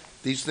FBI?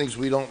 These things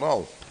we don't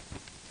know.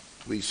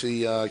 We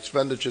see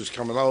expenditures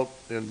coming out,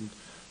 and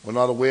we're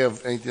not aware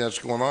of anything that's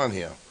going on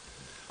here.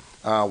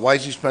 Why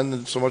is he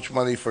spending so much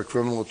money for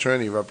criminal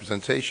attorney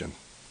representation?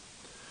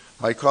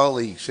 My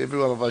colleagues, every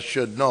one of us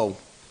should know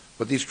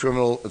what these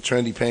criminal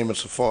attorney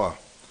payments are for.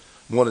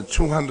 More than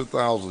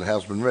 $200,000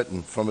 has been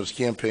written from his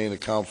campaign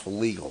account for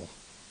legal.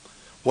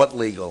 What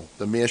legal?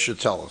 The mayor should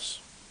tell us.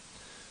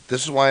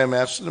 This is why I'm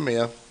asking the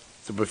mayor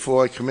to,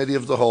 before a committee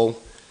of the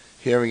whole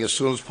hearing as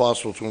soon as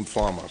possible, to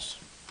inform us.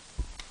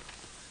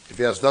 If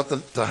he has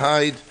nothing to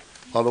hide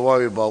or to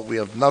worry about, we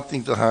have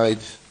nothing to hide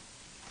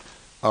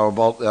or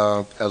about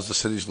as the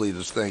city's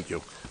leaders. Thank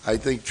you. I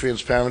think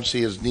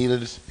transparency is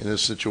needed in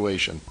this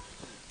situation.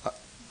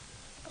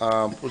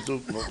 We'll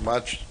do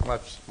March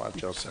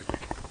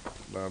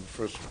 2nd,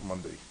 first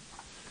Monday.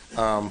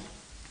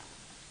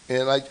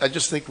 And I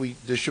just think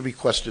there should be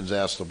questions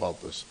asked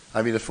about this.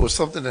 I mean, if it was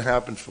something that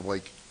happened for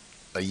like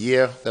a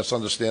year, that's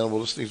understandable.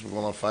 This thing's been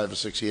going on 5 or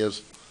 6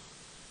 years.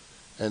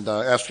 And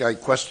I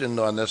questioned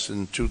on this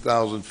in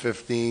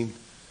 2015,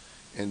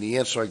 and the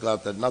answer I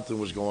got that nothing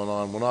was going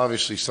on, when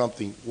obviously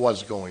something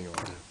was going on.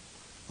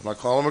 I'm not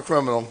calling him a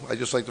criminal. I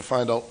just like to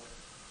find out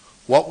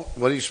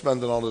what he's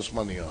spending all this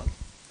money on.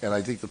 And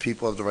I think the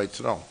people have the right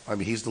to know. I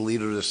mean, he's the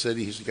leader of the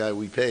city. He's the guy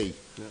we pay.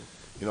 Yeah.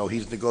 You know,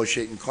 he's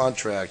negotiating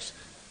contracts.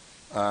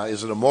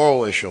 Is it a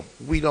moral issue?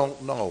 We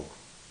don't know.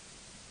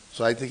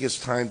 So I think it's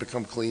time to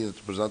come clean and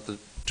to present it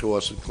to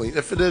us and clean.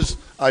 If it is,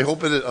 I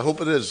hope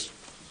it is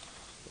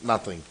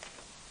nothing,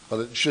 but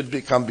it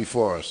should come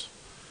before us.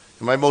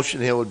 And my motion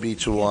here would be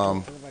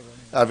to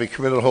have a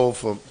committee of the whole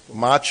for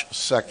March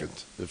 2nd,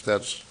 if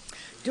that's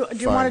Do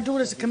you want to do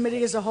it as a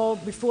committee as a whole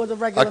before the a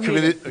regular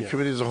meeting?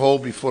 committee as a whole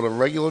before the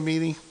regular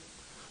meeting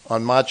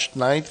on March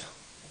 9th.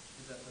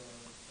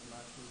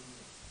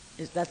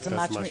 That's the That's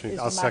March the meeting. motion.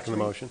 I'll second the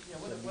motion.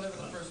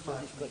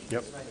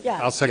 Yep. Yeah.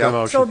 I'll second the So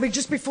motion. it'll be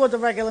just before the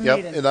regular Yep,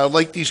 meeting. and I'd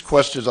like these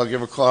questions, I'll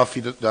give a copy.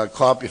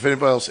 If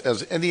anybody else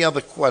has any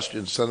other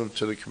questions, send them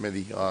to the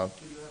committee.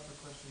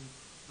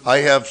 I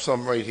have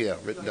some right here,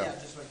 written down.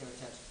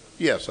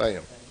 Yes, I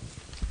am.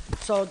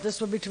 So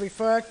this will be to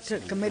refer to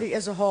committee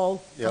as a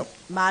whole. Yep.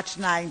 March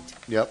 9th,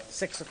 Yep,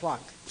 6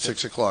 o'clock.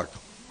 6 o'clock.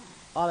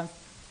 All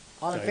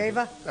in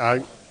favor?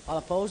 Aye. All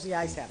opposed? The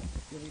ayes have it.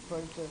 You refer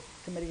to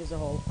committee as a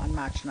whole on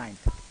March 9th.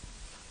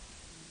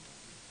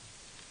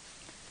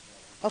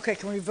 Okay,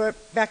 can we revert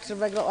back to the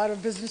regular order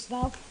of business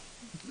now?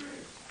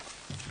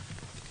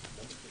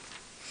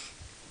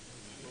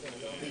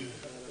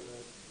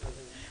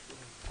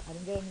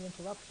 didn't get any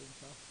interruptions,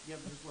 so. Yeah,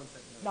 just 1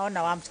 second.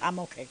 No, I'm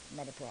okay,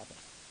 not a problem.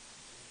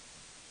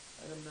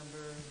 Item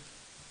number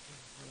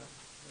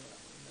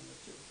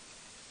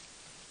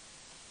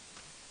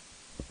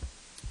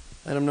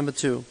Item number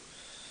 2,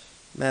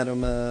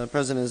 Madam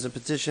President, is a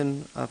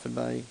petition offered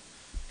by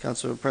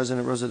Council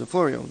President Rosa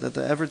DeFlorio that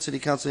the Everett City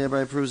Council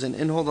hereby approves an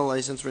in-holder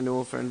license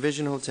renewal for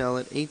Envision Hotel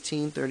at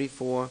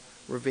 1834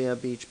 Revere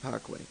Beach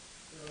Parkway.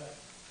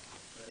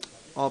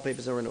 All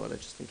papers are in order,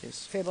 just in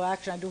case. Favorable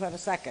action, I do have a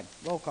second.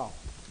 Roll call.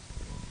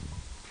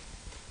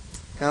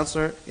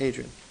 Councilor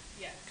Adrian.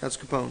 Yes.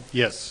 Councilor Capone.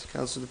 Yes.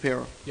 Councilor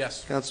DePiero.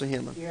 Yes. Councilor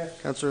Hanlon.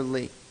 Yes. Councilor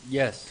Lee.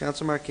 Yes.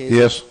 Councilor Marquez.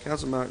 Yes.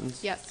 Councilor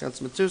Martins. Yes.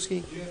 Councilor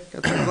Matusky.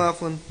 Councilor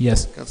McLaughlin.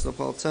 Yes. Councilor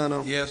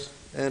Napolitano. Yes.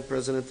 And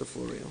President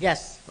DeFlorio.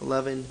 Yes.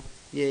 11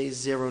 yeas,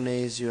 0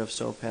 nays. You have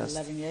so passed.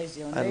 11 yeas,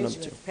 0 Item nays. number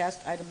You 2. have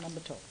passed item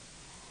number 2.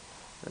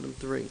 Item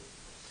 3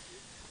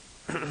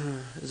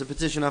 is a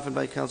petition offered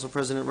by Council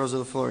President Rosa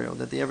DeFlorio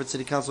that the Everett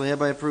City Council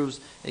hereby approves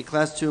a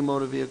Class 2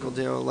 motor vehicle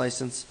dealer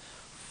license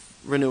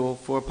renewal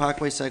for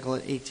Parkway Cycle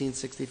at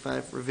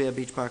 1865 Revere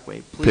Beach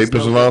Parkway. Please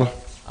Papers in note-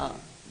 order?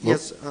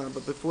 Yes,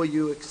 but before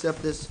you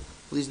accept this,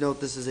 please note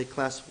this is a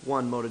Class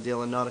 1 motor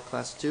dealer, not a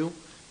Class 2.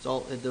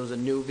 Those are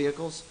new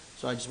vehicles,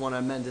 so I just want to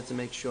amend it to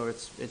make sure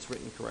it's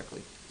written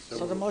correctly.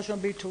 So the motion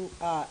will be to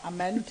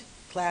amend This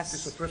is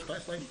class, the first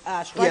class license?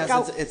 strike Yes,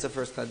 out, it's a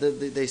first class.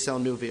 They sell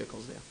new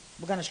vehicles there.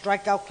 we're going to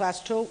strike out class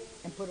 2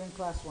 and put in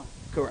class 1.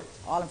 Correct.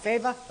 All in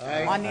favor?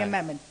 Aye. On the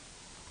amendment?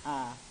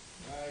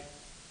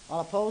 All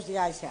opposed? The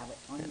ayes have it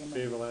on the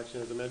amendment. Favorable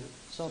action as amended?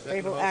 So Second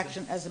favorable motion.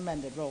 action as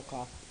amended. Roll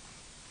call.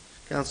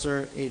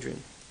 Councilor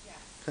Adrian.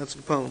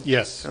 Councilor Capone.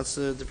 Yes.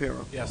 Councilor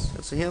DePiero. Yes.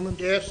 Councilor Hanlon.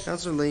 Yes.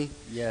 Councilor Lee.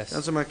 Yes.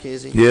 Councilor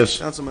Marquez. Yes.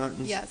 Councilor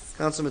Martins. Yes.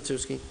 Councilor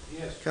Matusky.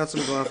 Yes.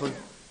 Councilor McLaughlin.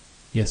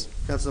 Yes.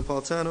 Councilor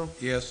Napolitano.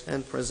 Yes.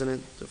 And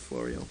President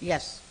DeFlorio.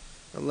 Yes.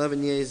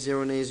 11 yeas,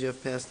 0 nays. You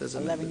have passed as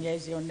 11 amended.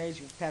 yeas, 0 nays.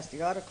 You've passed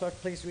the order. Clerk,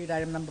 please read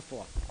item number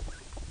 4.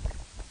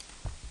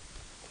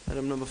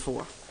 Item number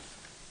 4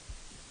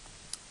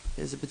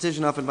 is a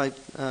petition offered by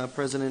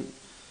President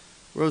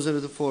Rosa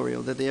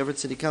DeFlorio that the Everett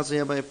City Council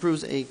hereby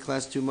approves a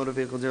Class 2 motor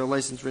vehicle dealer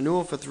license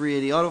renewal for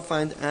 380 Auto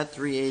Find at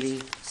 380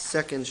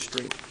 2nd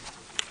Street.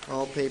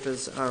 All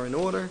papers are in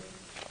order.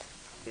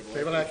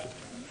 Favorable action.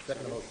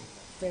 Second motion.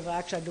 Favorable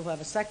action, I do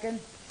have a second.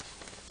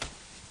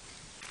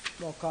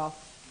 Roll call.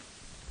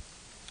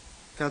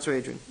 Councilor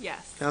Adrian.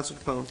 Yes. Councilor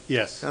Capone.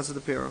 Yes. Councilor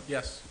DePiero.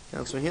 Yes.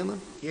 Councilor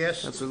Hanlon.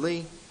 Yes. Councilor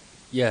Lee.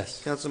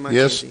 Yes. Councilor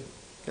Yes. Marquez.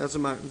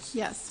 Councilor Martins.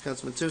 Yes.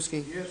 Councilor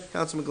Matusky. Yes.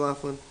 Councilor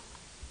McLaughlin.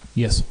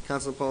 Yes.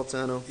 Councilor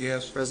Napolitano.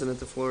 Yes. President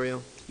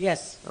DeFlorio.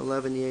 Yes.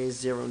 11 yeas,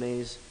 0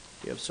 nays.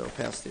 You have so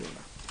passed the order.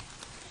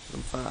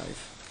 Item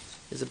 5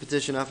 is a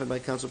petition offered by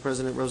Council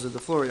President Rosa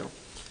DeFlorio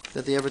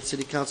that the Everett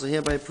City Council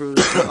hereby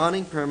approves an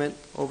awning permit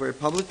over a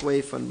public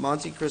way for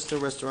Monte Cristo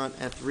Restaurant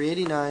at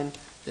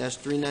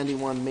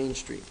 389-391 Main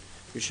Street.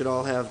 You should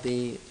all have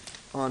the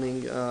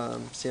awning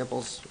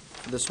samples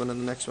for this one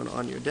and the next one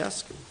on your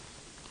desk.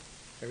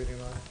 Everything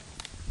in order?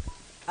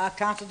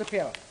 Council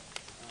DePiero.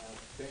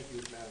 Thank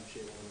you, Madam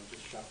Chairwoman. I'm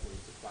just shuffling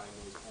to find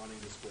those awning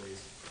displays.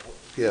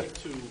 Yeah.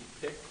 To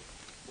pick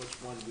which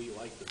one we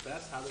like the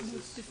best? How does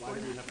this, why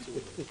do we have two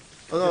of them?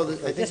 Oh, no, I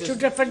think There's two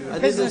different I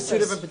think there's two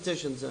businesses. different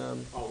petitions.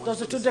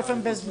 Those are two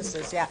different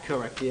businesses, yeah.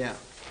 Correct, yeah.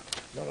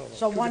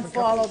 So one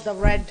followed the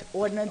red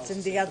ordinance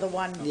and the other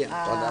one, Yeah.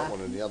 On that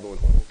one, and the other one,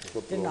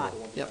 flip it did not.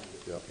 over. Yep,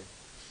 Yeah.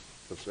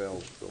 The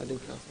sales. I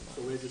think so.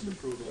 So we're just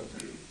approving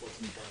what's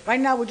in front Right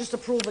now, we're just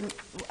approving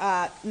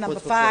number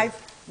What's 5,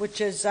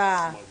 which is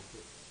the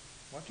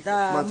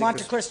Monte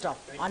Monte Cristo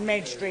on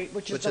Main Street,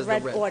 which is Which the is the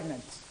red red.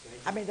 ordinance.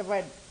 I mean, the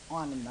red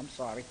awning, I'm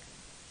sorry.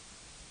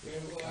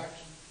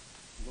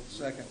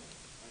 Second.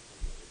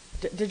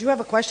 Did you have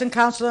a question,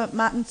 Councilor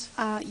Martins?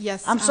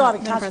 Yes. I'm sorry,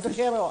 Madam Councilor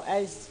President.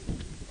 DePiero.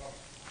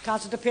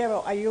 Councilor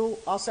DePiero, are you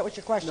all set with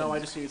your question? No, I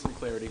just need some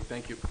clarity.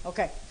 Thank you.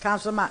 Okay,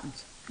 Councilor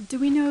Martins. Do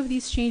we know if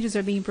these changes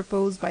are being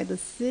proposed by the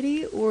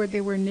city or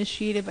they were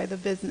initiated by the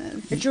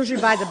business? It's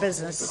usually by the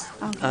business.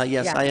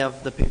 Yes, Yeah. I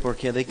have the paperwork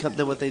here.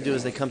 What they do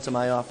is they come to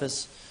my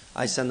office.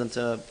 I send them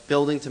to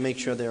building to make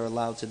sure they're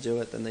allowed to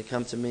do it. Then they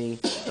come to me,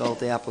 fill out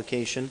the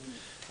application.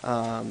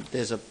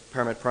 There's a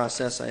permit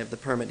process. I have the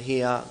permit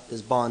here.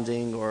 There's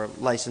bonding or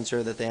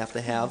licensure that they have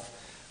to have.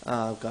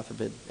 God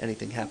forbid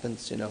anything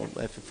happens,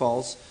 if it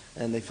falls.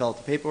 And they fill out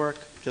the paperwork,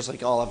 just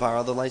like all of our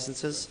other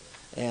licenses.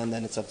 And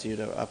then it's up to you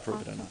to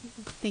approve it or not.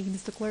 Thank you,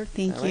 Mr. Clerk.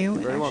 Thank All right, you.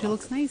 you're It very actually welcome.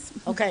 looks nice.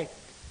 Okay.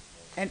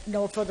 And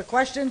no further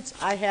questions?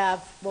 I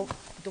have, well,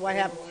 do I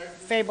have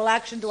favorable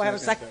action? Do I have a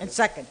second? And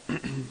second.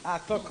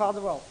 Clerk, call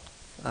the roll.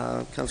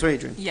 Councilor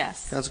Adrian.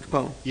 Yes. Councilor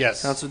Capone.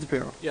 Yes. Councilor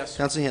DePiero. Yes.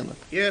 Councilor Hanlon.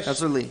 Yes.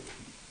 Councilor Lee.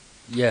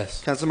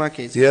 Yes. Councilor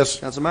Marquez. Yes.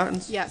 Councilor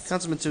Martins. Yes.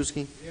 Councilor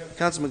Matusky.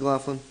 Councilor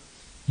McLaughlin.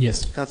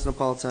 Yes. Council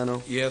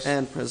Napolitano? Yes.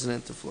 And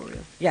President DeFlorio.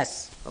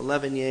 Yes.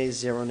 11 yeas,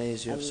 0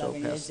 nays, you have so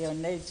 11 yeas, passed. 0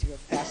 nays, you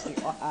have passed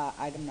the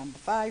item number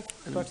 5.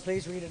 Clerk,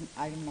 please read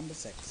item number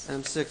 6.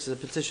 Item 6 is a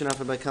petition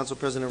offered by Council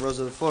President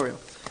Rosa DeFlorio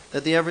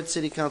that the Everett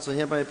City Council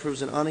hereby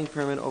approves an awning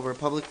permit over a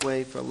public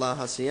way for La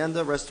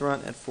Hacienda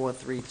Restaurant at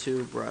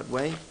 432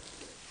 Broadway.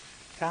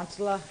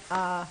 Councilor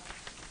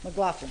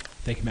McLaughlin.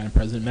 Thank you, Madam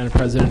President. Madam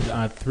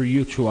President, through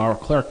you to our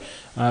clerk,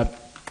 Mr.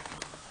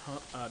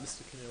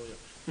 Canelio,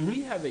 do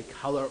we have a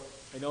color?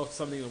 I know it's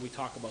something that we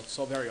talk about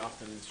so very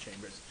often in these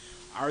chambers.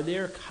 Are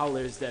there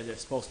colors that are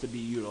supposed to be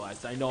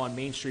utilized? I know on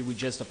Main Street we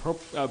just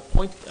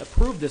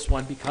approved this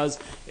one because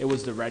it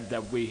was the red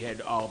that we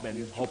had all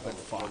been hoping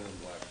for.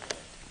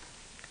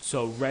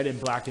 So red and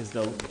black is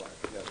the...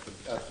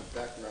 That's the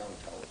background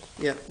colors.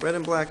 Yeah, red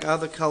and black are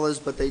the colors,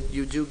 but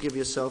you do give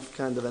yourself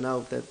kind of an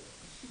out that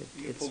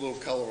it's Put a little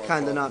color on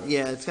kind of top not,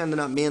 yeah, it's kind of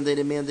not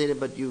mandated,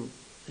 but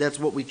that's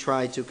what we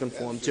try to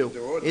conform Yes, to.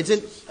 their It's in,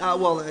 ordinances.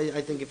 well,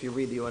 I think if you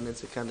read the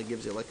ordinance, it kind of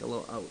gives you like a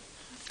little out.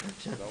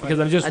 Because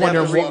I'm just I'd have to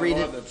wondering reread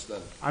it. Ordinance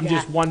then. I'm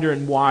just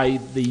wondering why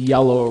the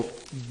yellow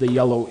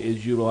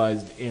is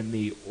utilized in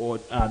the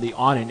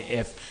awning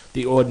if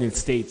the ordinance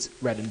states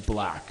red and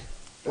black.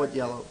 What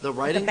yellow? The The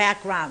writing?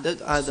 background.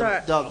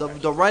 Sir.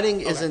 The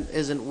writing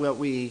isn't what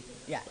we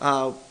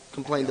Yeah.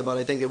 complained about.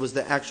 I think it was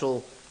the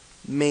actual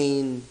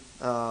main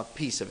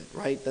piece of it,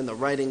 right? Then the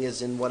writing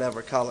is in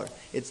whatever color.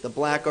 It's the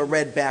black or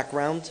red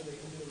background.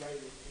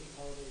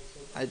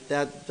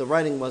 The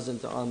writing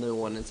wasn't on the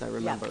ordinance, I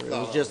remember. It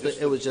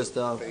was just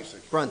the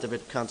basic. front of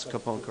it, Council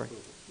Capone, correct?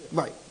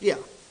 Right, yeah.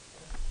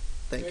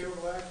 Thank you.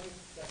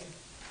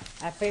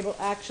 Favorable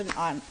action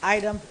on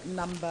item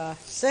number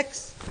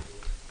 6.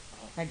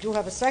 I do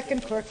have a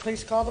second. Clerk,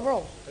 please call the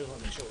roll.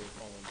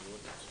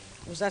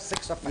 Was that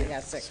 6 or 5? Yeah,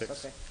 6,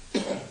 okay.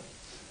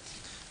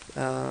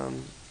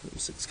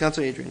 6,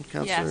 Council Adrian.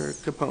 Councilor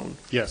Yes. Capone.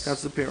 Yes.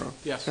 Council Piro.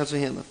 Yes. Council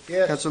Hanlon.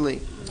 Yes. Council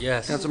Lee.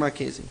 Yes. Council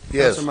Marchese.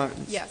 Yes. Council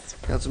Martins. Yes.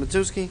 Council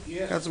Matusky.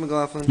 Yes. Council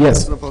McLaughlin.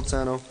 Yes. Council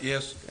Napolitano.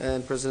 Yes.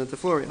 And President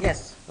DeFlorio.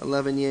 Yes.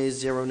 11 yeas,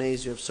 0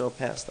 nays, you have so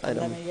passed.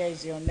 Item 11 yeas,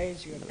 0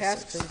 nays, you have Number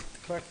passed. 6. Please,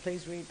 clerk,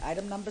 please read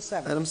item number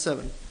 7. Item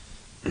 7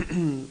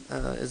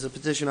 is a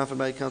petition offered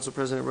by Council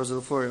President Rosa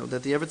DeFlorio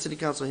that the Everett City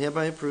Council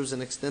hereby approves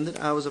an extended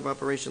hours of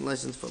operation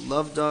license for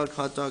Love Dog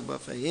Hot Dog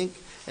Buffet, Inc.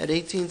 at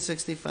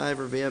 1865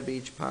 Revere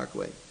Beach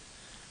Parkway.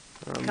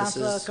 This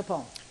Councilor is-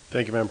 Capone.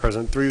 Thank you, Madam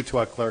President. Through you to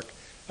our clerk,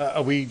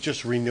 are we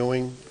just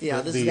renewing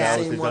Yeah, this is the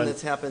hours same they've one done?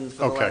 that's happened for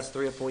the Okay. last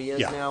 3 or 4 years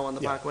Yeah, now on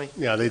the yeah. Parkway.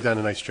 Yeah, they've done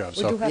a nice job,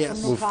 We do so. have Yes.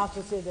 some new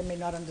councilors here that may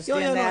not yeah, understand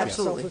no, that, so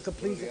absolutely. if we could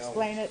please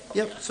explain it.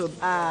 Yep, so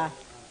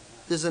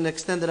there's an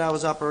extended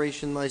hours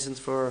operation license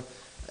for,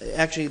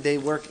 actually, they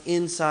work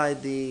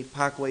inside the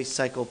Parkway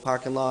Cycle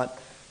parking lot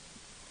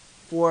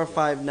 4 or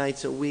 5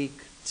 nights a week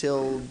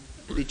till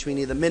between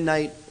either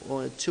midnight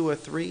or 2 or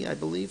 3, I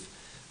believe,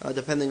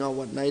 depending on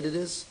what night it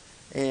is.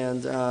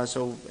 And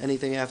so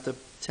anything after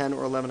 10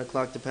 or 11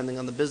 o'clock, depending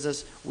on the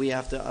business, we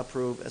have to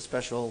approve a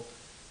special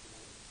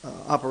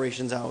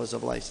operations hours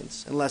of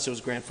license, unless it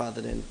was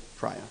grandfathered in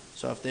prior.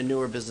 So if they're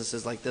newer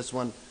businesses like this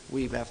one,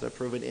 we have to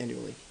approve it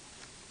annually.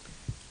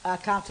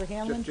 Councilor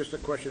Hanlon? Just a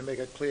question to make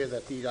it clear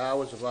that the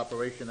hours of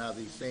operation are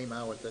the same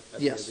hours that are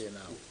Yes. there now.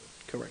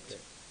 Correct.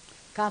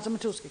 Councilor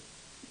Matusky.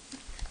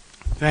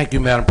 Thank you,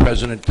 Madam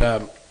President.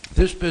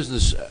 This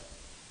business,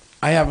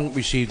 I haven't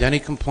received any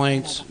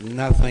complaints,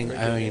 nothing.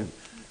 I mean,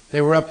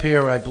 they were up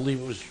here, I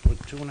believe it was, what,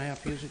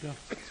 2.5 years ago?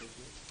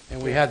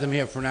 And we had them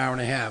here for an hour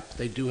and a half.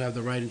 They do have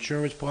the right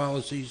insurance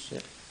policies.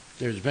 Yep.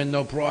 There's been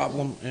no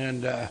problem,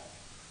 and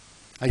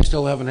I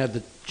still haven't had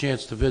the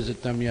chance to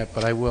visit them yet,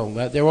 but I will.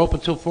 They're open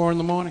till 4 in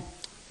the morning?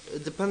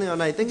 Depending on,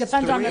 I think it's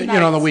Depends on 3. the You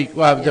know, the nights. week,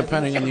 well, Yeah,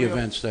 depending on the depends on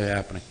the events that are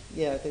happening.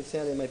 Yeah, I think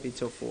Saturday might be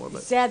till 4,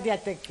 but Saturday, I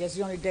think, is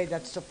the only day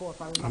that's the 4th.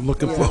 if I remember. I'm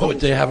looking forward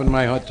to having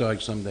my hot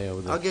dog someday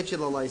over I'll there. get you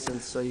the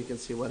license so you can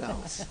see what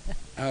else.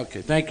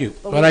 Okay, thank you.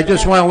 But But we I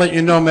just have- want to let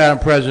you know, Madam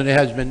President, there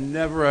has been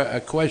never a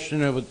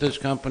question with this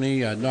company,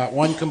 not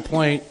one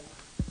complaint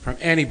from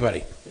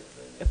anybody.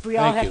 If we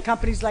all Thank had you.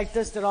 companies like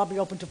this, they'd all be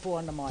open to 4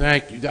 in the morning.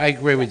 Thank you. I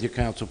agree with you,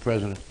 Council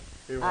President.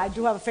 I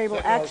do have a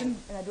favorable action,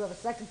 and I do have a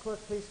second. Clerk,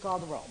 please call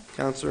the roll.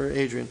 Councilor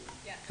Adrian.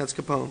 Yes.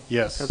 Council Capone.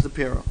 Yes. Council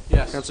Piro.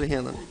 Yes. Councilor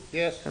Hanlon.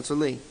 Yes. Councilor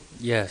Lee.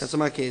 Yes. Councilor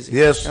Marchese.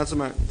 Yes. Councilor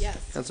Martins. Yes.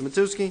 Councilor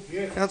Matusky.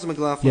 Yes. Councilor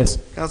McLaughlin. Yes.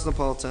 Councilor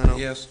Napolitano.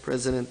 Yes.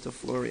 President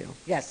DeFlorio.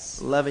 Yes.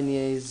 11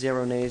 yeas,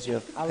 0 nays. You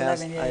have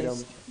passed 11 item.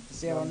 yeas,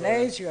 0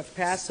 nays. You have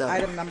passed 7.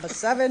 item number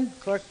 7.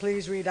 Clerk,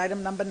 please read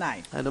item number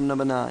 9. Item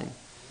number 9.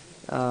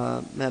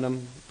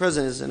 Madam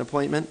President, is an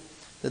appointment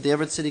that the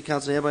Everett City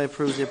Council hereby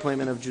approves the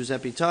appointment of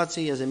Giuseppe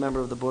Tozzi as a member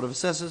of the Board of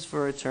Assessors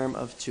for a term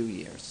of 2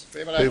 years.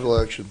 Favorable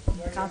action.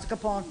 Council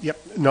Capone.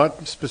 Yep,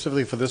 not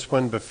specifically for this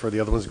one, but for the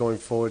other ones going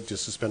forward,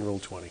 just suspend Rule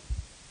 20.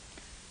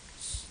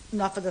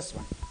 Not for this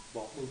one.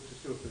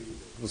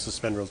 We'll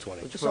suspend Rule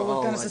 20. Which for So we're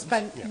all going to items.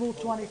 suspend Yeah. Rule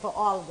 20 for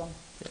all of them.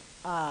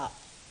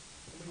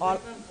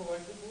 All-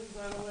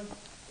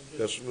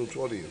 That's Rule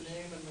 20 is.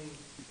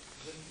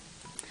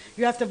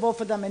 You have to vote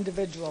for them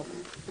individual.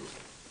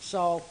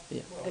 So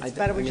Yeah. it's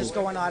better we just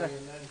go in order.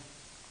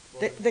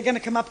 They're going to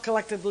come up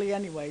collectively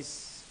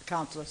anyways,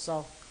 Counselor,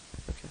 so.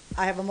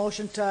 I have a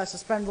motion to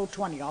suspend Rule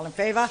 20. All in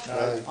favor?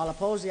 Aye. All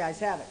opposed? The ayes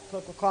have it.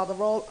 Clerk will call the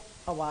roll.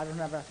 Oh, well, I don't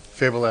have a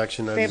Favorable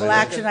action. favorable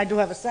action. I do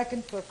have a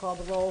second. Clerk call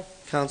the roll.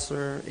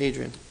 Counselor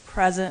Adrian.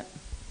 Present.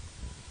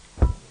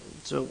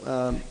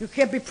 So, You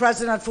can't be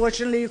present,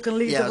 unfortunately. You can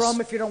leave the Yes.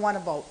 room if you don't want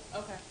to vote.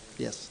 Okay.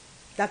 yes.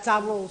 That's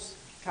our rules,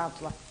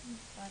 Counselor.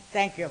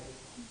 Thank you.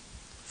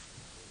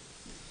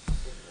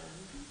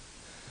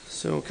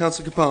 So,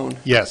 Counselor Capone.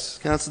 Yes.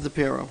 Counselor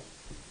DePiero.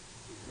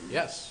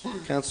 Yes.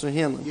 Counselor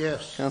Hanlon.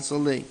 Yes. Counselor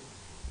Lee.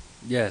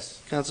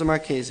 Yes. Counselor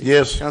Marchese.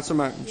 Yes. Counselor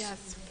Martins.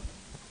 Yes.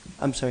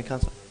 I'm sorry,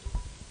 Counselor.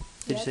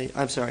 Did you say,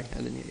 I'm sorry, I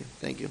didn't hear you.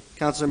 Thank you.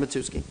 Counselor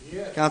Matusky.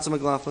 Yes. Counselor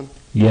McLaughlin.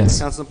 Yes.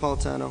 Counselor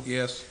Napolitano.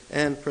 Yes.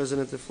 And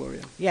President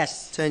DeFlorio.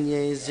 Yes. 10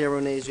 yeas, 0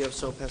 nays. You have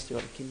so passed the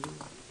order. Can you?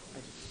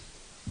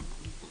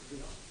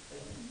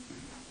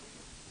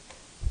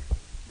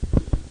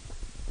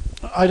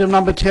 Item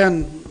number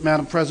 10,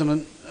 Madam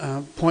President,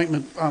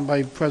 appointment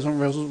by President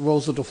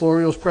Rosa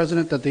DeFlorio as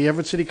president, that the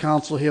Everett City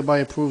Council hereby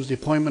approves the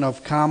appointment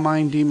of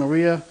Carmine Di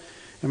Maria,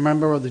 a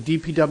member of the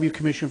DPW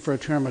Commission for a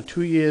term of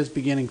 2 years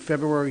beginning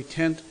February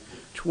 10th,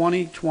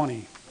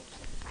 2020.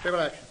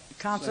 Favorable action.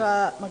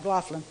 Counselor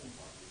McLaughlin.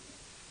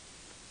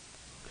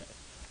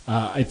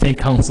 I think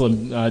Councilor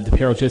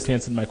DePiero just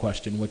answered my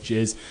question, which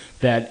is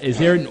that is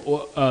there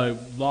a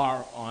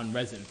law on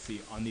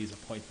residency on these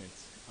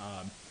appointments?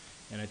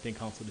 And I think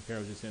Councilor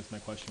DePiero just answered my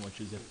question,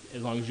 which is if,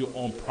 as long as you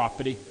own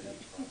property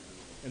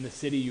in the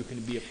city, you can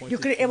be appointed. You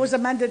could, it was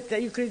amended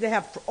that you could either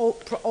have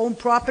own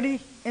property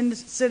in the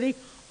city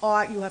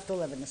or you have to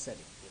live in the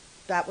city.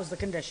 That was the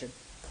condition.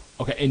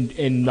 Okay,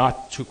 and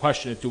not to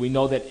question it, do we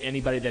know that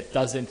anybody that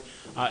doesn't,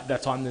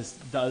 that's on this,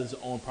 does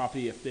own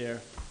property if they're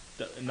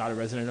not a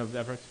resident of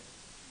Everett?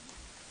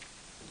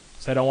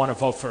 So I don't want to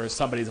vote for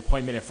somebody's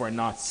appointment if we're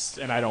not,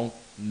 and I don't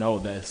know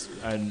this,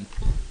 and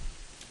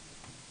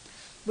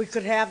We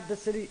could have the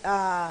city,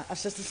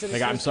 assistant city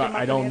like, I'm solicitor sorry, come up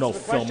I and don't know answer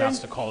the Phil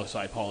question. Mastercola, so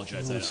I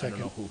apologize, I don't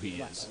know who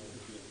he is.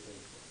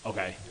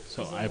 Okay,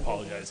 so I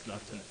apologize, not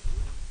to.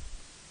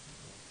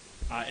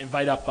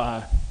 Invite up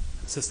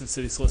Assistant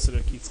City Solicitor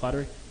Keith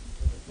Slattery.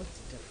 What's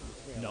the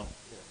difference? No.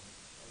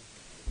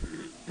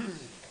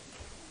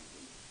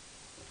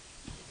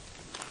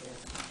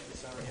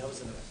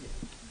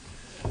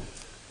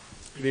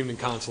 Good evening,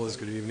 councilors.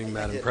 Good evening,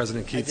 Madam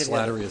President. Keith did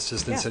have it. Slattery,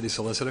 Assistant Yeah. City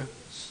Solicitor.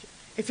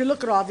 If you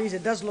look at all these,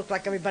 it does look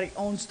like everybody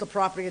owns the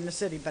property in the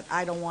city, but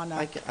I don't want to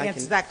I can-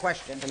 answer that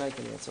question. And I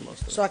can answer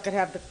most of So it. I could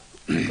have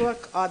the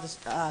clerk or the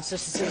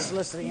assistant city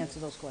solicitor answer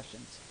those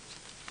questions.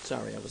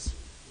 Sorry, I was,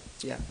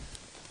 yeah.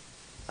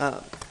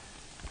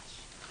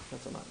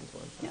 Councilor Martins,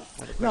 I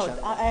have a No,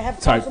 question. I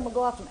have Sorry. Councilor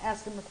McLaughlin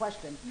ask him the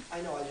question. I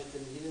know, I just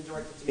didn't, he didn't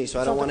direct it to me,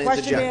 so I don't want to So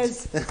interject. the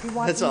question is, he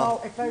wants That's to know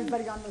all. if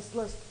everybody on this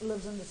list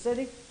lives in the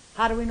city.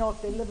 How do we know if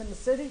they live in the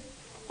city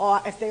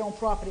or if they own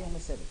property in the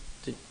city?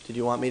 Did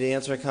you want me to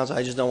answer it, Council?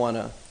 I just don't want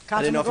to, I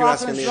Councilor didn't know if you were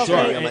asking me to McLaughlin,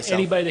 speak sure. on myself.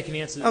 Anybody that can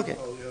answer. Okay,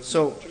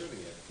 so,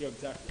 Yeah,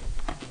 exactly.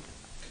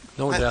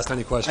 No one's asked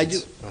any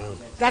questions.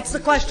 That's the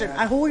question.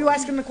 And who are you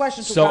asking the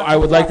question to? So I Councilor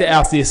would like to McLaughlin?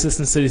 ask the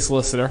Assistant City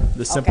Solicitor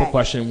the simple Okay.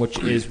 question, which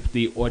is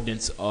the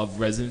ordinance of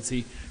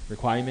residency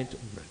requirement.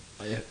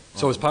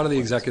 So as part of the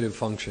executive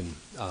function,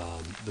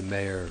 the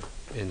mayor,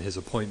 in his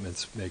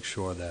appointments, makes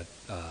sure that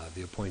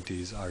the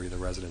appointees are either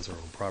residents or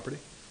own property.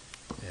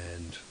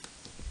 And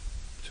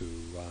to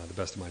the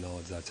best of my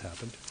knowledge, that's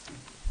happened.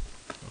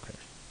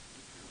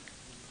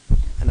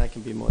 and I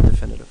can be more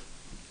definitive.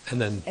 And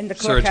then And the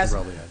clerk Serge can has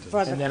probably add to that.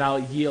 further. And then I'll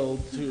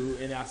yield to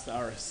and ask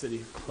our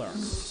city clerk.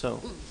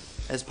 So,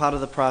 as part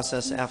of the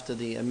process, after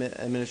the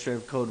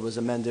administrative code was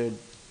amended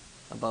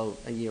about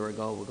a year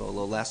ago, we'll go a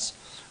little less,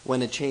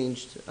 when it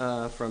changed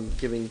from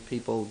giving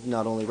people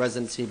not only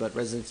residency, but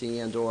residency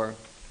and/or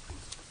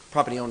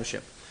property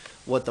ownership.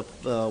 What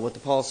the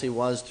policy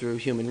was through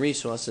Human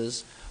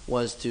Resources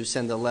was to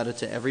send a letter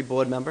to every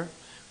board member,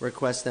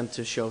 request them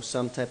to show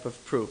some type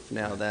of proof.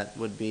 Now, that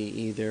would be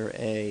either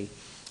a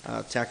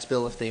tax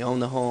bill if they own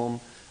the home,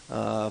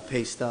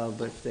 pay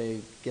stub if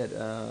they get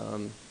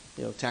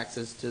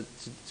taxes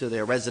to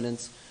their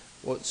residents,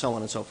 so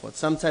on and so forth.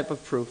 Some type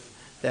of proof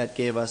that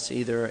gave us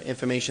either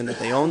information that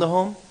they own the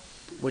home,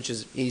 which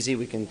is easy,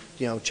 we can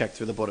check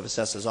through the Board of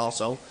Assessors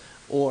also,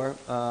 or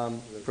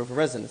proof of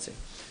residency.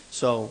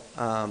 So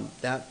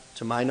that,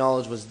 to my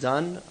knowledge, was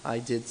done. I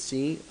did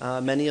see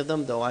many of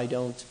them, though I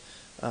don't.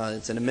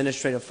 It's an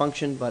administrative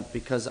function, but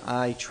because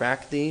I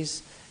track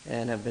these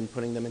and have been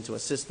putting them into a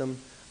system,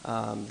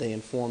 they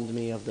informed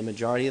me of the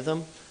majority of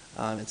them.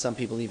 And some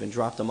people even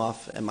dropped them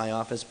off at my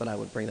office, but I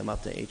would bring them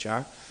up to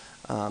HR.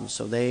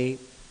 So they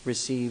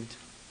received,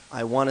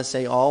 I want to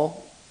say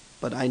all,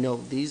 but I know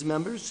these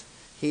members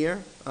here,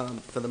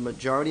 for the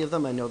majority of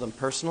them, I know them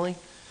personally,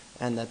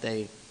 and that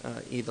they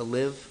either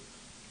live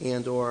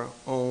and/or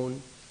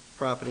own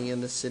property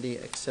in the city,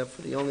 except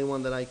for the only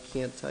one that I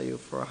can't tell you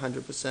for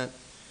 100%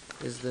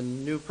 is the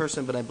new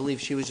person, but I believe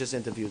she was just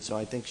interviewed, so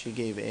I think she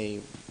gave a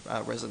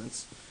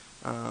residence.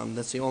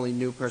 That's the only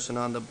new person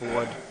on the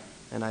board,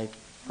 and I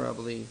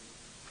probably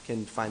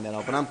can find that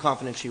out, but I'm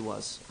confident she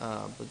was.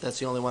 But that's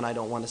the only one I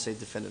don't want to say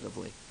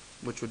definitively,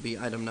 which would be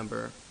item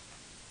number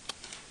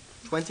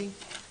 20.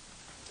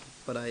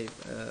 But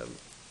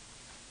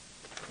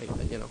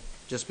you know,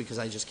 just because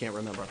I just can't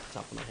remember off the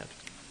top of my head.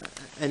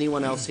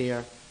 Anyone else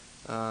here?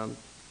 I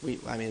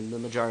mean, the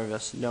majority of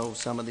us know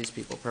some of these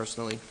people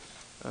personally,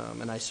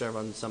 and I serve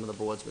on some of the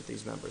boards with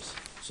these members.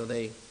 So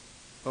they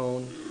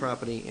own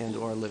property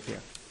and/or live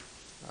here.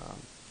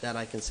 That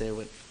I can say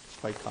with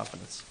quite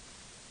confidence.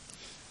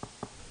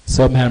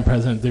 So, Madam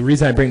President, the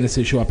reason I bring this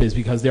issue up is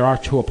because there are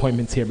 2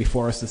 appointments here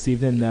before us this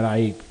evening that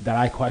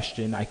I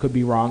question. I could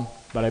be wrong,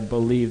 but I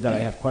believe that I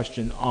have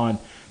question on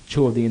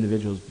 2 of the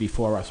individuals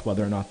before us,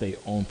 whether or not they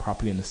own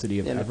property in the city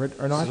of Everett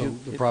or not. So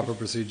the proper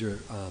procedure,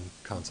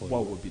 Counselor,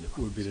 what would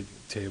be to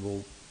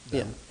table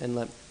Yeah,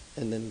 them?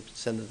 and then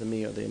send it to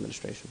me or the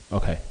administration.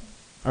 Okay.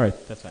 All right,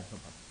 that's fine. No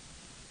problem.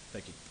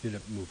 Thank you. You'd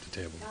have to move to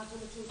table.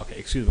 Okay,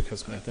 excuse me,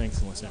 Councilman.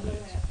 Thanks, unless anybody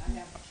else.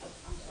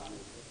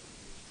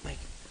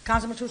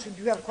 Councilman Tucci,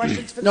 do you have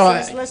questions for No,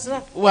 the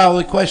solicitor? Well,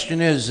 the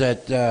question is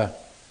that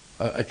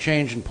a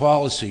change in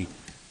policy.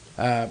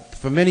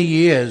 For many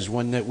years,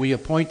 when we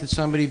appointed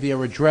somebody,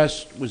 their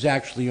address was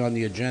actually on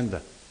the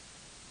agenda.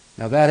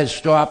 Now, that has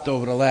stopped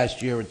over the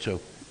last year or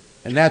 2,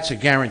 and that's a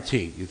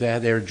guarantee. They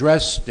have their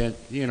address,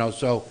 you know,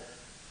 so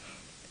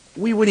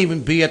we wouldn't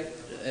even be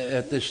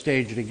at this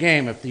stage of the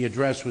game if the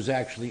address was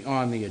actually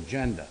on the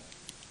agenda.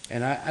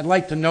 And I'd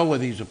like to know where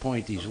these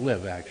appointees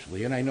live,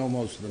 actually, and I know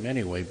most of them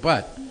anyway,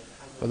 but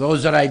for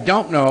those that I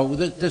don't know,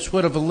 this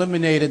would have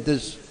eliminated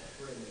this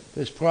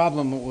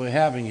problem that we're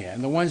having here.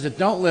 And the ones that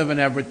don't live in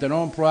Everett, that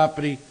own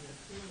property,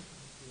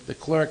 the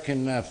clerk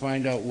can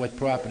find out what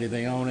property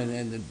they own,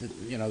 and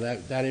you know,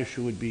 that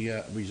issue would be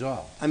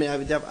resolved. I mean, I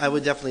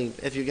would definitely,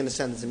 if you're going to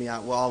send it to me,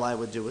 well, all I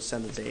would do is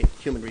send it to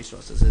Human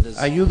Resources. It is.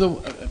 Are you the,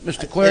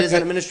 Mr. Clerk? It is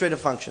an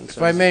administrative function.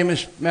 If I may,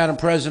 Madam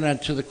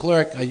President, to the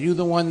clerk, are you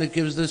the one that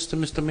gives this to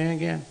Mr.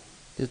 Mangan,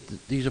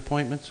 these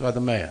appointments, or the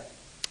mayor?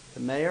 The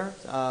mayor,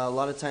 a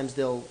lot of times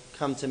they'll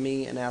come to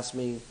me and ask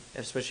me,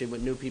 especially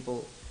with new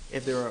people,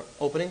 if there are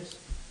openings.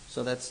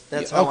 So that's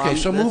how Okay,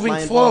 so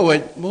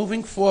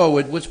moving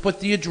forward, let's put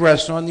the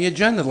address on the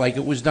agenda like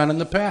it was done in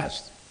the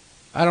past.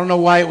 I don't know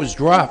why it was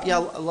dropped. Yeah,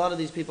 a lot of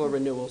these people are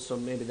renewals, so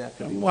maybe that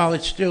could be. Well,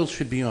 it still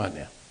should be on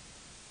there.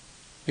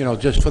 You know,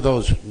 just for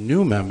those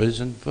new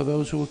members and for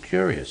those who are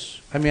curious.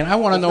 I mean, I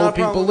want to know where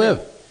people live.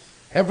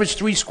 Everett's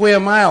 3 square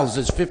miles,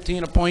 there's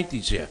 15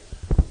 appointees here.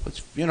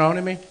 You know what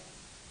I mean?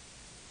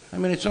 I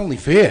mean, it's only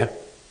fair.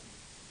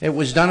 It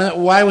was done,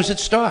 why was it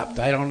stopped?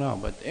 I don't know.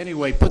 But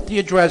anyway, put the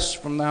address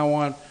from now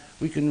on.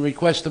 We can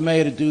request the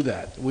mayor to do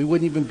that. We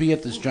wouldn't even be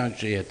at this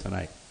juncture here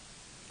tonight.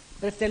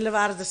 But if they live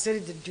out of the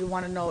city, do you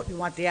want to know, you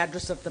want the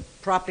address of the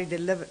property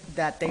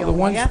that they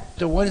own here?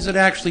 The ones that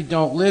actually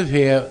don't live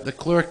here, the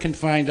clerk can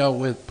find out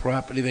what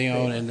property they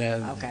own, and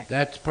Okay.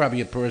 that's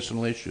probably a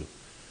personal issue.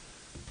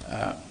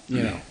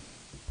 You know.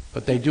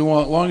 But they do,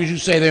 as long as you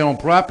say they own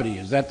property,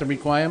 is that the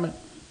requirement?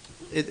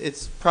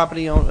 It's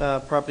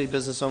property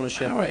business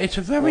ownership. All right, it's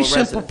a very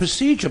simple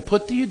procedure.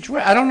 Put the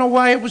address. I don't know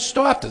why it was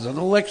stopped. Is it a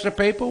little extra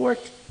paperwork?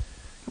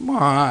 Come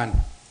on.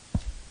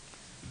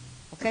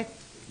 Okay.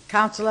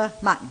 Councilor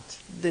Martin.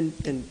 Then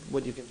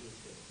what you can do.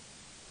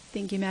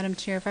 Thank you, Madam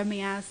Chair. If I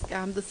may ask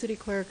the city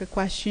clerk a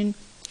question.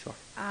 Sure.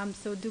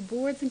 So do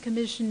boards and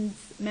commissions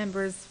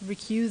members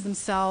recuse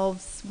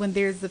themselves when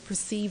there's a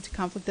perceived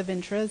conflict of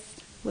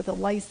interest with a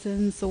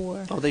license,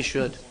 or? Oh, they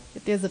should.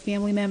 If there's a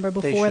family member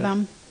before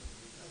them?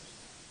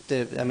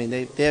 I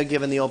mean, they're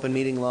given the open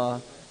meeting law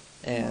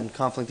and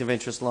conflict of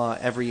interest law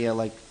every year,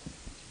 like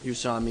you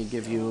saw me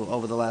give you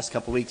over the last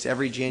couple of weeks.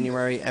 Every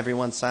January,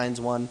 everyone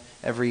signs one.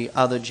 Every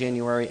other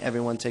January,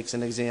 everyone takes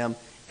an exam.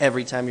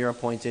 Every time you're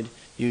appointed,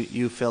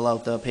 you fill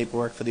out the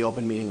paperwork for the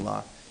open meeting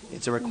law.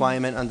 It's a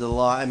requirement under the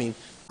law. I mean,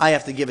 I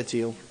have to give it to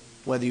you,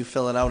 whether you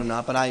fill it out or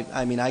not, but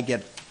I mean, I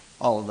get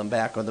all of them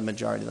back, or the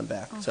majority of them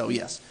back. So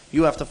yes,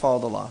 you have to follow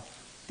the law.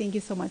 Thank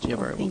you so much. You're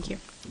very Thank you.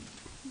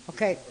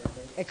 Okay.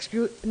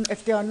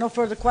 If there are no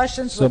further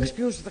questions, we'll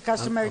excuse the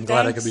customary I'm thanks.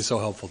 glad I could be so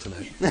helpful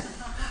tonight.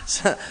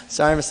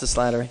 Sorry, Mr.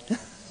 Slattery.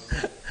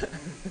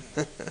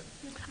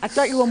 I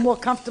thought you were more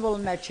comfortable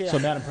in that chair. So,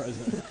 Madam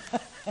President.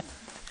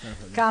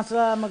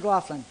 Councilor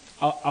McLaughlin.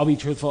 I'll be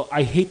truthful.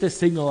 I hate to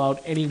signal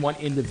out any one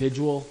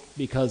individual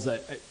because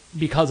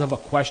of a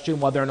question,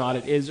 whether or not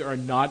it is or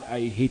not.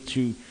 I hate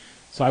to.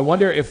 So I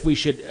wonder if we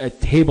should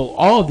table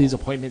all of these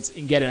appointments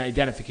and get an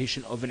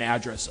identification of an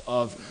address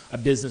of a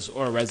business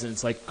or a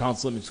residence, like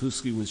Councilor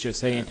Matuski was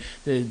just saying,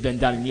 that has been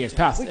done in years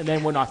past. And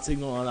then we're not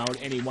signaling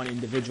out any one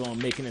individual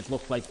and making it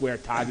look like we're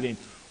targeting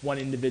one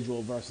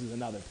individual versus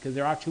another. Because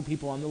there are 2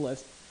 people on the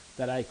list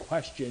that I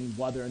question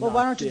whether or not. Well,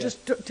 why don't you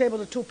just table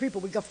the 2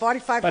 people? We got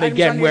 45 but items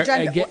again, on the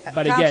agenda.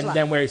 Again,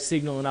 then we're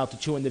signaling out the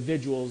 2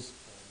 individuals.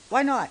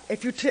 Why not?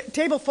 If you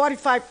table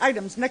 45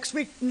 items, next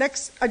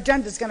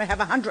agenda is going to have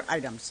 100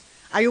 items.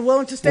 Are you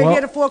willing to stay here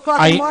to 4 o'clock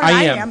in the morning?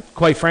 I am.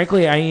 Quite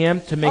frankly, I am,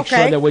 to make Okay.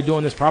 sure that we're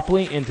doing this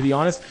properly. And to be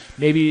honest,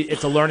 maybe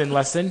it's a learning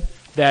lesson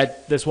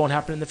that this won't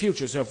happen in the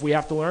future. So if we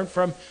have to learn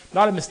from,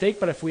 not a mistake,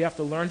 but if we have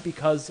to learn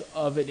because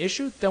of an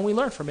issue, then we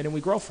learn from it and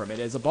we grow from it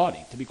as a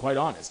body, to be quite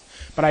honest.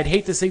 But I'd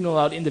hate to signal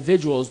out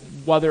individuals,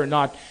 whether or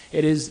not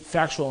it is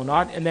factual or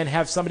not, and then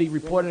have somebody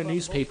report in a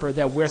newspaper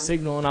that we're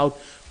signaling out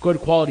good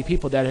quality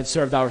people that have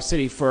served our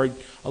city for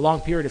a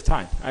long period of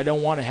time. I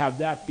don't want to have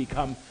that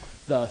become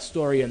the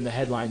story and the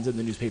headlines in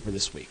the newspaper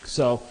this week.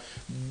 So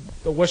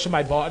the wish of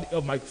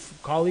my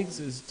colleagues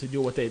is to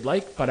do what they'd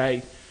like, but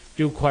I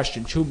do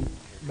question two members.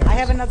 I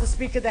have another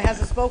speaker that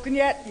hasn't spoken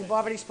yet. You've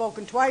already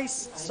spoken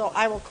twice, so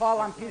I will call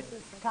on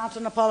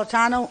Councilor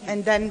Napolitano,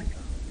 and then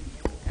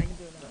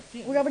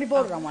we already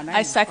voted on one.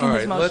 I second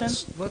his motion.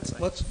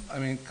 Let's, I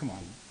mean, come on,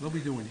 what are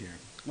we doing here?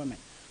 Wait a minute.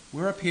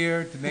 We're up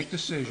here to make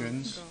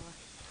decisions.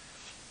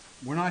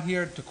 We're not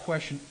here to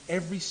question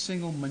every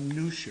single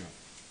minutia.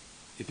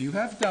 If you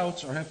have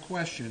doubts or have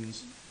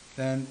questions,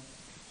 then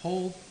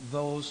hold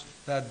those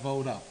that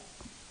vote up,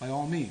 by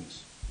all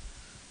means.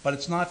 But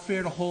it's not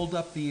fair to hold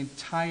up the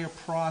entire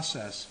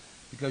process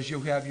because you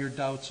have your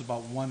doubts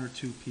about one or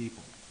two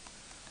people.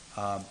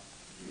 I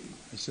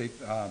say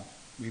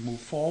we move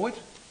forward,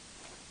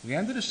 we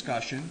end the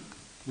discussion,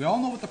 we all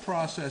know what the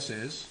process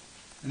is,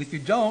 and if you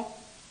don't,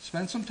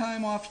 spend some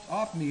time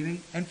off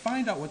meeting and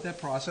find out what that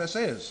process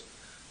is.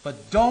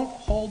 But don't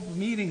hold the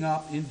meeting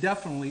up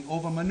indefinitely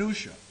over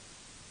minutia.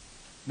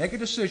 Make a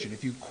decision.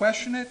 If you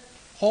question it,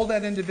 hold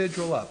that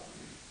individual up.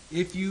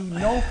 If you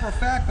know for a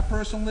fact the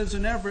person lives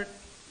in Everett,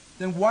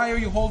 then why are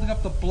you holding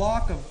up the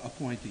block of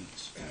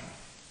appointees?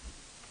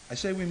 I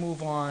say we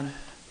move on,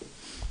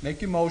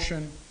 make your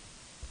motion,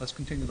 let's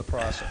continue the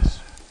process.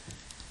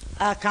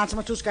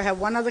 Councilor Matuska, I have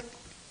one other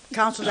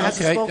councilor that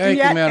hasn't Okay, spoken thank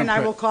you, yet, Madam and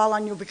I will Pre- call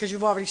on you because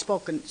you've already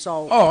spoken,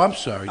 so. Oh, I'm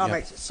sorry, All yeah.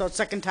 right, so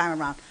second time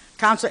around.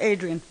 Councilor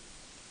Adrian.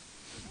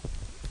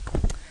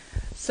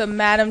 So,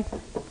 Madam,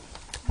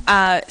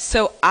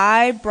 so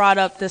I brought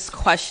up this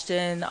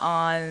question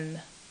on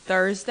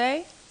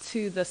Thursday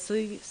to the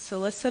city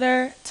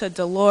solicitor, to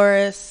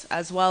Dolores,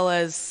 as well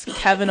as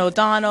Kevin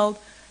O'Donnell,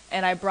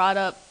 and I brought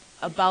up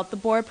about the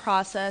board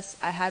process.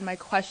 I had my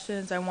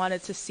questions. I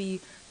wanted to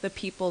see the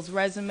people's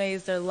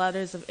resumes, their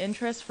letters of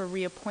interest for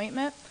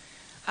reappointment.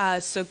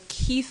 So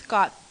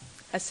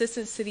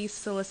Assistant City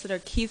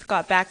Solicitor Keith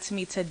got back to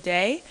me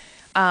today.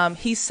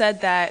 He said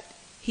that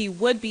he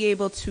would be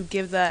able to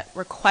give that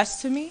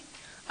request to me.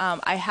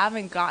 I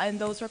haven't gotten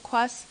those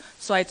requests,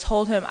 so I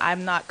told him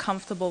I'm not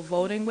comfortable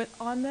voting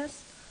on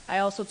this. I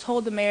also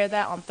told the mayor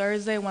that on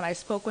Thursday when I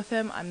spoke with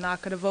him, I'm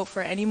not going to vote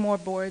for any more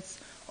boards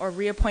or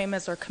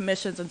reappointments or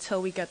commissions until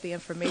we get the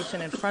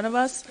information in front of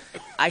us.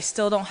 I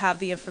still don't have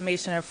the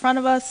information in front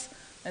of us,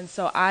 and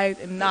so I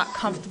am not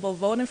comfortable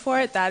voting for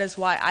it. That is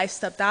why I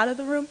stepped out of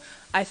the room.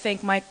 I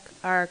thank my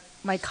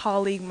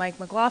colleague, Mike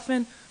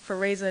McLaughlin, for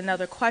raising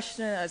another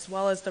question, as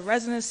well as the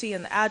residency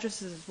and the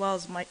addresses, as well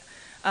as Mike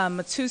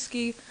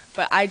Matusky.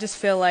 But I just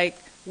feel like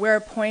we're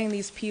appointing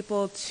these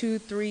people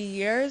 2-3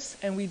 years,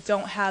 and we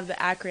don't have the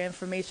accurate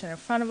information in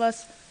front of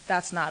us.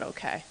 That's not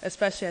okay,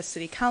 especially as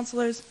city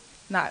councilors.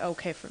 Not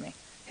okay for me.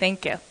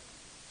 Thank you.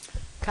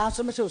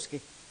 Councilor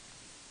Matusky.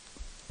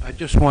 I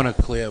just want to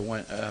clear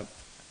one.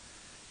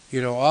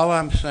 All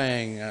I'm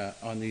saying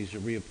on these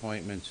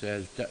reappointments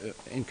is,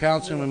 and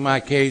Councilman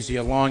Marchese,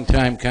 a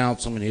longtime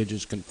councilman here,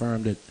 just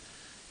confirmed it.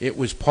 It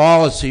was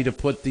policy to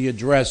put the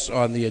address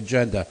on the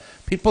agenda.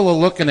 People are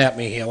looking at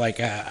me here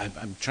like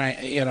I'm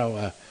trying,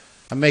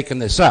 I'm making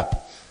this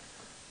up.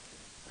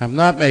 I'm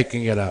not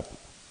making it up.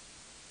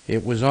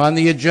 It was on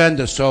the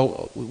agenda,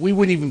 so we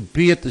wouldn't even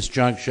be at this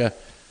juncture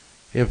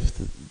if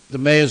the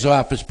mayor's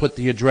office put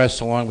the address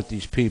along with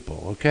these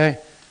people, okay?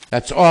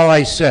 That's all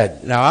I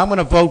said. Now, I'm going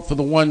to vote for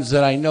the ones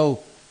that I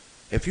know.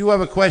 If you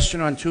have a question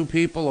on two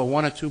people or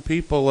one or two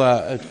people,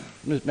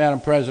 Madam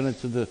President,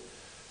 to the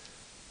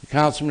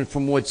councilman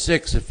from Ward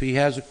 6, if he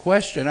has a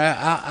question,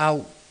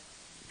 I'll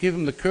give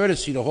him the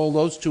courtesy to hold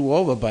those two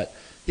over, but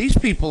these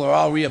people are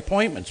all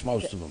reappointments,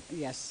 most of them.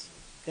 Yes,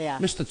 they are.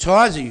 Mr.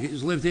 Tozzi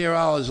has lived here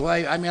all his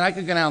life. I mean, I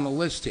could go down the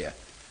list here,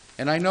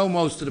 and I know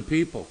most of the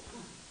people,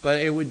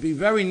 but it would be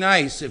very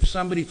nice if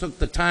somebody took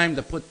the time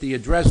to put the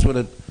address where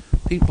the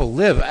people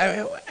live.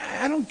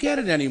 I don't get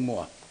it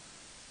anymore.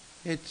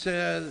 It's,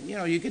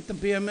 you get the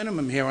bare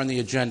minimum here on the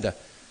agenda.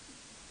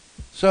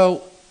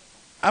 So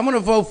I'm going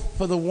to vote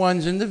for the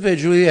ones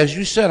individually. As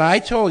you said, I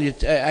told you,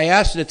 I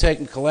asked you to take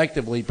them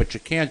collectively, but you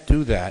can't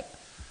do that.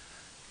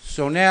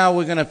 So now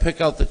we're going to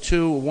pick out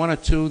the one or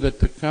two that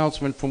the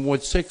councilman from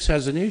Ward 6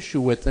 has an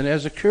issue with, and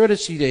as a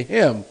courtesy to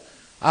him,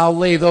 I'll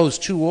lay those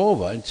two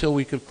over until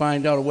we can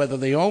find out whether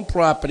they own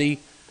property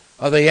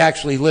or they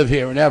actually live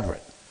here in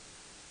Everett.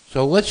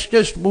 So let's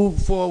just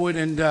move forward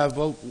and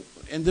vote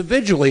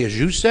individually, as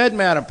you said,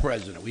 Madam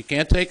President. We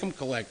can't take them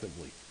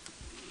collectively.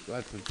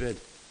 God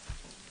forbid.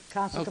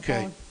 Councilor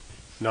Okay. Capone.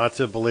 Not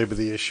to belabor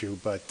the issue,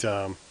 but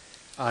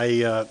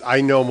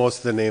I know most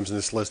of the names in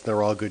this list, and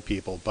they're all good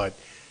people. But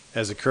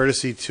as a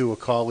courtesy to a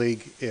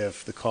colleague,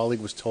 if the colleague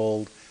was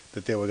told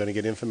that they were going to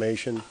get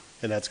information,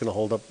 and that's going to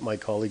hold up my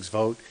colleague's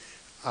vote,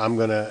 I'm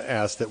going to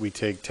ask that we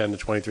take 10 to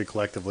 23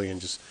 collectively and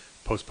just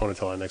postpone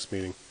until our next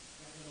meeting.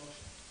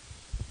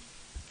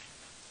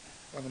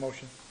 On the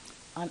motion?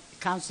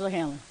 Councilor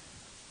Hanlon.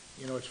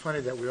 You know, it's funny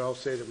that we all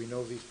say that we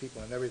know these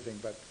people and everything,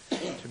 but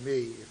to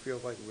me, it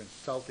feels like we're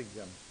insulting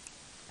them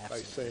by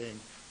saying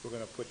we're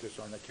going to put this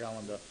on the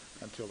calendar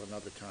until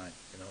another time,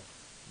 you know.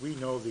 We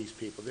know these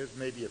people. There's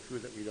maybe a few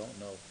that we don't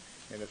know.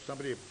 And if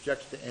somebody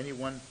objects to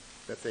anyone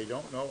that they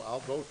don't know, I'll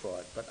vote for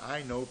it. But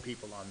I know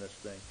people on this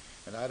thing,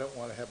 and I don't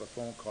want to have a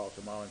phone call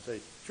tomorrow and say,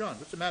 John,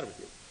 what's the matter with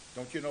you?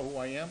 Don't you know who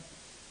I am?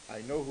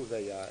 I know who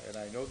they are, and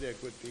I know they're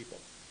good people.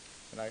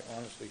 And I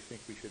honestly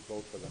think we should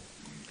vote for them.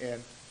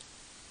 And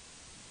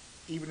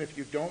even if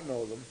you don't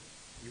know them,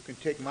 you can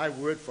take my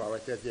word for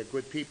it that they're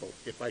good people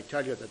if I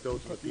tell you that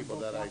those are the people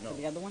that I know.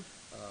 The other one?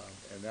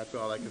 And that's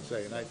all I can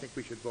say, and I think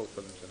we should vote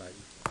for them tonight.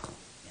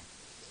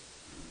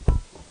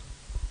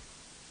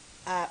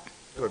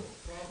 Good.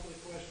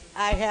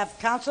 I have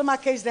Councilor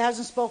Marquez that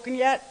hasn't spoken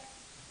yet.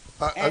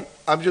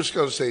 I'm just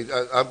going to say,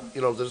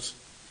 you know,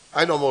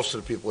 I know most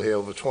of the people here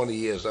over 20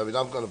 years. I mean,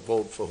 I'm going to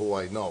vote for who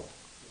I know.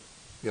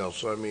 You know,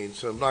 so I mean,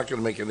 so I'm not going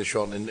to make any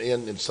show and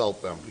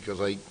insult them because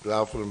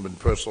I've been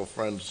personal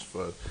friends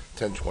for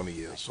 10, 20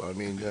 years. So I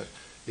mean,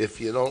 if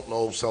you don't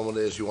know who someone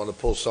is, you want to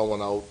pull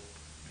someone out,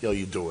 you know,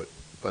 you do it.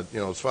 But,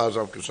 you know, as far as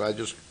I'm concerned, I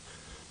just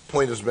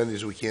point as many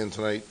as we can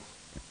tonight.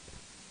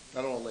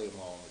 I don't want to lay them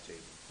all on the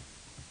table.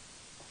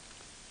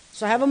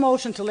 So I have a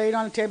motion to lay it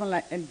on the table,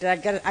 and did I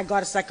get it? I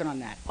got a second on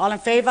that. All in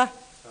favor?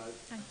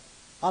 Aye.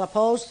 All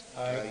opposed?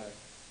 Aye.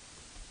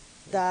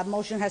 The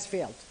motion has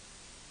failed.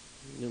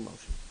 New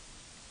motion.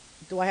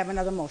 Do I have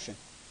another motion?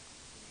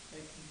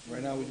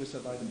 Right now, we just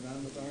have item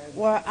 9 with our...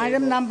 Well,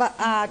 item number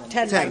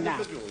 10 right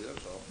now.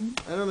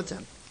 Item number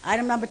 10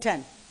 Item number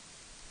 10.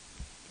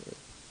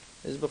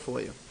 is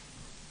before you.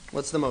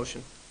 What's the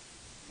motion?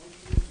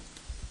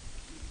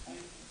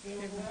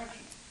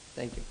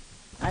 Thank you.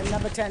 Item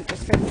number 10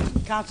 is for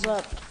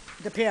Councilor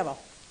DePiero.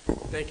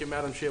 Thank you,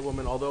 Madam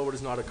Chairwoman. Although it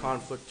is not a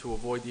conflict, to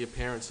avoid the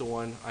appearance of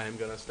one, I am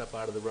going to step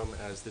out of the room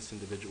as this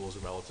individual is a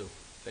relative.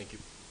 Thank you.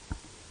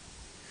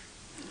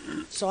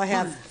 So I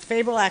have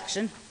favorable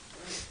action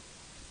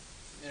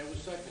And it was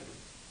seconded.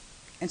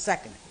 and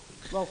second.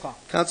 Roll call.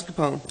 Council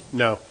Capone.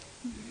 No.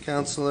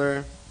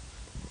 Councilor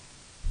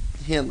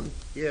Hanlon.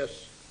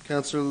 Yes.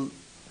 Councilor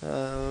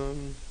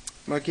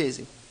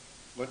Marchese.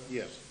 What?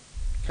 Yes.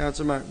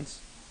 Councilor Martins.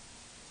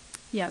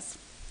 Yes.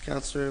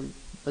 Councilor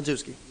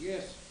Matusky.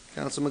 Yes.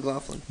 Councilor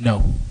McLaughlin.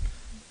 No.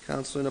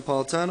 Councilor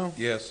Napolitano.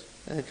 Yes.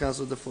 And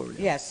Councilor DeFlorio.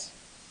 Yes.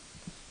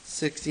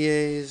 6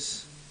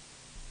 yeas,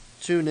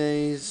 2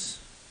 nays.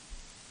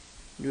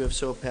 You have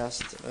so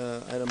passed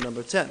item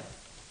number 10.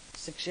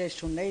 6 yeas,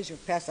 2 nays.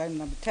 You've passed item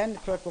number 10. The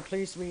clerk will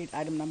please read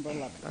item number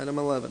 11. Item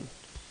 11.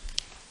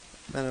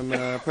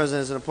 Madam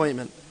President, as an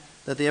appointment,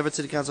 that the Everett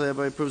City Council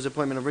hereby approves the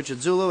appointment of Richard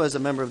Zullo as a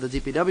member of the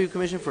DPW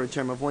Commission for a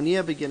term of 1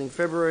 year beginning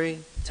February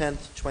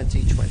 10th,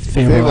 2020.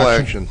 Favorable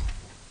action.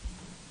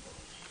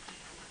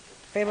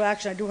 Favorable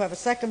action. I do have a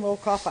second. Roll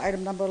call for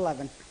item number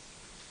 11.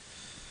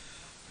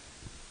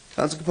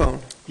 Council Capone.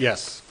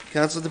 Yes.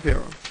 Council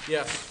DePiero.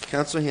 Yes.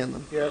 Council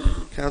Hanlon. Yes.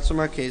 Council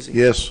Marchese.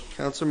 Yes.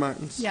 Council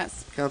Martins.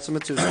 Yes. Council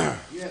Matusky.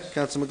 Yes.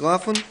 Council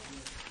McLaughlin.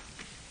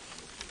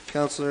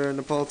 Councilor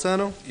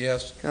Napolitano.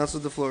 Yes.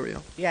 Council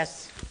DeFlorio.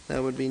 Yes.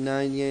 That would be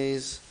 9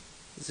 yeas,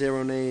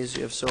 0 nays.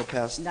 You have so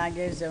passed 9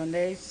 yeas, 0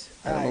 nays.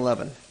 item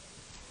 11.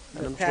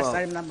 We've Item passed 12.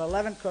 item number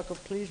 11. Clerk will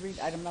please read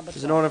item number 12.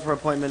 There's an order for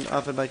appointment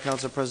offered by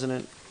Council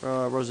President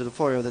Rosa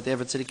DeFlorio that the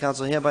Everett City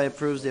Council hereby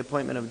approves the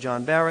appointment of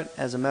John Barrett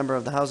as a member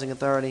of the Housing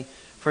Authority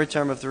for a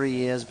term of 3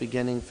 years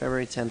beginning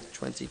February 10th,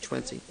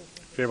 2020.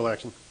 Favorable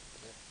action.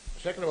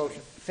 Second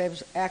motion.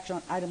 Favorable action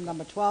on item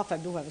number 12. I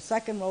do have a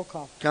second. Roll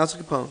call.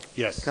 Council Capone.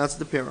 Yes.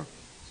 Council DePiero.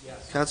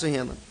 Yes. Council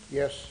Hanlon.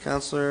 Yes.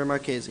 Councilor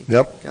Marchese.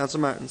 Yep. Council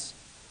Martins.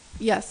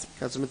 Yes.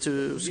 Council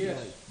Matusky.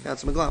 Yes.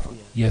 Council McLaughlin.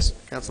 Yes.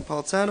 Council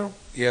Napolitano.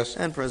 Yes.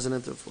 And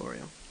President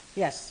DeFlorio.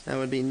 Yes. That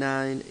would be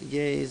 9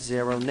 yeas,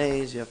 0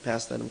 nays. You have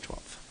passed item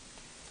 12.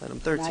 Item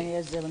 13. 9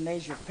 yeas, 0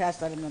 nays. You've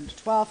passed item number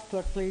 12.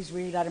 Clerk, please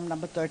read item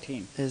number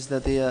 13. Is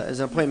that the is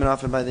an appointment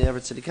offered by the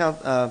Everett City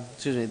Council.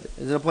 Is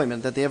an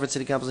appointment that the Everett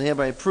City Council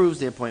hereby approves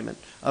the appointment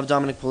of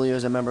Dominic Puglio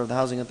as a member of the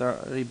Housing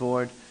Authority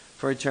Board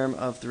for a term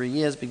of 3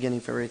 years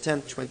beginning February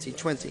 10th,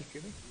 2020.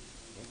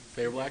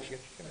 Favorable action.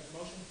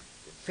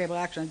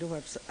 Favorable action. I do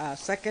have a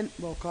second.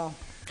 Roll call.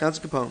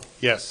 Council Capone.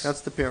 Yes.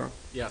 Council DePiero.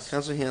 Yes.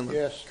 Council Hanlon.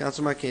 Yes.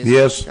 Council Marchese.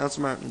 Yes.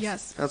 Council Martins.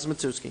 Yes. Council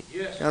Matusky.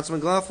 Yes. Council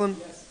McLaughlin.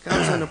 Yes.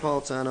 Council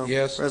Napolitano.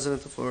 Yes.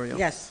 President DeFlorio.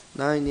 Yes.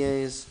 9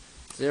 yeas,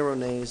 0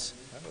 nays.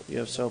 You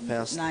have so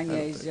passed. 9 item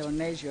yeas, 13. 0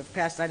 nays. You have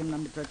passed item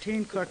number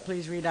 13. Clerk,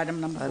 please read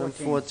item number 14.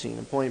 Item 14,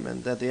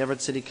 appointment, that the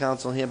Everett City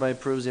Council hereby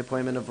approves the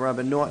appointment of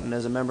Robert Norton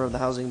as a member of the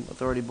Housing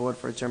Authority Board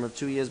for a term of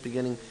 2 years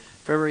beginning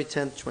February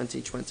 10th,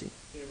 2020.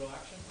 Favorable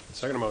action.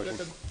 Second motion.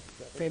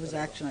 Favors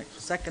action.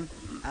 Second.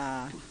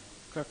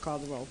 Clerk, call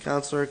the roll.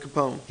 Councilor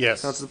Capone.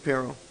 Yes. Councilor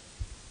DePiero.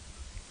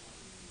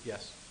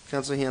 Yes.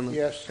 Councilor Hanlon.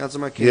 Yes.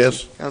 Councilor Marquez.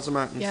 Yes. Councilor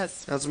Martins.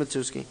 Yes. Councilor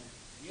Matusky.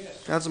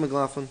 Yes. Councilor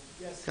McLaughlin.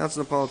 Yes.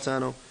 Councilor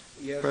Napolitano.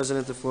 Yes.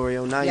 President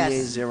DeFlorio. 9 Yes.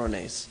 yeas, 0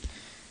 nays.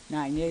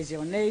 9 yeas,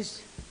 0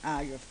 nays.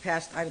 You have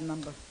passed item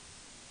number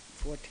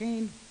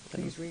 14.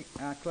 Please read,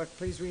 clerk,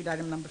 please read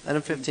item number 15.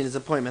 Item 15 is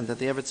appointment that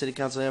the Everett City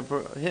Council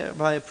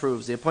hereby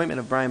approves the appointment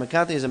of Brian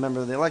McCarthy as a member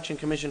of the Election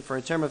Commission for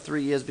a term of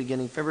 3 years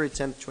beginning February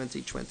 10th,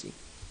 2020.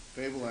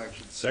 Favorable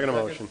action. Second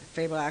motion.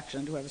 Favorable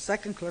action. Do I have a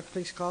second? Clerk,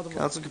 please call the roll.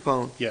 Counsel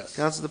Capone. Yes.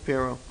 Counsel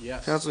DePiero.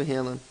 Yes. Counsel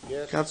Hanlon.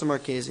 Yes. Counsel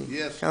Marchese.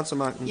 Yes. Counsel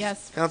Martins.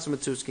 Yes. Counsel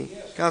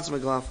Matusky. Counsel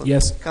McLaughlin.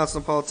 Yes.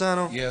 Counsel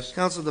Napolitano. Yes.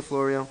 Counsel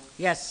DeFlorio.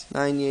 Yes.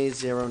 9 yeas,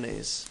 0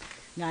 nays.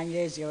 9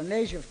 yeas, 0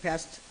 nays. You have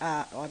passed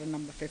order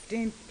number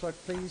 15. Clerk,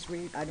 please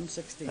read item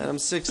 16. Item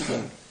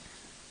 16,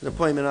 an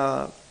appointment,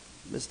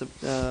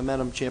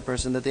 Madam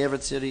Chairperson, that the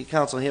Everett City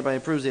Council hereby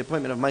approves the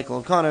appointment of Michael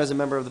O'Connor as a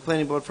member of the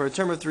Planning Board for a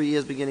term of 3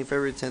 years beginning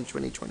February 10th,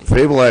 2020.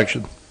 Favorable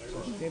action.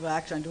 Favorable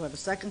action. I do have a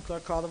second.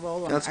 Clerk, call the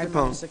roll on Counsel item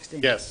number Capone.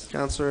 16. Yes.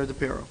 Counsel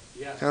DePiero.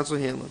 Yes. Counsel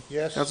Hanlon.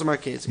 Yes. Counsel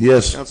Marchese.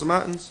 Yes. Counsel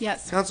Martins.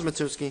 Yes. Counsel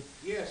Matusky.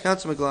 Yes.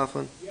 Counsel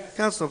McLaughlin. Yes.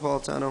 Counsel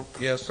Napolitano.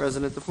 Yes.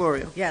 President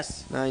DeFlorio.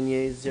 Yes. 9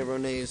 yeas, 0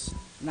 nays.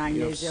 9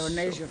 You yeas, have 0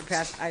 nays. so You have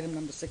passed item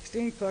number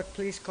 16. Clerk,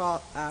 please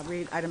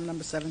read item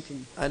number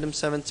 17. Item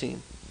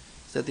 17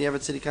 is that the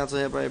Everett City Council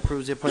hereby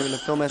approves the appointment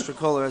of Phil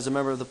Mastrocola as a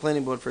member of the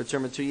Planning Board for a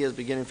term of 2 years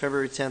beginning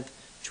February 10th,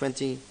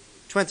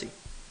 2020.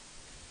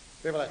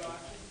 Favorable action.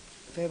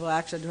 Favorable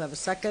action. I do have a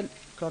second.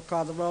 Clerk,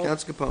 call the roll.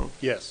 Counsel Capone.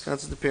 Yes.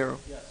 Counsel DePiero.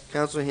 Yes.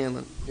 Counsel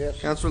Hanlon. Yes.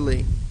 Counsel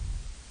Lee.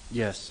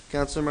 Yes.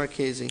 Counsel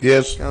Marchese.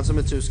 Yes. Counsel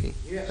Matusky.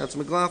 Yes. Counsel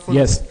McLaughlin.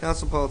 Yes.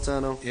 Counsel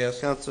Napolitano. Yes.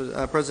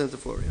 President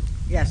DeFlorio.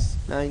 Yes.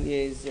 9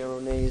 yeas, 0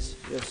 nays.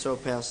 You have so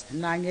passed.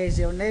 9 yeas,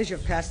 0 nays. You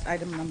have passed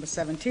item number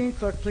 17.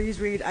 Clerk, please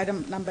read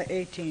item number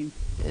 18.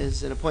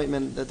 Is an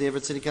appointment that the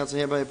Everett City Council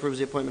hereby approves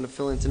the appointment of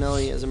Phil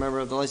Antonelli as a member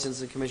of the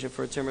Licensing Commission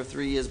for a term of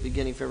 3 years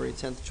beginning February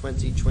 10th,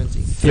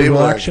 2020.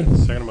 Favorable action.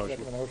 Second motion.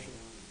 Second motion.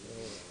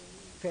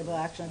 Favorable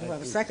action. I do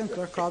have a second.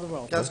 Clerk, call the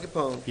roll. Counsel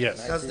Capone.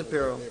 Yes. Counsel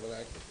DePiero. Favorable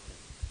action.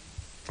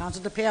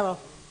 Counsel DePiero.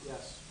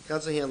 Yes.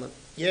 Counsel Hanlon.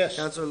 Yes.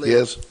 Counsel Lee.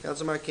 Yes.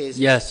 Counsel Marchese.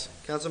 Yes.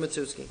 Counsel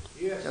Matusky.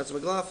 Yes. Counsel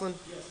McLaughlin.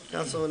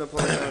 Counsel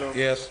Napolitano.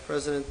 Yes.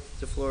 President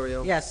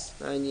DeFlorio. Yes.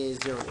 9 yeas,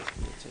 0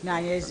 nays.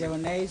 9 yeas, 0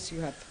 nays.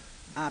 You have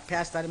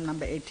passed item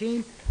number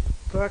 18.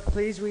 Clerk,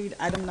 please read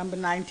item number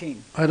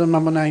 19. Item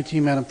number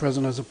 19, Madam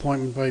President, is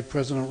appointment by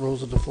President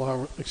Rosa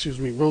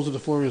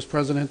DeFlorio as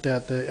President,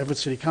 that the Everett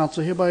City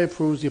Council hereby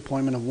approves the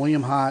appointment of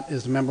William Hart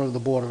as a member of the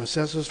Board of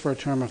Assessors for a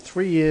term of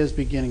 3 years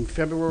beginning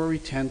February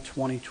 10,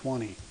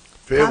 2020.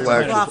 Favorable Counsel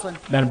action. McLaughlin.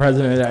 Madam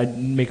President, I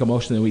make a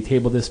motion that we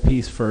table this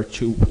piece for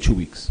two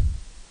weeks.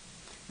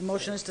 The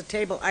motion is to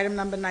table item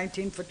number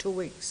 19 for 2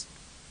 weeks.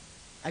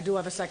 I do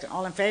have a second.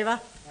 All in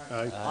favor?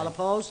 Aye. All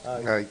opposed?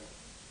 Aye.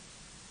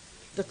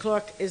 The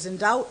clerk is in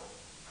doubt.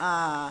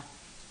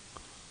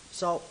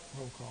 So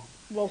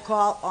roll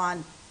call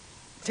on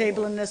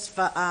tabling this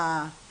for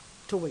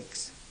 2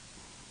 weeks.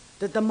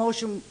 The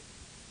motion,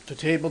 To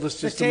table this,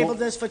 to just table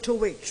this for 2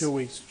 weeks. 2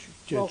 weeks.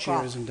 Roll Chair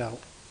call. is in doubt.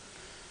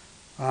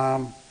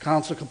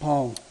 Counsel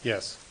Capone.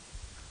 Yes.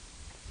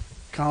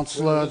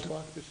 Counselor,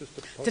 This is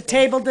the To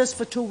table this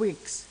for 2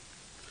 weeks.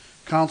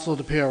 Counselor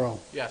DePiero.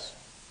 Yes.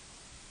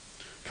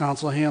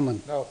 Counselor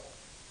Hanlon. No.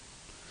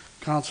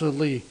 Counselor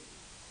Lee.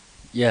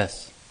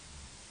 Yes.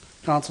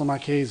 Counselor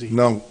Marchese.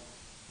 No.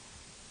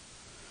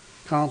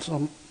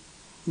 Counselor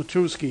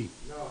Matusky.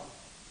 No.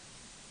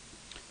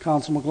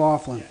 Counselor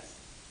McLaughlin.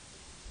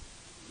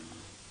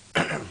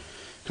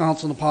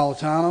 Counselor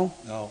Napolitano.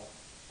 No.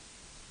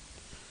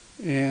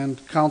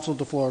 And Counselor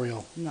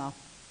DeFlorio. No.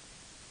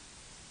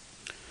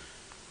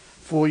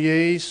 4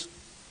 yeas,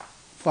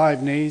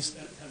 5 nays.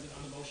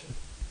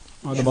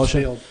 On the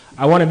motion, Failed.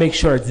 I want to make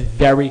sure it's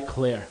very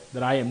clear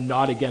that I am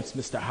not against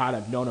Mr. Hart.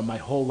 I've known him my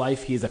whole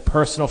life. He is a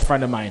personal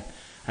friend of mine.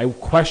 I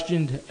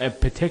questioned a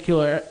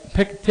particular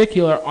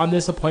on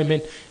this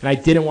appointment, and I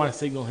didn't want to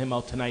signal him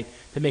out tonight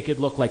to make it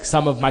look like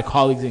some of my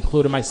colleagues,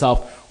 including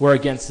myself, were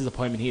against his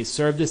appointment. He has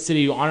served this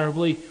city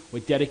honorably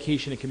with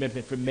dedication and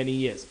commitment for many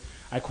years.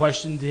 I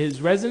questioned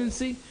his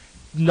residency,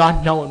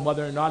 not knowing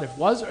whether or not it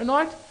was or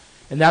not,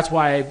 and that's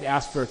why I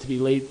asked for it to be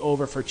laid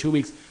over for 2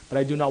 weeks. But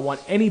I do not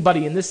want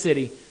anybody in this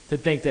city to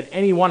think that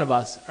any one of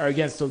us are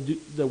against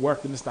the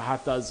work that Mr.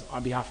 Hart does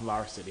on behalf of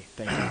our city.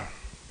 Thank you.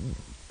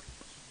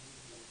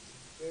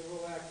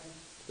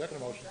 Second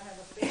motion. I have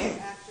a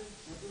favorable action.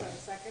 I do have a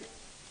second.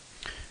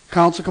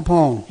 Counselor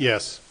Capone.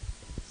 Yes.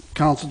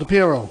 Counselor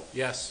DePiero.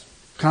 Yes.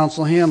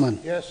 Counselor Hanlon.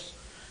 Yes.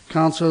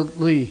 Counselor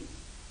Lee.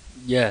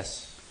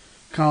 Yes.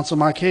 Counselor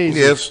Marchese.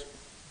 Yes.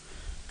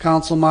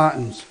 Counselor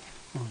Martins.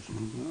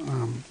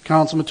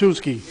 Counselor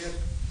Matusky. Yes.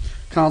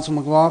 Counselor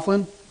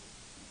McLaughlin.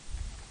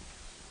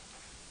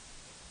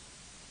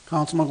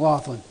 Counselor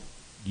McLaughlin.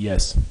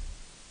 Yes.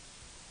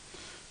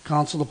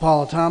 Counselor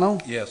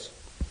Napolitano. Yes.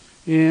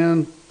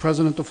 And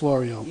President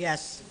DeFlorio.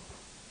 Yes.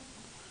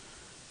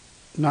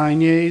 9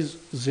 yeas,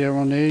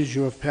 0 nays.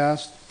 You have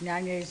passed.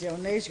 9 yeas, 0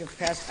 nays. You have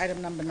passed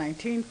item number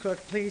 19.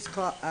 Clerk, please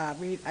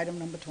read item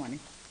number 20.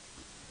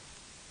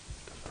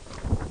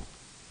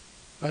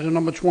 Item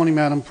number 20,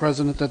 Madam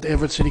President, that the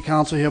Everett City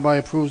Council hereby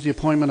approves the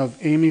appointment of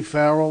Amy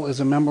Farrell as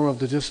a member of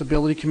the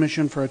Disability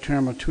Commission for a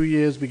term of 2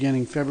 years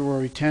beginning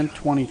February 10,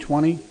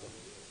 2020.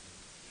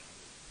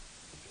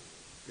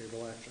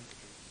 Favorable action.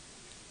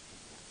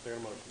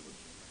 Second motion.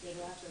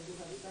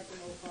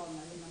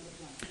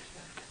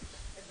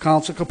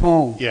 Counsel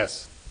Capone.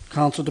 Yes.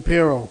 Counsel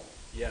DePiero.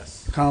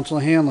 Yes. Counsel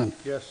Hanlon.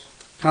 Yes.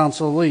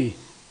 Counsel Lee.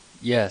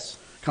 Yes.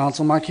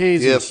 Counsel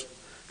Marchese. Yes.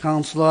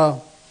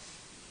 Counsel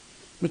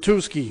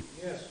Matusky.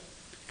 Yes.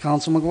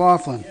 Counsel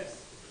McLaughlin.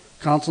 Yes.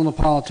 Counsel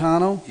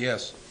Napolitano.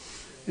 Yes.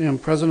 And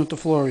President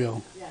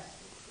DeFlorio.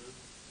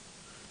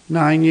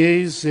 9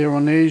 yeas, 0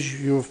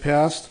 nays. You have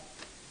passed.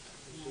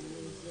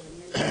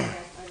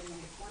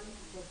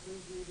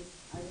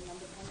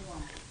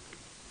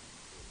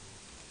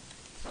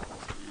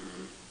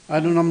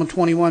 Item number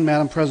 21,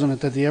 Madam President,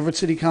 that the Everett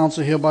City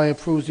Council hereby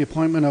approves the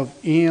appointment of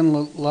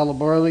Ian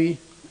Lalaberty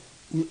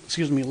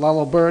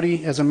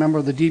as a member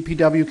of the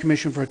DPW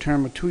Commission for a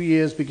term of 2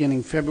 years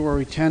beginning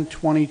February 10,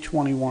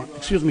 2020.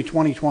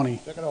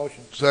 Second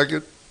motion.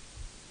 Second.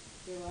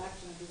 Roll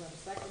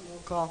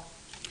call.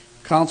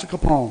 Counsel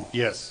Capone.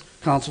 Yes.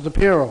 Counsel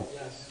DePiero.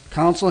 Yes.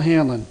 Counsel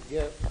Hanlon.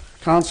 Yes.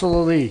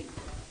 Counsel Lee.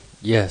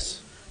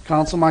 Yes.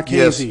 Counsel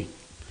Marchese.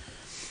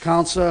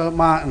 Counsel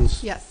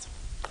Martins. Yes.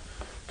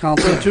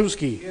 Counsel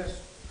Matusky.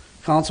 Yes.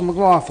 Counsel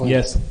McLaughlin.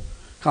 Yes.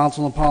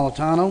 Counsel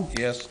Napolitano.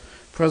 Yes.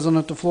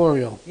 President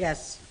DeFlorio.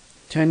 Yes.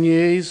 10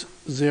 yeas,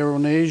 0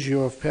 nays. You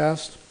have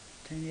passed.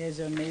 10 yeas,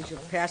 0 nays.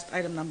 You've passed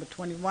item number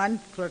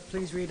 21. Clerk,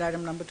 please read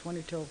item number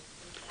 22.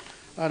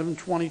 Item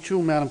 22,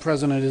 Madam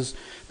President, is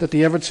that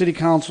the Everett City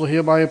Council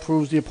hereby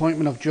approves the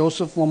appointment of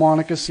Joseph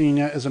Lamonica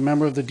Sr. as a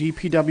member of the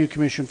DPW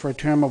Commission for a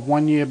term of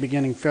 1 year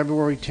beginning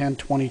February 10,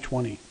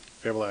 2020.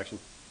 Favorable action.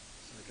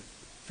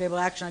 Favorable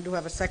action. I do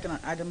have a second on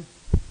item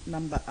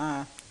number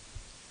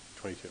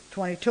 22.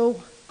 22.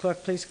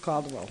 Clerk, please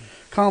call the roll.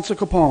 Counsel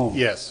Capone.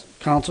 Yes.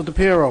 Counsel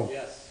DePiero.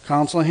 Yes.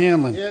 Counsel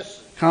Hanlon.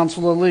 Yes.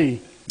 Counsel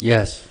Lee.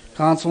 Yes.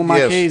 Counsel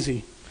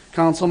Marchese.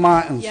 Counsel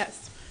Martins.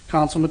 Yes.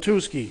 Counsel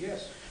Matusky.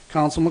 Yes.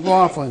 Counsel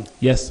McLaughlin.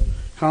 Yes.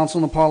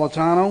 Counsel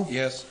Napolitano.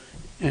 Yes.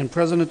 And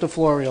President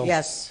DeFlorio.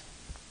 Yes.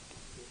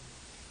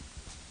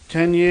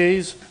 10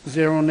 yeas,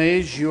 0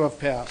 nays. You have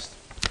passed.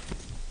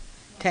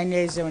 10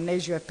 yeas, 0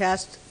 nays. You have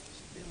passed.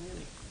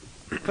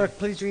 Clerk,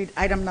 please read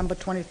item number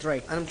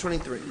 23. Item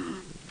 23,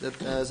 that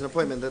as an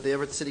appointment, that the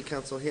Everett City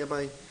Council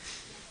hereby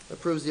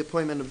approves the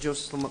appointment of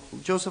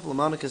Joseph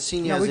Lamonica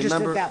Sr. No, as we a just did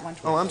member. that one.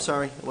 Oh, I'm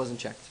sorry, it wasn't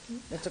checked.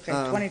 That's okay.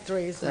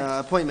 23 is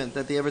next. Appointment,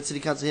 that the Everett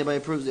City Council hereby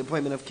approves the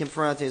appointment of Kim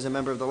Ferrante as a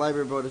member of the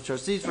Library Board of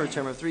Trustees for a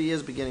term of 3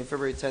 years beginning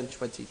February 10,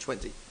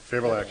 2020.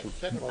 Favorable action.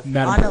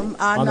 Madam,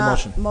 on the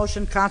motion.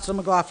 Motion, Counsel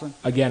McLaughlin.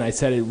 Again, I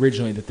said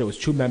originally that there was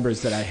 2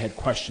 members that I had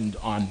questioned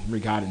on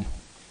regarding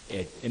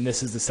it, and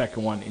this is the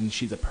second one, and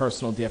she's a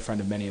personal dear friend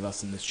of many of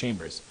us in this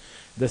chambers.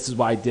 This is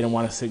why I didn't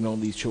want to signal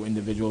these 2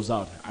 individuals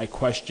out. I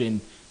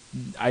questioned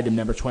item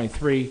number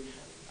 23.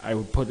 I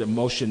would put a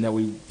motion that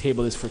we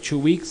table this for 2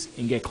 weeks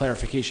and get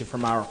clarification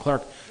from our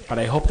clerk, but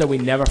I hope that we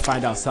never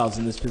find ourselves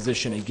in this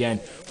position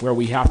again where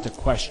we have to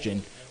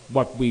question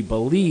what we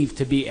believe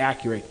to be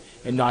accurate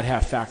and not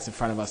have facts in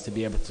front of us to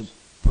be able to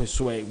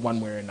persuade one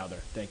way or another.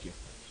 Thank you.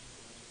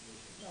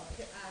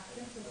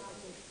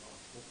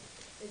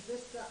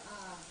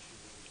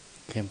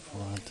 Kim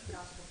Ferrante.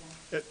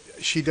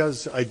 She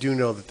does, I do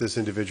know that this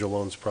individual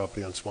owns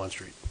property on Swan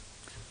Street.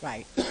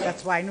 Right.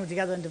 That's why I knew the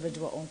other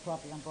individual owned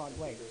property on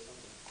Broadway.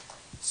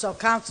 So,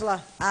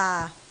 Councilor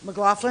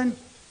McLaughlin?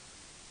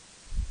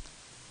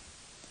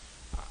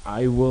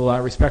 I will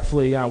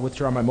respectfully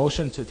withdraw my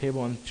motion to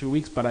table in 2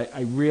 weeks, but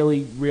I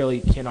really,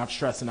 really cannot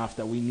stress enough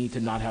that we need to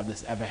not have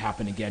this ever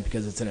happen again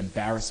because it's an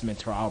embarrassment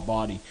to our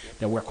body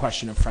that we're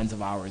questioning friends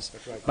of ours.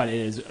 That's right. But it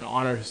is an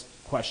honest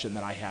question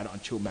that I had on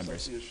 2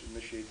 members.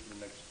 Initiate the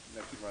next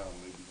round,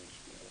 maybe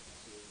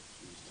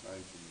it's time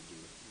for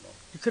you to do it.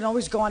 You can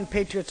always go on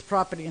Patriots'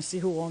 property and see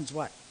who owns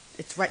what.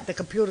 It's right, the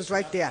computer's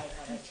right there.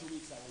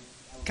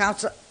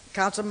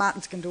 Council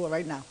Martins can do it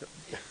right now.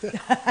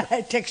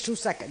 It takes 2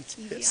 seconds.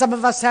 Some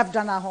of us have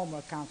done our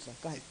homework, Council.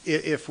 Go ahead.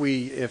 If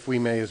we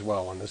may as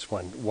well on this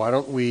one, why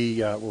don't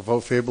we'll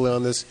vote favorably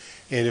on this,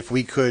 and if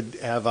we could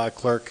have our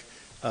clerk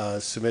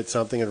submit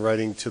something in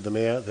writing to the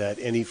mayor that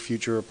any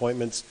future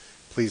appointments,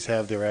 please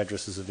have their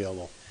addresses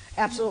available.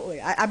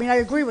 Absolutely. I mean, I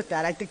agree with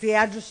that. I think the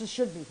addresses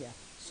should be here.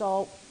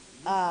 So,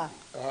 I'll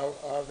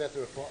have that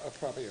to a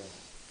property owner.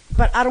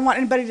 but I don't want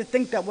anybody to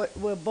think that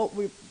we're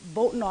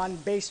voting on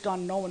based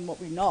on knowing what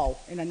we know,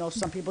 and I know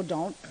some people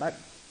don't, but,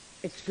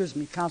 excuse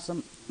me,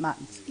 Council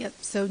Martins. Yep,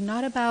 so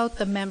not about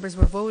the members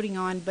we're voting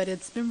on, but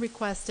it's been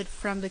requested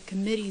from the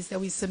committees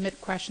that we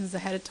submit questions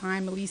ahead of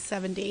time, at least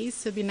 7 days.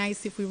 So it'd be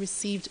nice if we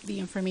received the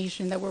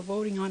information that we're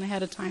voting on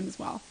ahead of time as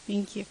well.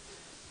 Thank you.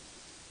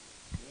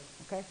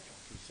 Okay.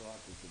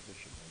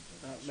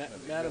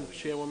 Madam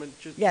Chairwoman,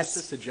 Yes.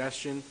 just a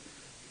suggestion.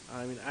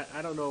 I mean,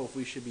 I don't know if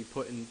we should be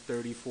putting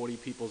 30, 40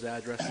 people's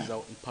addresses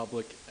out in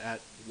public at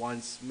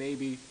once.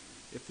 Maybe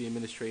if the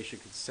administration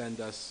could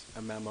send us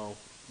a memo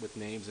with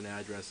names and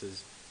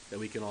addresses that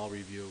we can all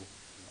review.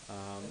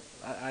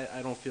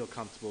 I don't feel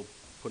comfortable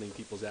putting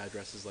people's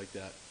addresses like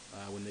that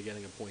when they're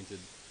getting appointed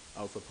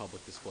out for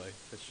public display.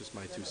 That's just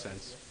my 2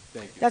 cents.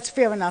 Thank you. That's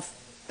fair enough.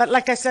 But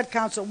like I said,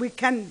 Council, we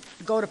can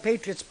go to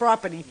Patriots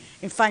Property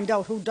and find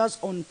out who does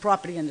own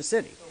property in the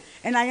city.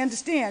 And I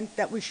understand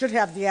that we should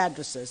have the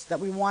addresses, that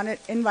we want it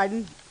in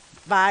writing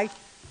by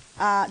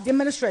the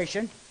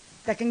administration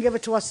that can give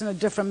it to us in a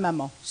different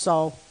memo.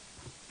 So,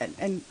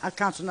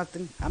 Council,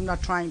 nothing, I'm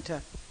not trying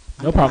to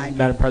No problem,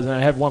 Madam President.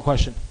 I have one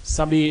question.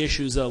 Somebody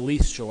issues a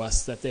lease to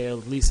us that they're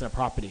leasing a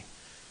property.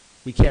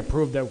 We can't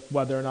prove that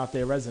whether or not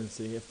they're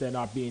residency if they're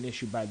not being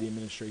issued by the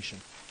administration.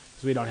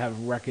 Because we don't have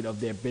a record of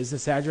their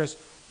business address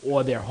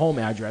or their home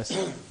address.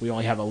 We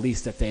only have a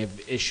lease that they've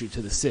issued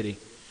to the city.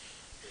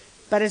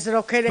 But is it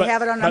okay to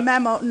have it on a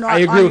memo, not I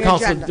agree on with the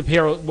Council agenda?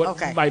 DePiero.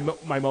 Okay.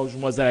 My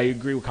motion was that I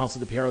agree with Council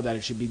DePiero that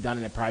it should be done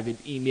in a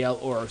private email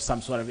or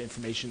some sort of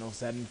informational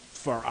setting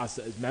for us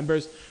as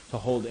members to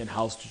hold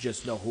in-house to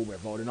just know who we're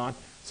voting on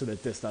so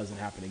that this doesn't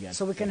happen again.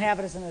 So we can have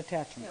it as an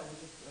attachment.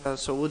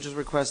 So we'll just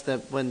request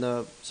that when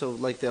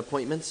like the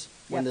appointments,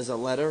 when Yep. there's a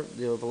letter,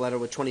 you have a letter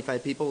with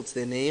 25 people, it's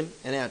their name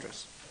and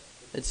address.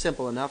 It's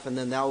simple enough, and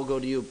then that will go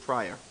to you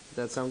prior. Does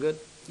that sound good?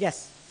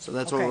 Yes. So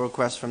that's what Okay. we'll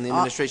request from the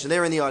administration.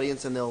 They're in the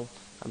audience, and they'll,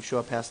 I'm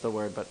sure, pass the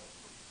word, but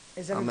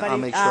Is I'll everybody,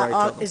 make sure I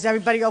tell them. is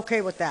everybody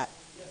okay with that?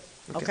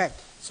 Okay.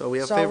 So we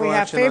have favorable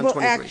action on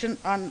 23. action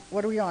on,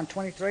 what are we on,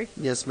 23?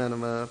 Yes,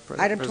 Madam President.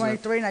 Item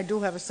 23, and I do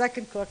have a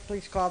second. Clerk,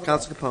 please call the roll.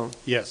 Counsel Capone.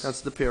 Yes.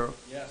 Counsel DePiero.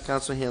 Yes.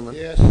 Counsel Hanlon.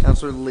 Yes.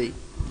 Counsel Lee.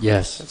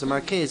 Yes. Counsel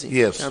Marchese.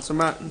 Yes. Counsel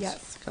Martins.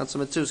 Yes. Counsel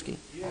Matusky.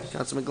 Yes.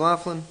 Counsel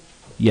McLaughlin.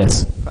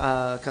 Yes.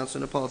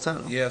 Counsel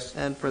Napolitano. Yes.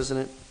 And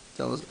President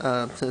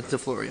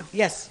DeFlorio.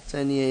 Yes.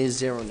 10 yeas,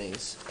 0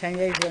 nays. 10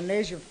 yeas, 0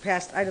 nays. You've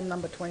passed item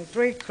number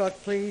 23. Clerk,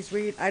 please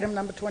read item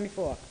number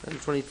 24. Item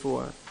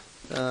 24,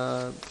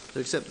 to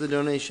accept the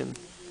donation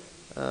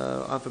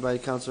offered by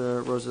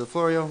Councilor Rosa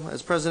DeFlorio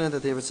as president,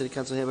 that the Everett City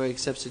Council hereby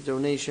accepts a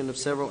donation of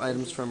several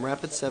items from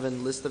Rapid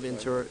 7. List of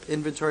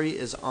inventory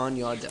is on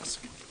your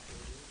desk.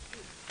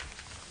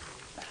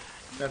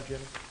 Madam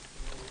Chairman?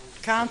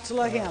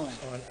 Councilor Hanlon.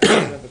 On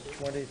item number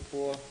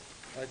 24,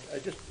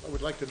 I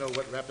would like to know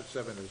what Rapid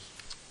 7 is.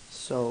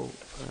 So,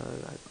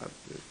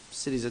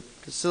 the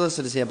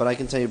solicitor's here, but I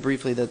can tell you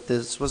briefly that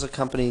this was a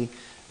company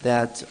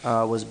that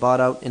was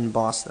bought out in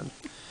Boston.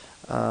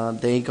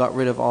 They got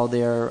rid of all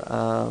their,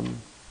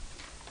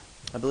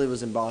 I believe it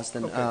was in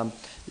Boston. Okay.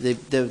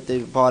 They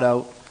bought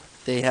out,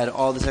 they had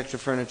all this extra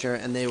furniture,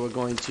 and they were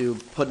going to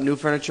put new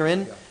furniture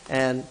in,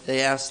 and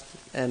they asked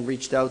and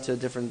reached out to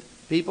different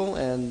people,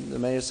 and the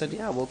mayor said,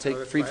 yeah, we'll take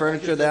that's free fine.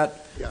 furniture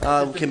that Yeah, I just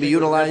can be didn't think it was every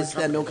utilized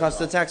at no company, cost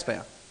to the that's all.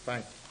 taxpayer.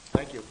 Fine,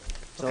 thank you.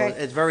 So Okay.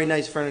 it's very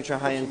nice furniture,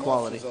 high-end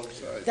quality,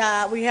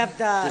 We have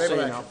just so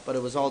the, you know, but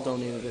it was all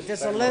donated.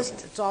 there's a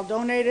list, it's all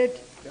donated,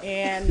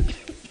 and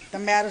the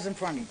matter's in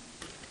front of you.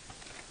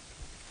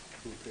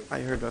 I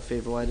heard a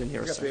favorable, I didn't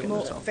hear a Yeah, second, favorable.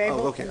 that's all.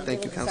 Favorable. Oh, okay,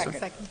 thank you, Counselor.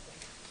 Second.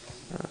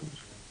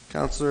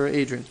 Counselor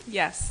Adrian.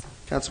 Yes.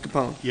 Counselor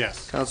Capone.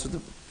 Yes. Counselor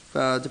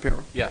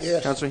DePiero. Yes.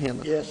 Yes. Counselor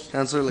Hanlon. Yes.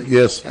 Counselor Lee.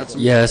 Yes.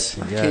 Counselor Yes.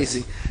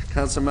 Casey.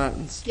 Counselor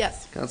Martins.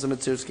 Yes. Counselor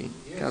Matusky.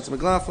 Counselor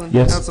McLaughlin.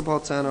 Yes. Counselor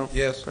Paultano.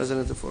 Yes.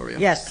 President DeFlorio.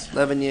 Yes.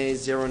 11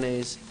 yeas, 0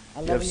 nays.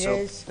 You 11 have so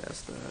yeas.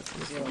 passed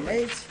that. 0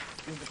 nays.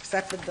 You've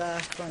accepted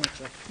the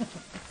furniture.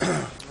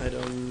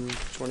 Item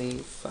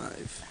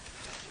 25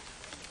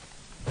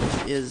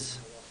 is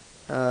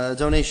a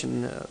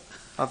donation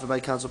offered by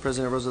Council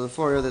President Rosa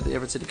DeFlorio that the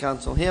Everett City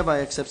Council hereby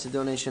accepts a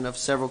donation of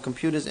several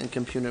computers and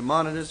computer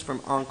monitors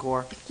from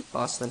Encore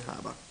Boston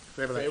Harbor.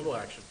 Favorable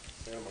action.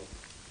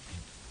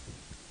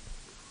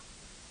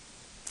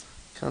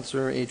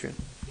 Councilor Adrian.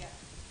 Yes.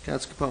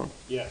 Councilor Capone.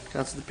 Yes.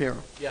 Councilor DePiero.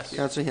 Yes.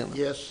 Councilor Hanlon.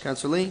 Yes.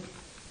 Councilor Lee.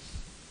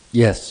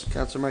 Yes.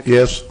 Councilor Marquez.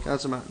 Yes.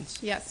 Councilor Martins.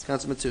 Yes.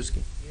 Councilor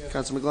Matusky.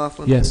 Councilor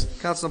McLaughlin. Yes.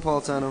 Councilor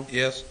Napolitano.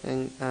 Yes.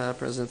 And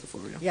President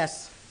DeFlorio.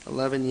 Yes.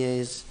 11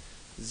 yeas,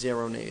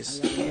 0 nays.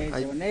 11 yeas,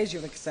 I 0 nays.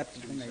 You've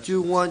accepted the donation.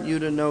 do want you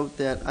to note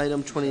that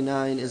item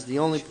 29 is the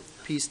only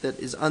piece that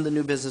is under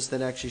new business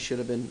that actually should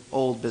have been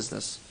old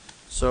business.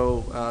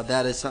 So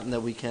that is something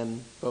that we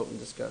can vote and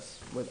discuss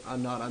with,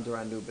 not under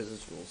our new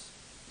business rules.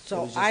 It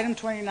So was just- item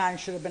 29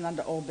 should have been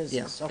under old Yeah,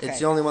 business. Okay. it's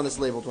the only one that's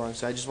labeled wrong,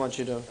 so I just want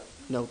you to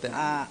note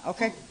that.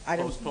 Okay.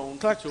 Item, Postponed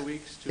for clerk, 2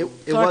 weeks It to,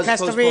 it Clerk was has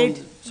to read.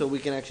 postponed, so we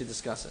can actually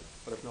discuss it.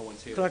 but if no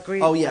one's here. clerk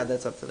read. Oh, yeah,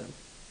 that's up to them.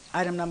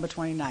 Item number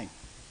 29.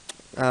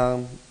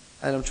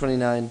 Item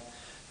 29,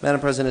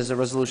 Madam President, is a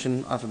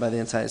resolution offered by the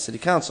entire City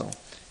Council.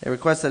 A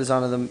request that is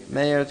on the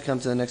mayor to come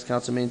to the next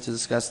council meeting to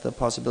discuss the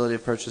possibility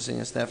of purchasing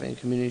a staffing and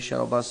community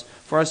shuttle bus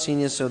for our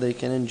seniors so they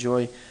can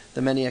enjoy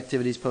the many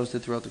activities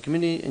posted throughout the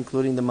community,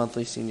 including the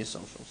monthly senior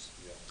socials.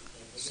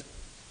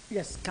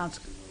 Yes,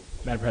 Council.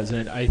 Madam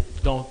President, I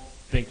don't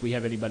think we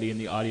have anybody in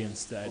the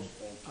audience that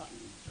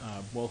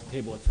will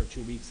table it for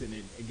 2 weeks and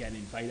again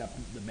invite up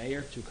the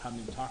mayor to come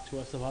and talk to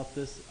us about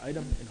this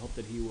item and hope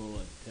that he will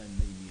attend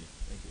the meeting.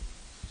 Thank you.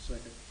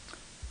 Second.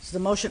 So the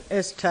motion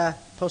is to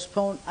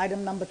postpone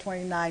item number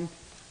 29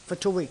 for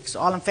 2 weeks.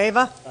 All in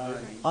favor?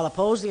 All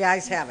opposed? The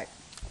ayes have it.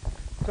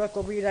 Clerk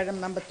will read item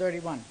number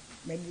 31.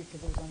 Maybe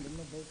because it was under new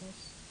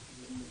business?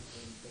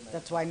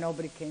 That's why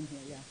nobody came here,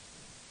 yeah.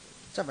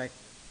 It's all right.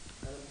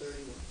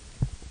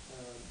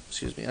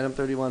 Excuse me, item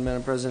 31,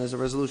 Madam President, is a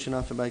resolution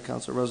offered by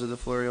Council Rosa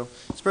DeFlorio.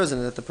 Mr.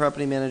 President, that the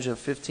property manager of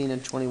 15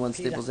 and 21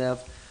 Peter. Staples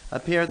Ave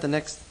appear at the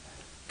next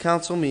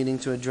council meeting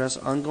to address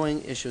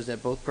ongoing issues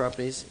at both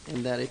properties,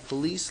 and that a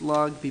police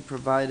log be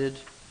provided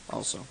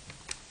also.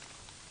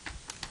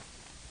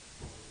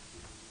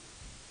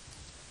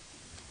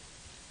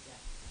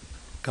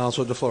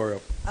 Councilor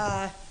DeFlorio.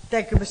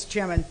 Thank you, Mr.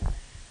 Chairman.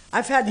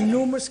 I've had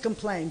numerous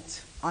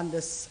complaints on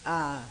this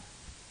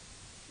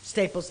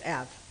Staples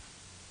Ave.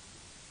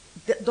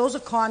 Those are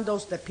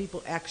condos that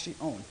people actually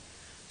own.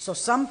 So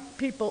some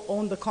people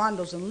own the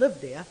condos and live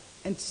there,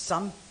 and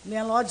some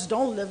landlords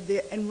don't live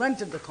there and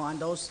rented the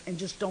condos and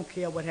just don't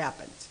care what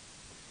happens.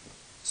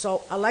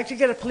 So I'd like to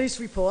get a police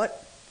report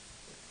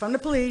from the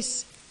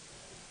police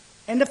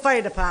and the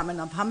fire department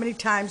of how many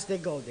times they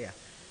go there.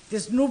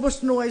 There's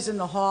numerous noise in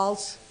the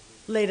halls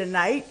late at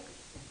night.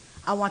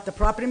 I want the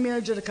property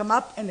manager to come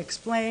up and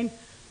explain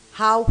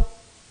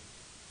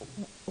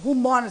who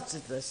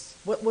monitors this?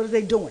 What are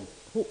they doing?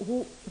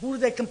 Who do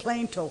they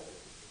complain to?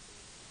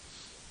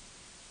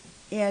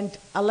 And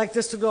I'd like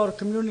this to go to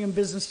Community and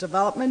Business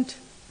Development.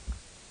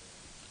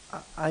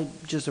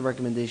 Just a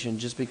recommendation,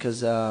 just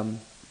because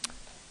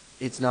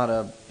it's not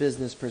a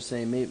business per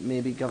se,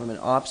 maybe government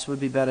ops would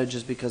be better,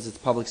 just because it's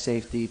public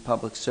safety,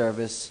 public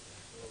service.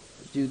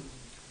 Do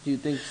you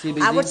think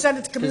CBD? I would send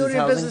it to 'Cause Community it's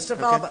and housing? Business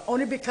Development,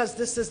 only because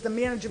this is the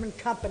management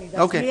company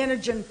that's Okay.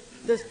 managing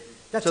this.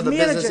 That's So the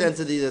business managing-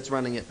 entity that's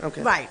running it,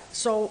 okay. Right,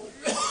 so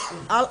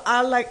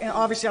I like, and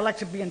obviously I like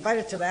to be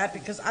invited to that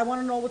because I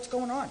want to know what's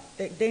going on.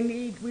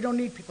 We don't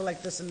need people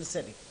like this in the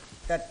city.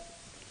 That,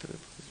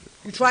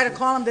 you try to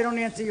call them, they don't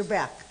answer you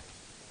back.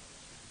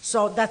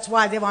 So that's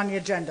why they're on the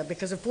agenda,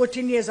 because in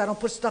 14 years, I don't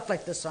put stuff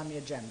like this on the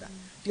agenda.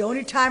 The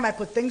only time I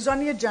put things on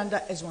the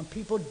agenda is when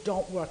people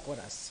don't work with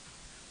us.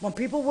 When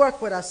people work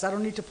with us, I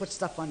don't need to put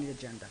stuff on the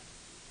agenda.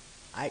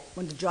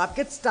 When the job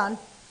gets done,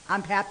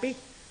 I'm happy.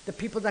 The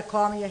people that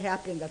call me are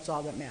happy, and that's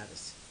all that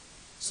matters.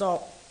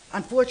 So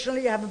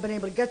unfortunately, I haven't been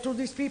able to get through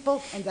these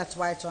people, and that's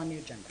why it's on the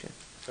agenda.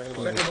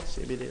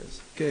 CBD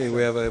is. Okay,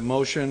 we have a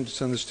motion to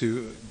send this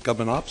to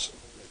Government Ops.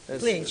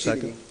 Please.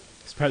 Second.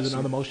 Mr. President,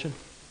 on the motion?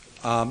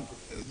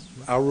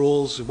 Our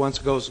rules, once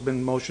it goes,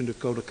 been motioned to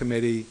go to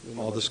committee,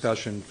 all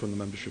discussion from the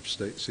membership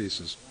state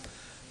ceases.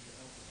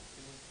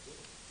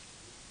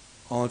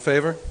 All in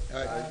favor?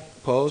 Aye.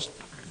 Opposed?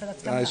 So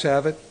that's coming Ayes up.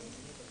 have it.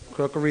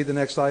 Clerk will read the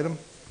next item.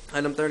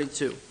 Item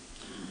 32,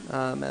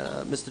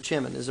 Mr.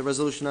 Chairman, is a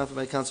resolution offered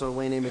by Councilor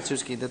Wayne A.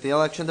 Matusky that the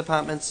election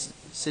department's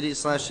city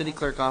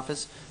clerk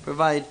office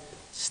provide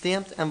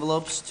stamped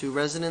envelopes to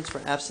residents for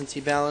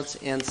absentee ballots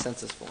and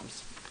census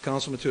forms.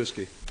 Councilor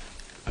Matusky.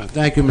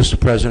 Thank you, Mr.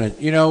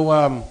 President. You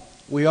know,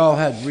 we all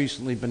had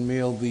recently been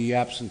mailed the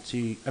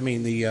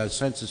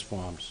census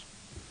forms.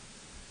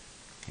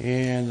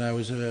 And I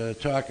was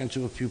talking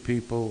to a few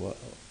people,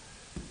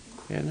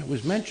 and it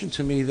was mentioned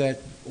to me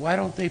that why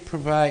don't they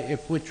provide,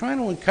 if we're trying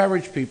to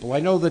encourage people, I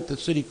know that the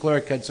city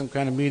clerk had some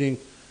kind of meeting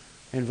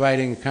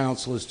inviting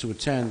councilors to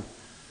attend,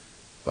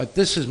 but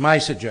this is my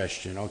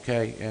suggestion,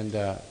 okay? And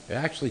it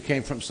actually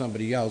came from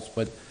somebody else,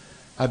 but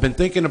I've been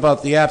thinking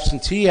about the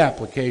absentee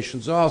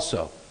applications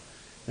also.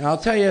 Now, I'll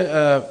tell you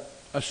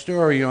a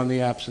story on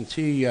the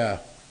absentee.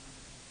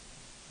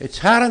 It's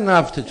hard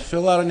enough to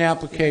fill out an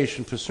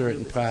application for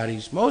certain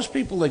parties. Most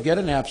people that get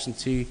an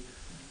absentee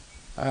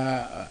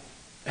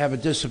have a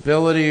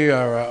disability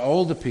or are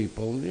older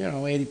people,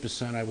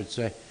 80% I would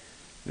say.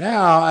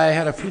 Now, I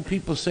had a few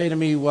people say to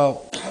me,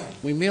 well,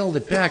 we mailed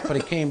it back, but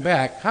it came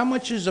back. How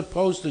much is a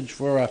postage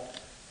for a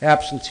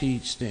absentee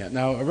stamp?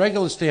 Now, a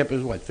regular stamp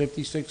is what,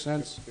 56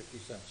 cents? 50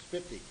 cents.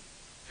 50.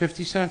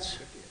 50 cents?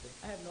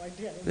 I have no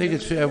idea. I think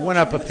it went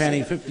up a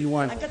penny,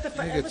 51. I got the I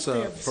think it's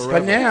stamps.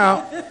 But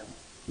now,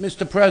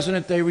 Mr.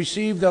 President, they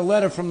received a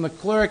letter from the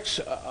clerk's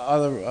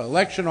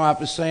election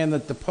office saying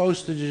that the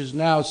postage is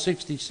now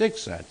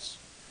 66 cents.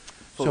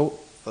 For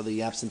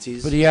the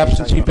absentees? For the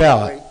absentee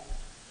ballot.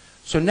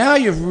 So now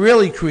you've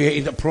really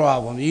created a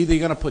problem. You're either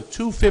going to put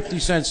two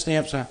 50-cent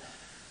stamps on.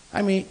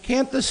 I mean,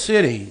 can't the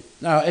city,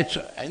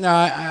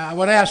 I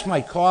would ask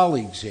my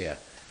colleagues here.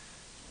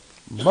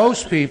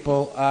 Most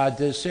people are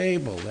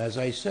disabled, as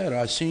I said,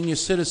 are senior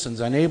citizens,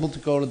 unable to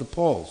go to the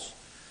polls.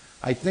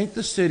 I think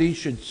the city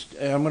should,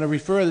 I'm going to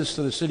refer this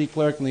to the city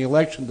clerk and the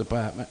election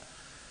department,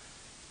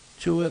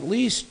 to at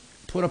least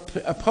put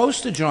a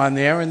postage on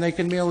there and they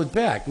can mail it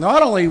back.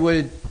 Not only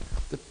would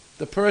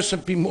the person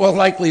be more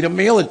likely to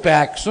mail it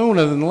back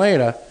sooner than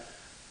later,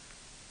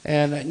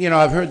 and,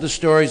 I've heard the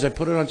stories, I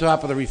put it on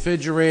top of the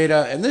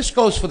refrigerator, and this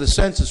goes for the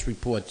census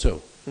report,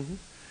 too. Mm-hmm.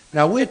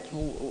 Now,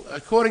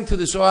 according to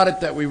this audit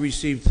that we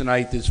received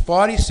tonight, there's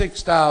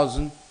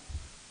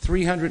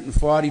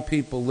 46,340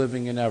 people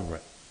living in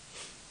Everett.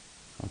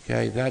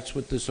 Okay, that's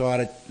what this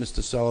audit,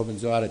 Mr.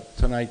 Sullivan's audit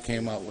tonight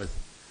came out with.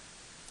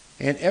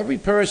 And every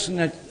person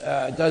that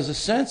does a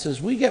census,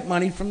 we get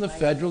money from the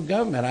federal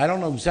government. I don't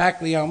know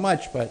exactly how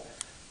much, but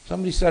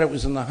somebody said it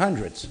was in the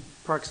hundreds.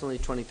 Approximately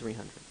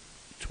 2,300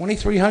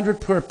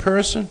 2,300 per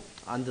person?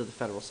 under the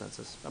federal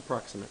census,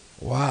 approximate.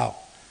 Wow.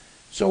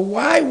 So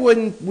why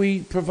wouldn't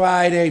we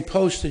provide a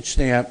postage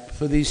stamp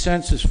for these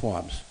census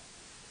forms?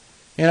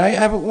 And I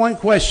have one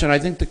question. I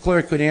think the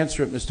clerk could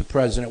answer it, Mr.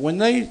 President. When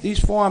these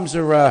forms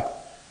are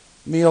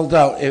mailed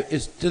out,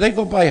 do they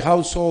go by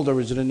household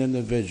or is it an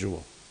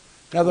individual?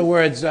 In other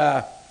words,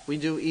 We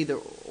do either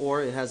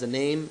or. It has a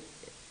name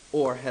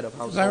or head of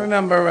household. I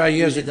remember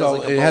years Usually does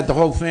ago, like a it had both. the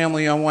whole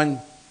family on one,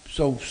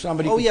 so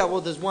somebody. Oh, could- yeah,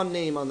 well, there's one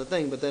name on the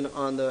thing, but then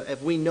on the,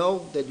 if we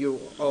know that you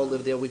all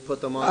live there, we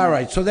put them on. All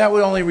right, so that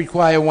would only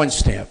require one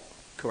stamp.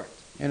 Correct.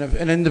 And if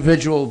an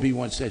individual would be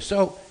one stamp.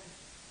 So,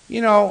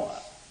 you know,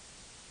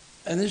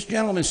 and this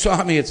gentleman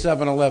saw me at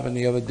 7-Eleven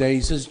the other day.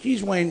 He says,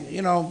 geez, Wayne,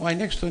 you know, my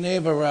next door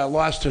neighbor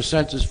lost her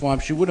census form.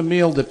 She would have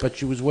mailed it, but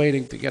she was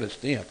waiting to get a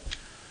stamp.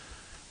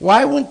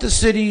 Why wouldn't the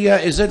city,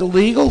 is it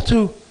illegal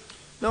to?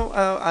 No,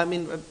 I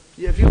mean,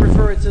 if you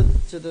refer it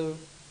to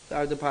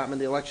our department,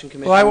 the election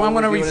commission. Well, we'll I'm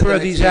going to review it at the refer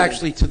next these meeting.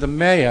 actually to the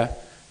mayor,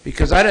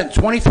 because I didn't,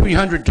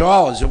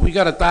 $2,300, if we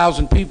got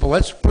 1,000 people,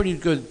 that's a pretty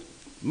good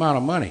amount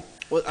of money.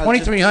 Well,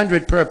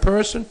 2,300 per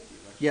person?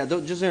 Yeah,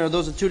 just, you know,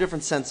 those are two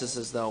different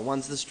censuses, though.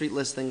 One's the street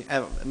listing,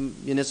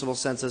 municipal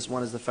census,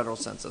 one is the federal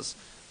census.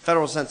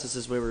 Federal census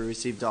is where we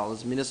receive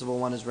dollars. Municipal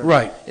one is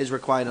Right. is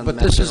required under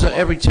But this is Mass an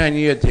every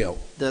 10-year deal.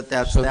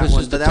 That's So that this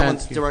one, is the but that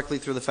one's 10th year. directly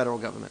through the federal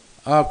government.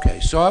 Okay,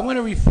 so I'm going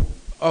to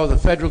the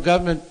federal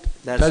government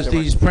That's does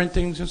direct. these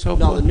printings and so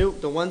No,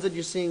 forth? the ones that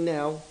you're seeing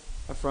now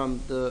are from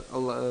the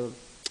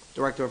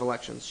Director of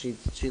Elections.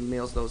 She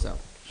mails those out.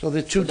 So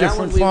they're two So that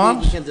one different we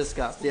forms? can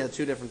discuss. Yeah,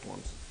 two different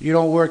forms. You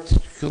don't work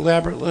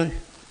collaboratively?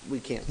 We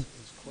can't. His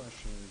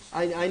question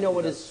is. I know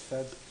what is.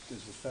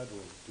 Is the federal,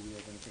 do we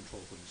have any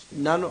control for the state?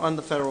 None on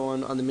the federal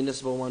one. On the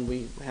municipal one,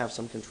 we have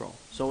some control.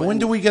 So When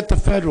do we get the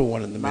federal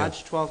one in the mail?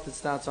 March 12th, it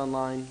starts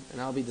online, and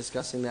I'll be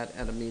discussing that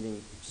at a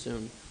meeting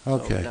soon. So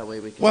Okay. that way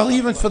we can. Well, talk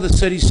even about for it. the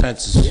city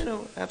census. You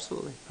know,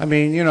 absolutely. I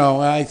mean, you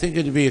know, I think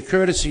it'd be a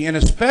courtesy, and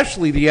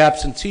especially the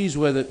absentees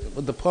where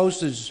the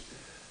postage,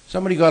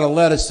 somebody got a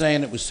letter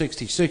saying it was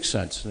 66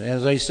 cents.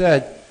 As I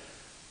said,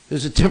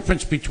 there's a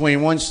difference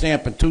between one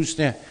stamp and two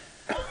stamps.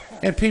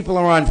 And people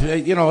are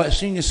on, you know,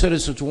 senior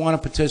citizens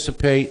want to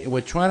participate.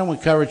 We're trying to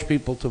encourage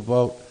people to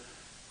vote.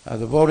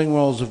 The voting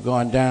rolls have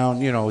gone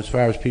down, you know, as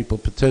far as people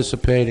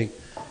participating.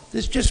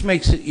 This just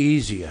makes it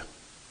easier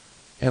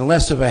and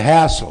less of a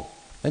hassle.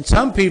 And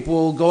some people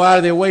will go out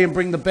of their way and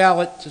bring the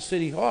ballot to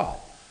City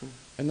Hall.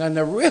 And then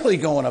they're really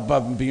going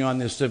above and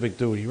beyond their civic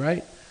duty,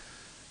 right?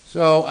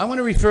 So I'm going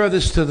to refer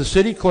this to the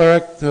city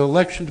clerk, the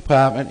election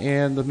department,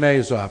 and the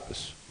mayor's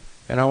office.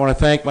 And I want to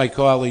thank my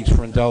colleagues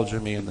for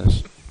indulging me in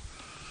this.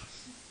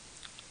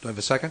 Do I have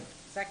a second?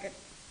 Second.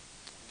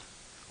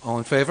 All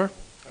in favor?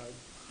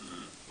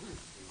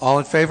 All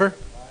in favor?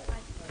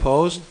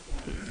 Opposed?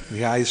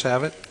 The ayes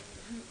have it.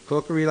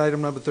 Clerk will read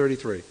item number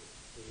 33.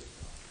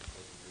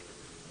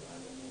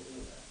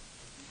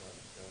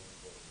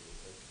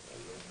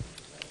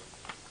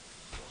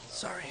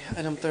 Sorry,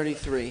 item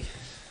 33.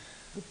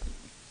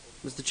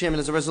 Mr. Chairman,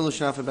 is a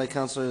resolution offered by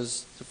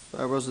Councilors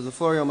Rosa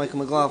DeFlorio, Michael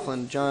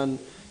McLaughlin, John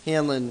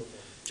Hanlon,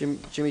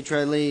 Jimmy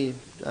Triley,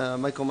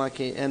 Michael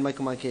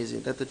Marchese,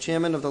 that the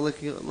chairman of the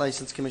Liquor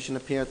License Commission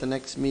appear at the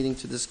next meeting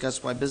to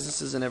discuss why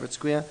businesses in Everett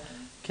Square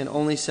can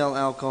only sell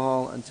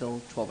alcohol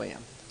until 12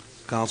 a.m.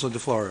 Councilor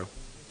DeFlorio.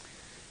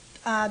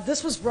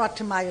 This was brought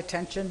to my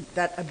attention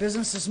that a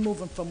business is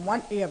moving from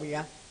one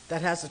area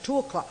that has a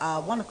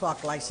 1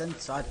 o'clock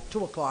license, or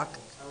 2 o'clock,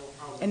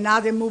 and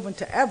now they're moving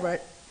to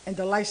Everett, and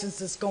the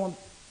license is going,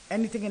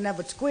 anything in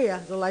Everett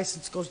Square, the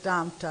license goes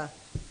down to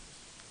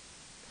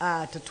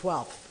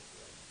 12.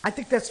 I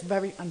think that's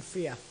very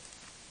unfair.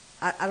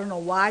 I don't know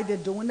why they're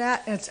doing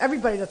that, and it's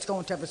everybody that's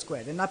going to Everett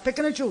Square. They're not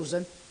picking and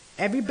choosing.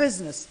 Every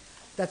business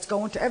that's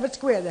going to Everett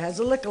Square that has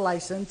a liquor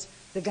license,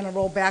 they're going to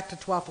roll back to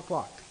 12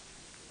 o'clock.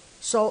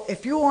 So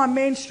if you're on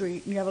Main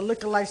Street and you have a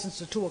liquor license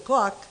to 2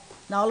 o'clock,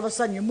 now all of a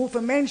sudden you move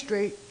from Main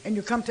Street and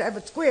you come to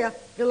Everett Square,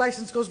 your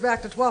license goes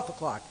back to 12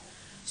 o'clock.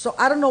 So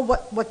I don't know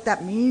what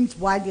that means,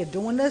 why they're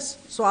doing this.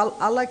 So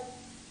I like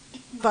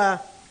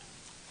for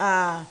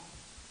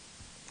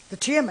the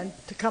chairman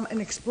to come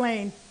and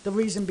explain the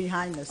reason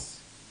behind this.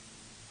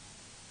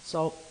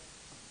 So,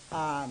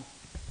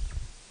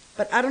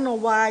 but I don't know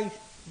why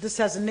this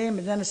has a name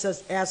and then it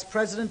says as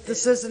president.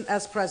 This isn't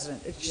as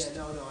president. It's just,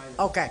 Yeah, no, I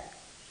know. okay.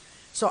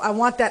 So I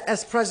want that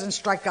as president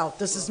strike out.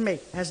 This is me.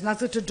 It has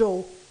nothing to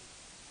do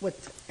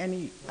with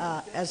any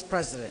as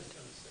president.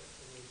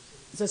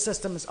 The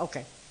system is,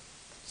 okay.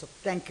 So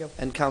thank you.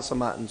 And Council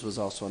Martins was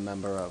also a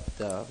member of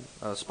the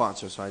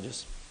sponsor, so I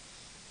just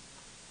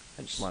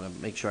want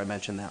to make sure I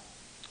mention that.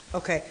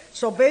 Okay,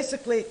 so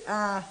basically,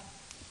 I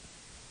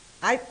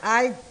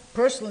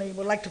personally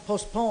would like to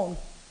postpone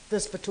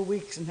this for 2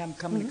 weeks and have them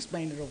come and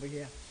explain it over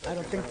here. I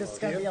don't think this is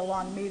going to be a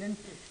long meeting.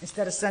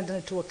 Instead of sending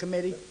it to a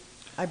committee,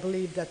 I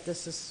believe that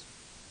this is,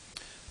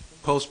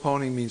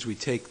 Postponing means we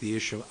take the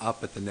issue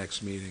up at the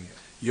next meeting.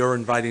 You're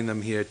inviting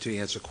them here to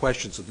answer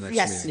questions at the next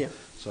Yes. meeting.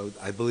 So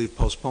I believe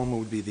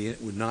postponement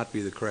would not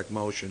be the correct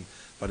motion.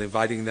 but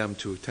inviting them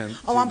to attend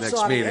Oh, the I'm next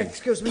sorry, meeting.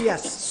 excuse me,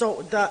 yes.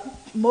 So the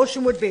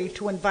motion would be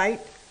to invite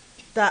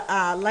the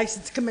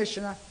license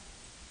commissioner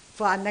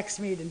for our next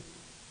meeting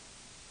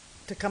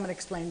to come and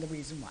explain the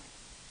reason why.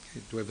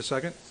 Do we have a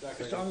second?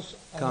 Second.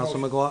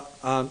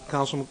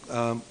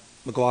 Councilman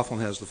McLaughlin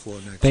has the floor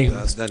next. Thank you.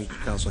 Then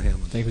Council Hanlon.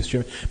 Thank you, Mr.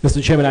 Chairman.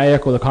 Mr. Chairman, I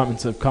echo the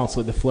comments of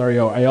Councilor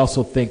DeFlorio. I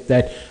also think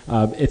that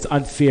it's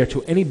unfair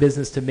to any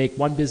business to make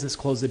one business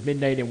close at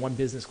midnight and one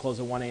business close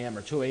at 1 a.m.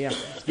 or 2 a.m.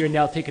 You're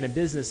now taking a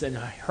business and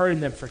hurting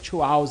them for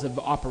 2 hours of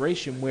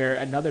operation where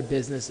another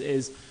business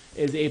is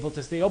able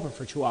to stay open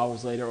for 2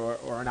 hours later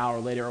or an hour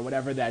later or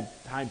whatever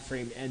that time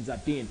frame ends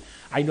up being.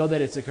 I know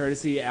that it's a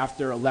courtesy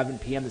after 11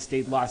 p.m. The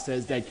state law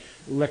says that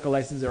liquor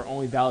licenses are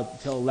only valid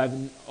until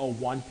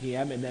 11:01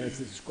 p.m. and then it's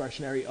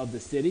discretionary of the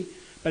city.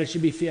 But it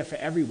should be fair for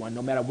everyone,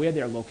 no matter where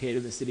they're located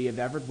in the city of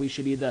Everett. We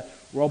should either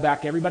roll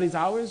back everybody's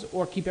hours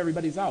or keep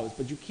everybody's hours.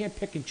 But you can't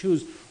pick and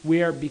choose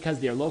where, because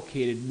they're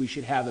located, we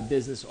should have a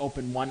business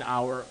open 1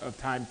 hour of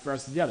time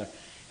versus the other.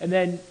 And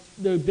then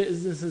the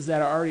businesses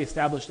that are already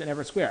established in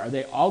Everett Square, are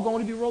they all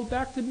going to be rolled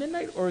back to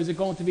midnight, or is it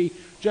going to be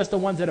just the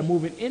ones that are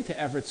moving into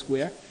Everett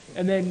Square?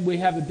 And then we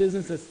have a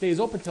business that stays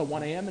open till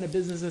 1 a.m. and a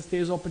business that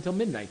stays open till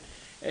midnight.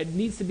 It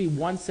needs to be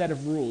one set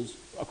of rules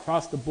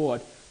across the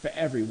board for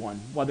everyone.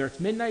 Whether it's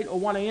midnight or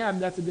 1 a.m.,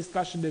 that's a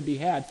discussion to be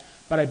had,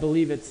 but I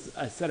believe it's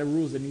a set of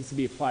rules that needs to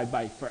be applied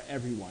for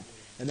everyone.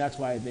 And that's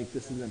why I think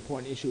this is an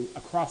important issue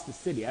across the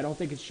city. I don't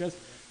think it's just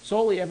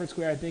solely Everett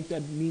Square. I think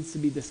that needs to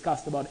be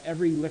discussed about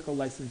every liquor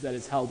license that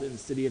is held in the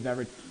city of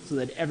Everett so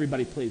that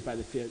everybody plays by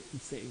the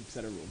same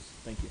set of rules.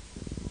 Thank you.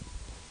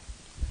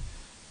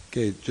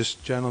 Okay,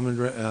 just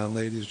gentlemen,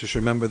 ladies, just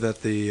remember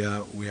that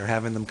we are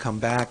having them come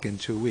back in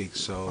 2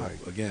 weeks. So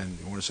again,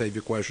 you want to save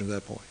your questions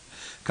at that point.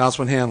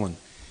 Councilman Hanlon.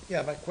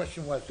 Yeah, my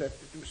question was that,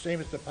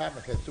 same as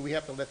department heads, do we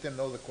have to let them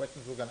know the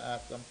questions we're gonna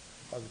ask them,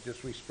 or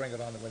just we spring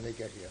it on them when they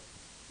get here?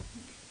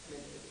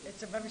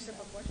 It's a very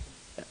simple question.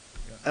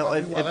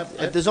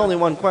 If there's only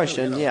one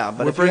question, yeah,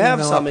 but if you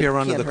have some, it We're bringing them up here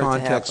can't under the hurt to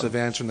have context them. of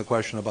answering the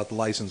question about the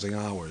licensing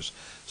hours.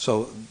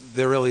 So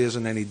there really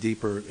isn't any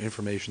deeper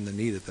information than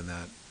needed than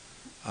that.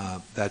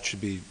 That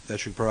should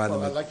provide them.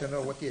 Well, I'd like to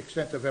know what the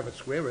extent of Everett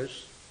Square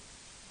is.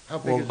 How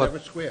big Well, is but-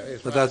 Everett Square?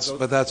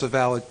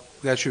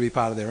 That should be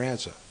part of their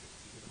answer.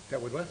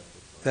 That would what?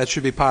 That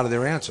should be part of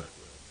their answer.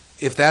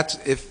 If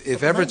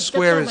Everett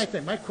Square is. That's not my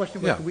thing. My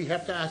question was, Yeah. do we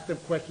have to ask them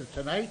questions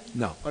tonight?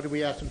 No. Or do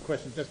we ask them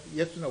questions, just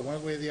yes or no,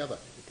 one way or the other?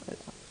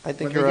 I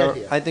think when they get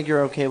here. I think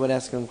you're okay with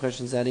asking them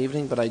questions that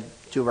evening, but I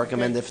do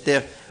recommend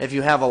if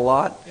you have a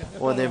lot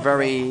or they're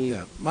very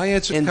My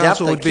answer to in-depth,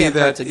 council would it be can't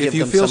hurt that to if give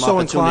you them feel some so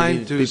opportunity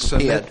inclined to to be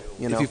submit,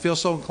 prepared, you know. if you feel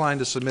so inclined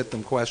to submit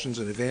them questions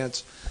in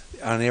advance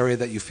on an area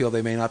that you feel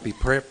they may not be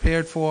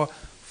prepared for,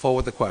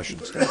 forward the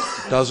questions.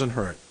 Doesn't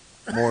hurt.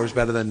 More is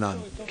better than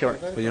none.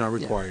 Correct. But you're not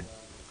required.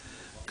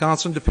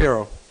 Councilman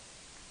DePiero.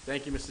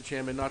 Thank you, Mr.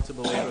 Chairman. Not to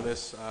belabor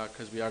this,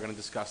 because we are going to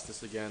discuss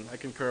this again. I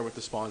concur with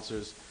the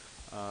sponsors.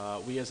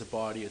 We as a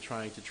body are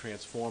trying to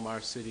transform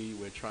our city.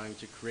 We're trying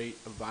to create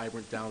a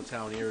vibrant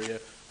downtown area.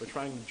 We're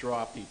trying to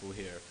draw people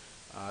here.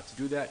 To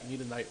do that, you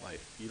need a nightlife.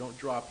 You don't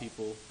draw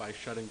people by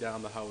shutting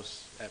down the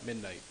house at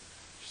midnight.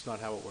 It's just not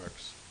how it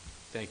works.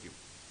 Thank you.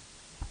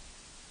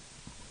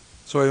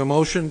 So I have a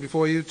motion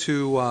before you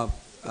to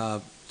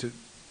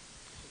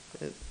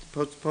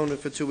postpone it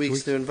for 2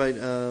 weeks to invite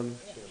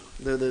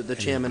the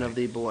chairman of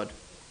the board.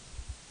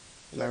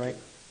 Am I right?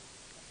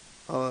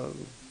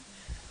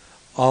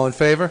 all in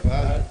favor?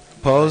 Aye.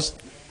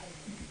 Opposed?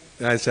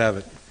 The ayes have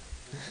it.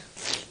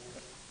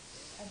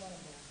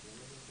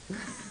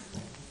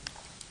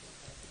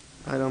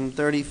 Item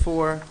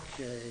 34,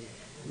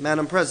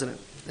 Madam President,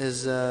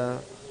 is a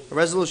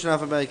resolution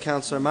offered by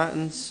Councilor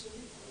Martins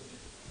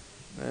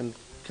and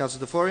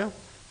Councilor DeFlorio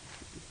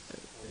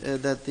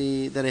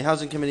that a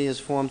housing committee is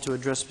formed to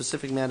address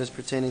specific matters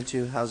pertaining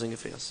to housing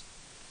affairs.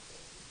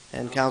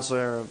 And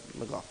Councilor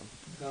McLaughlin.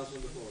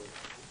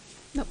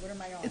 No,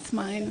 it's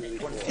mine.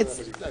 It's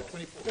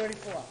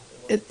 34.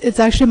 it's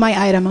actually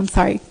my item. I'm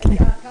sorry. Can I-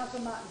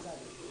 Councilor Martin's item.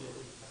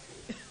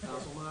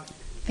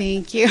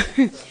 Thank you.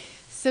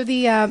 So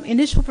the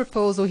initial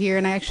proposal here,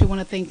 and I actually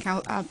want to thank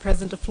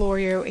President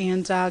DeFlorio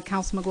and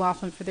Council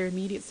McLaughlin for their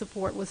immediate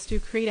support, was to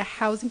create a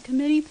housing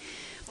committee.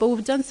 But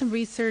we've done some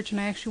research, and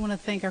I actually want to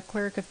thank our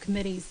clerk of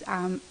committees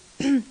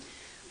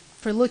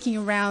for looking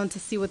around to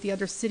see what the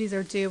other cities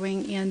are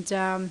doing. And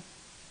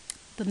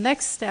the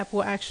next step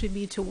will actually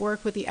be to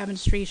work with the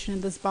administration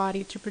in this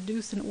body to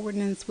produce an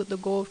ordinance with the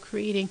goal of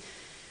creating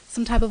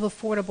some type of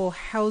affordable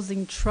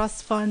housing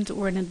trust fund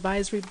or an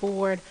advisory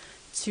board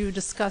to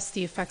discuss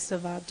the effects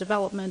of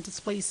development,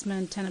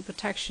 displacement, tenant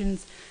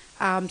protections.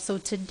 So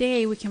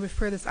today we can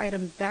refer this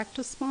item back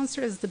to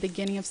sponsor as the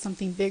beginning of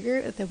something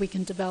bigger that we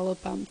can develop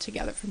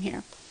together from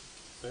here.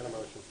 Second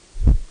motion.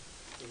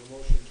 There's a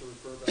motion to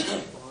refer back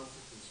to sponsor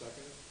and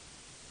second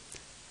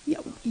it?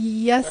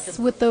 Yes,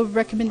 with the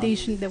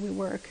recommendation that we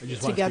work I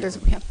just wanna together.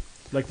 speak Yeah.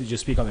 like to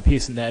just speak on the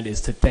piece, and that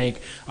is to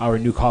thank our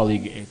new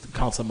colleague,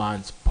 Councilor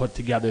Mons, put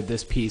together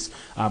this piece.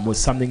 Was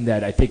something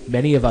that I think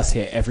many of us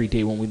hear every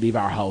day when we leave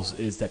our house,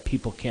 is that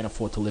people can't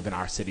afford to live in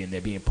our city and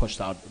they're being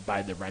pushed out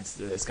by the rents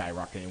that are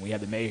skyrocketing. We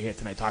had the mayor here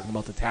tonight talking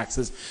about the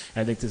taxes,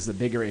 and I think this is a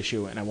bigger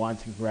issue, and I want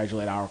to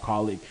congratulate our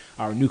colleague,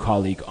 our new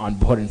colleague, on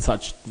putting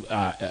such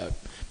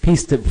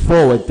piece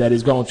forward that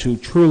is going to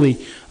truly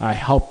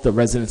help the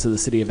residents of the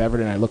city of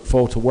Everett, and I look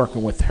forward to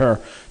working with her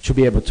to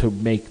be able to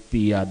make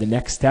the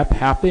next step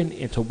happen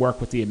and to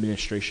work with the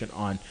administration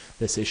on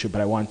this issue.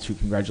 But I want to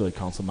congratulate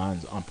Council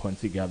Mons on putting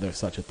together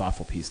such a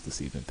thoughtful piece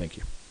this evening. Thank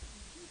you.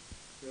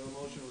 We have a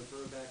motion to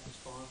refer back to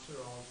sponsor.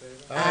 All in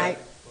favor? Aye.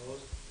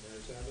 Opposed? The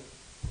ayes have it.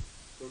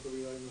 Clerk will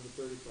read item number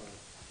 35.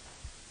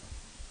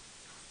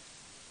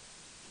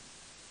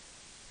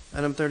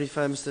 Item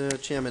 35,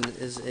 Mr. Chairman,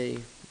 is a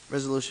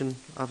resolution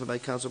offered by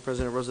Council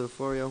President Rosa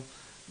DeFlorio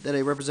that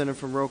a representative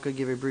from ROCA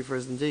give a brief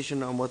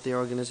presentation on what the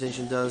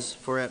organization does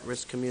for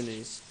at-risk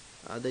communities.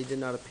 They did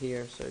not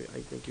appear, so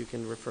I think you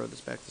can refer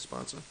this back to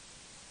sponsor. Motion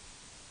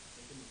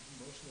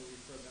to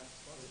refer back to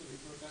sponsor.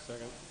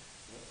 Second.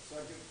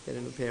 They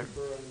didn't appear.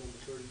 Refer item number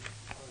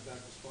 35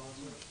 back to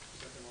sponsor.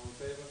 Second, all in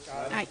favor?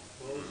 Aye.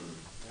 Opposed?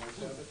 The ayes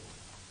have it.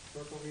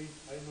 Clerk will read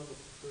item number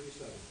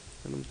 37.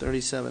 Item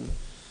 37.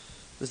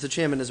 Mr.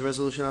 Chairman, is a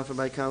resolution offered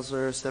by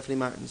Councilor Stephanie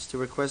Martins to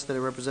request that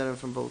a representative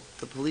from both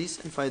the police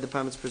and fire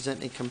departments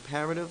present a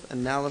comparative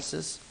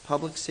analysis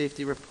public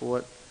safety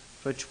report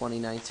for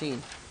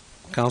 2019.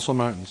 Council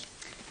Martins.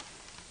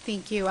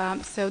 Thank you.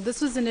 So this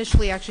was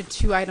initially actually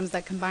two items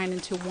that combined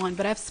into one,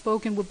 but I've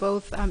spoken with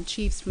both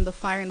chiefs from the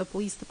fire and the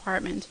police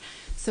department.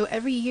 So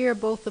every year,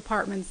 both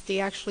departments, they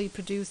actually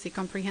produce a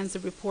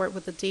comprehensive report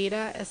with the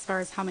data as far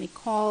as how many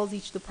calls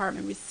each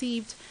department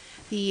received,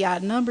 the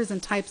numbers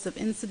and types of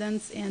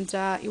incidents, and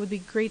it would be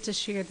great to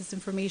share this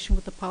information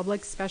with the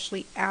public,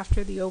 especially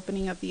after the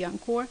opening of the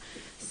Encore.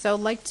 So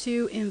I'd like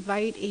to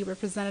invite a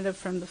representative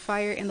from the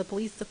fire and the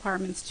police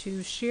departments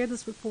to share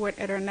this report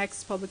at our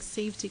next Public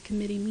Safety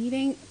Committee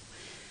meeting,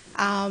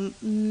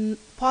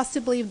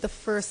 possibly the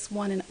first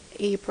one in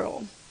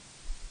April.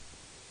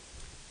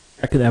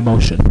 Second that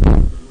motion. Motion to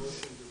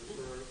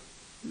refer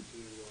to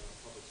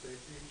public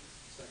safety.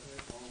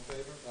 Second, all in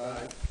favor?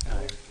 Aye.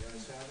 Opposed? The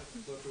ayes have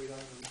it. Clerk will read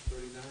item number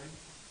 39.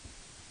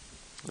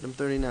 Item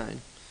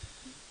 39.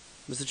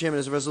 Mr. Chairman,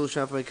 is a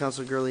resolution offered by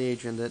Councilor Gurley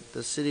Adrian that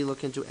the city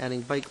look into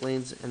adding bike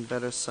lanes and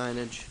better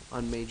signage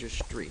on major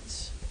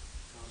streets.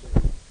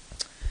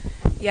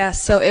 Yeah,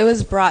 so it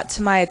was brought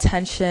to my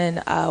attention,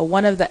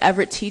 one of the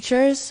Everett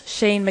teachers,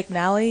 Shane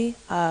McNally,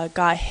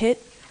 got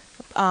hit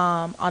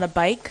on a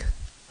bike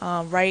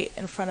right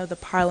in front of the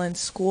Parlin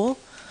School,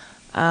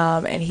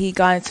 and he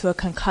got into a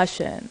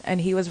concussion,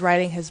 and he was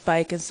riding his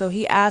bike, and so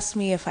he asked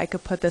me if I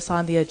could put this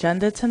on the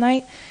agenda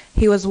tonight.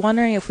 He was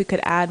wondering if we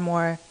could add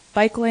more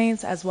bike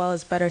lanes as well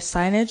as better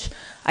signage.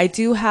 I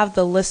do have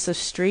the list of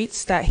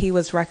streets that he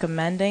was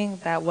recommending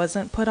that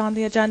wasn't put on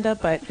the agenda,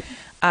 but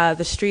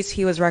the streets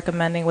he was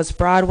recommending was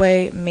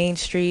Broadway, Main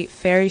Street,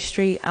 Ferry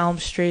Street, Elm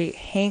Street,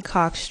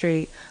 Hancock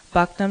Street,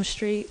 Bucknam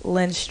Street,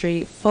 Lynn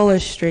Street, Fuller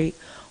Street,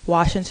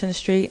 Washington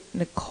Street,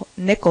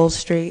 Nichols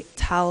Street,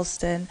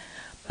 Towelston,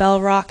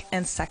 Bell Rock,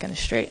 and 2nd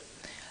Street.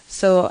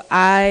 So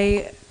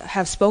I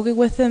have spoken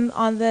with him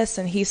on this,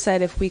 and he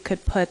said if we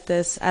could put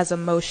this as a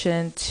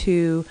motion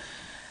to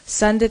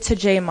send it to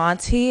Jay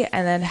Monty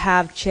and then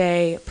have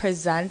Jay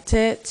present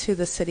it to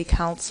the city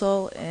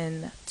council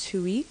in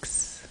 2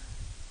 weeks.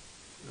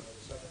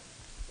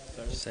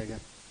 Second.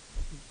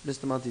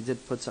 Mr. Monty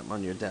did put something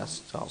on your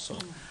desk also.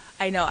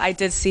 I know, I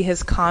did see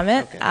his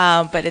comment,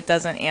 Okay. but it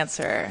doesn't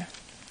answer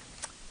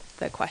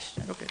the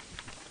question. Okay.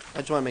 I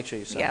just want to make sure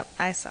you saw it. Yep,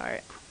 I saw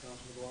it.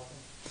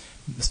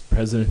 Mr.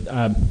 President,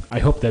 I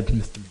hope that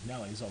Mr.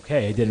 McNally is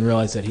okay. I didn't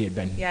realize that he had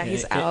been Yeah,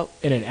 he's out.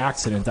 in an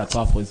accident. That's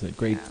awful. He's a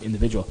great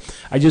individual.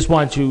 I just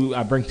want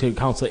to bring to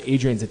Councilor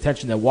Adrian's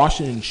attention that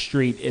Washington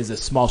Street is a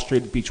small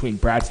street between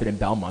Bradford and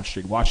Belmont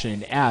Street.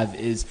 Washington Ave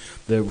is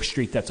the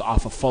street that's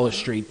off of Fuller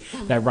Street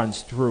that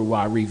runs through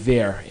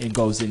Revere and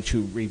goes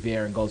into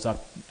Revere and goes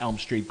up Elm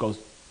Street, goes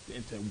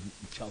into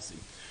Chelsea.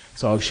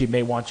 So she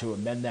may want to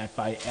amend that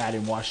by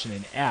adding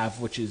Washington Ave,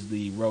 which is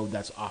the road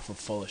that's off of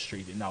Fuller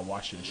Street, and not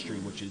Washington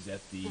Street, which is at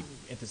the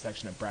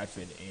intersection of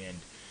Bradford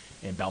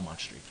and Belmont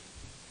Street.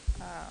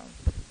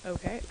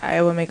 Okay,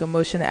 I will make a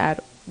motion to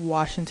add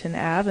Washington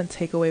Ave and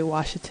take away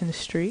Washington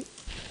Street.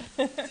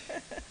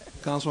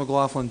 Councilman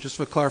McLaughlin, just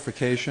for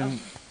clarification,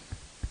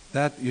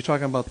 that, you're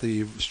talking about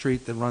the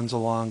street that runs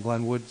along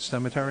Glenwood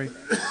Cemetery?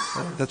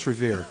 That's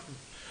Revere.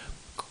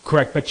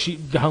 Correct, but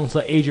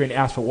Councilor Adrian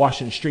asked for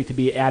Washington Street to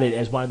be added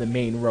as one of the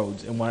main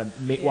roads, and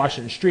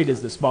Washington Street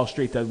is the small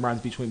street that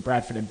runs between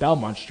Bradford and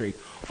Belmont Street.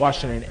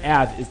 Washington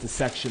Ave is the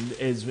section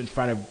is in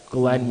front of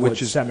Glenwood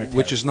Cemetery,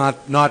 which is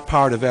not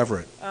part of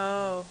Everett.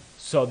 Oh.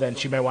 So then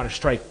she might want to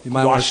strike You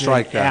might want to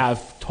strike that.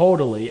 Ave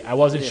totally. I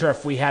wasn't sure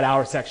if we had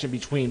our section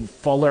between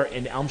Fuller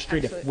and Elm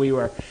Street, if we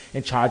were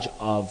in charge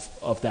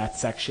of that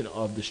section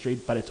of the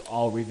street, but it's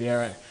all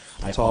Revere.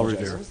 It's all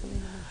Revere.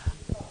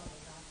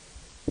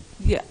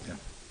 Yeah.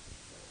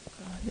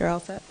 you're all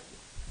set.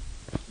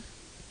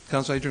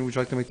 Council Adrian, would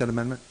you like to make that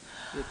amendment?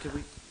 Yeah, could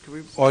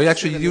we Or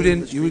actually, say the you name of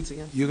didn't, the streets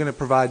again? you're going to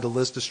provide the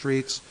list of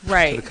streets?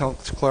 Right. To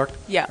the clerk?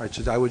 Yeah. All right,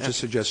 so I would just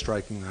suggest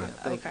striking that.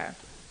 Okay,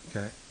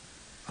 Okay.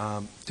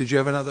 Did you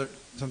have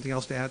something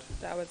else to add?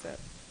 that was it.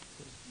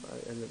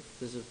 And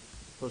this is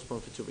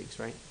postponed for 2 weeks,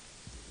 right?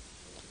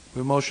 We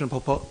have a motion to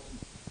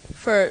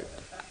postpone.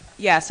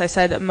 Yes, I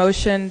said a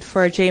motion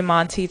for Jay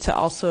Monty to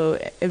also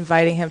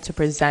inviting him to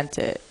present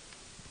it.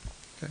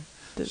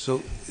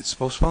 So it's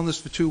postpone this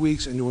for 2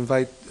 weeks, and you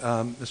invite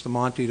Mr.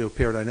 Monty to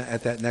appear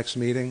at that next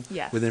meeting?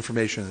 Yes. With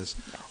information on this.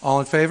 All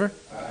in favor?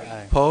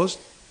 Aye. Opposed?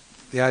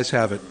 The ayes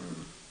have it.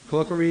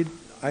 Clerk will read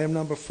item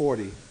number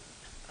 40.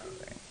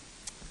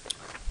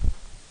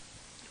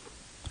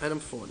 Item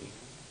 40.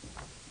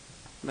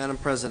 Madam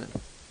President,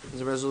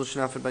 is a resolution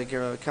offered by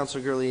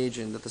Councilor Gurley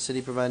Agent that the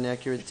city provide an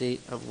accurate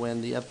date of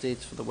when the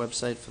updates for the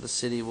website for the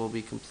city will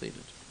be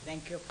completed.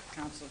 Thank you,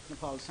 Councilor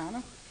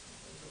Napolitano.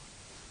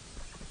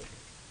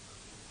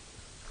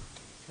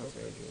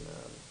 Councilor Adrian,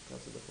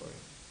 Councilor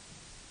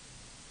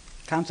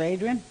DeFlorio. Councilor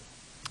Adrian?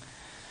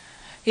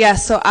 Yeah,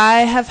 so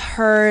I have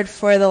heard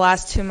for the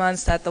last 2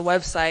 months that the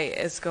website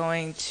is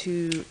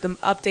the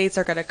updates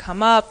are going to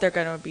come up, they're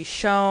going to be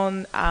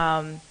shown.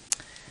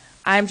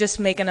 I'm just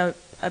making a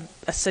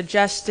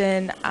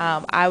suggestion.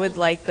 I would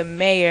like the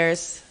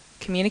mayor's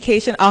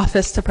communication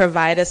office to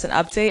provide us an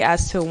update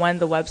as to when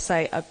the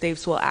website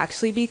updates will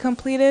actually be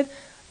completed.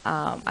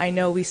 I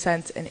know we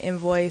sent an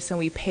invoice and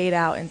we paid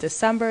out in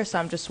December, so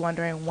I'm just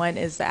wondering when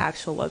is the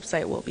actual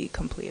website will be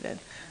completed.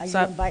 Are you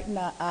So- inviting,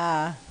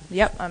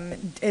 Yep,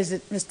 is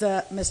it Miss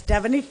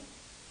Devaney,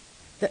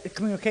 the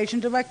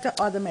communication director,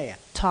 or the mayor?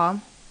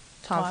 Tom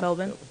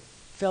Philbin.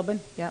 Philbin?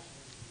 Yep.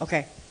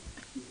 Okay.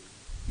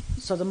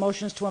 So the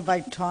motion is to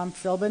invite Tom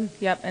Philbin?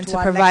 Yep, and to to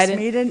our provide next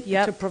meeting?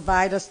 yep. To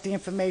provide us the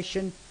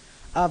information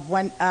of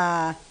when,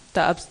 the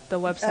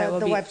website will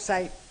the be.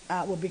 website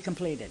will be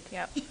completed.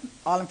 Yep.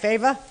 All in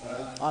favor?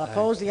 All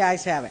opposed? The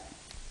ayes have it.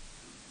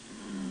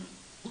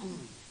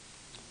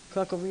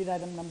 Clerk will read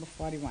item number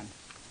 41.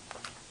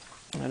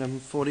 Item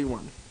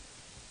 41.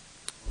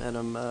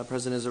 Madam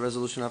President, is a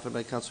resolution offered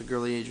by Councilor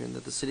Gurley Adrian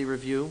that the city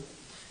review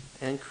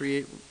and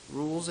create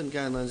rules and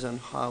guidelines on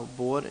how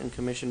board and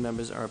commission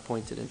members are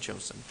appointed and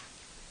chosen.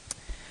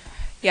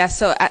 Yeah,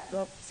 so,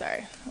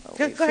 sorry.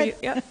 Go ahead.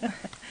 Yep.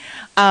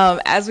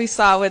 As we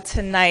saw with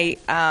tonight,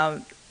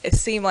 it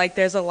seemed like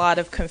there's a lot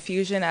of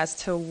confusion as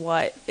to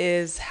what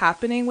is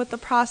happening with the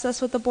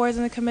process with the boards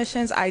and the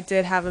commissions. I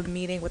did have a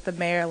meeting with the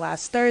mayor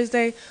last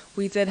Thursday.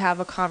 We did have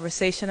a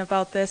conversation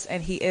about this,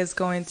 and he is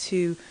going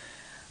to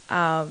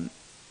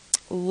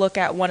look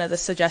at one of the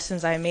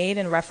suggestions I made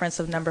in reference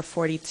of number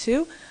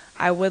 42.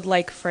 I would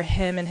like for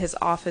him and his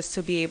office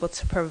to be able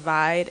to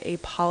provide a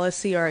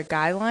policy or a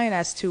guideline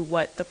as to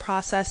what the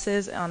process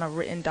is on a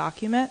written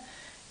document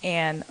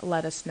and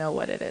let us know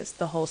what it is,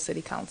 the whole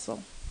city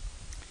council.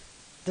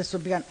 This will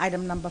be on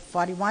item number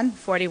 41?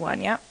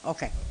 41, yeah.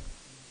 Okay.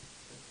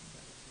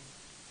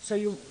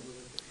 So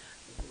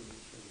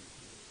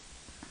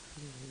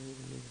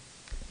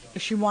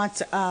she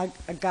wants a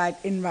guide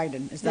in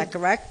writing, is that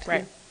correct?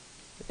 Right.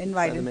 In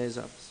By the writing. mayor's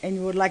office. And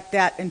you would like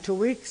that in 2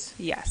 weeks?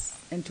 Yes.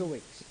 In 2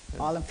 weeks.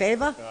 All in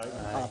favor?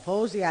 All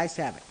opposed? The ayes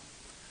have it.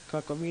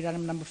 Clerk will read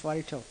item number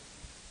 42.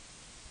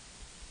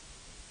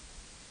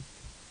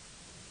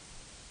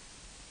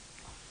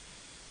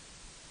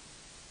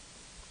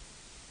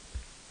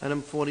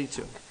 Item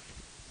 42.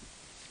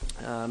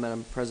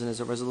 Madam President, is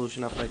a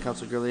resolution offered by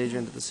Councilor Gurley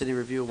Adrian that the city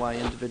review why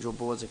individual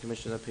boards and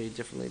commissions are paid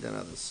differently than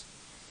others.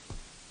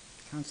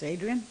 Councilor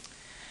Adrian?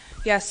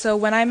 Yeah, so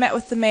when I met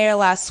with the mayor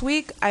last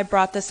week, I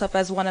brought this up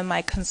as one of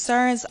my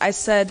concerns. I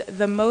said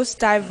the most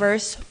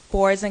diverse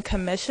boards and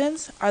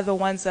commissions are the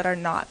ones that are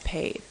not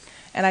paid.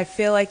 And I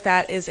feel like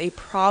that is a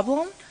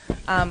problem,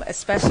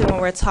 especially when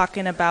we're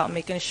talking about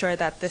making sure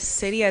that the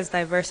city, as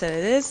diverse as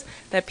it is,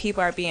 that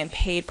people are being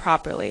paid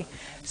properly.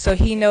 So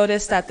he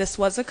noticed that this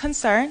was a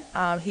concern.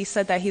 He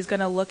said that he's going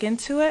to look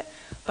into it,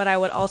 but I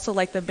would also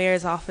like the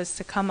mayor's office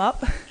to come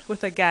up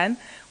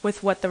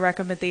with what the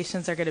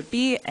recommendations are going to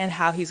be and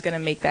how he's going to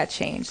make that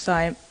change.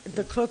 So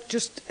The clerk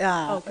just go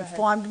ahead.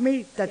 informed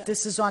me that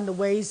this is on the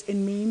Ways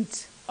and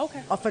Means.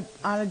 Okay.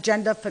 On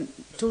agenda for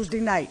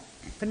Tuesday night,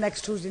 for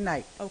next Tuesday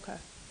night. Okay.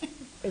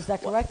 Is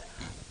that correct?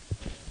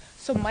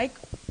 So Mike,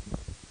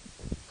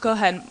 go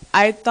ahead.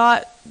 I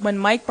thought when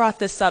Mike brought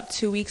this up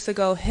 2 weeks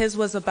ago, his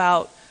was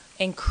about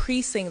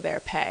increasing their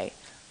pay.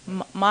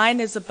 Mine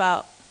is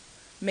about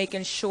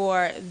making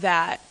sure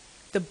that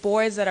the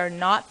boards that are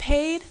not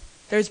paid,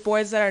 there's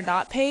boards that are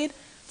not paid,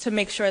 to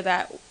make sure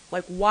that,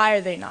 like, why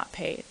are they not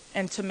paid?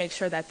 And to make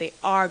sure that they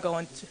are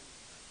going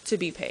to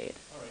be paid.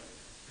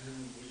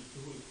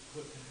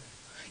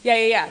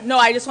 Yeah. No,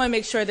 I just want to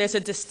make sure there's a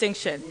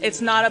distinction.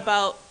 It's not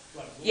about,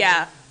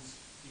 yeah.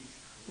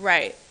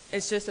 Right.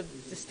 It's just a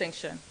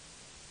distinction.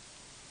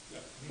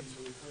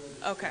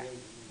 Okay.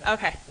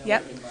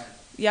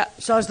 Yep.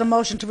 So is the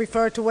motion to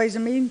refer to Ways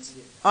and Means?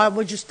 Or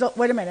would you still,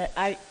 wait a minute,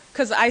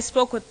 Because I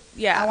spoke with,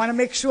 I want to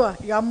make sure,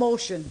 your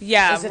motion.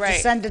 Yeah, is it right. to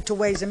send it to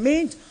Ways and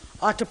Means,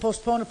 or to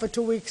postpone it for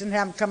 2 weeks and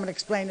have them come and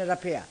explain it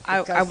up here?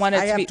 I Because want it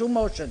to I have be- two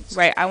motions.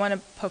 Right, I want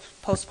to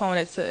postpone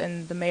it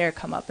and the mayor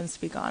come up and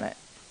speak on it.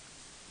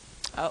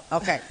 Oh.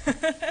 Okay.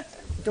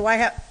 Do I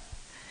have,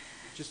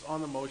 Just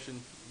on the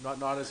motion,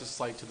 not as a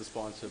slight to the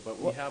sponsor, but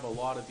we have a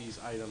lot of these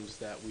items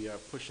that we are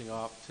pushing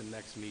off to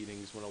next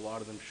meetings when a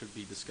lot of them should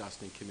be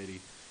discussed in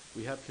committee.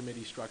 We have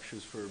committee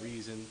structures for a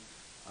reason.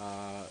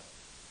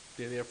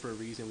 They're there for a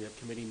reason. We have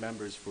committee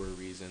members for a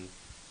reason.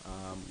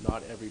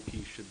 Not every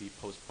piece should be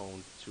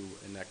postponed to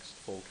a next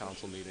full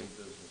council meeting,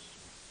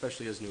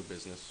 especially as new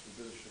business.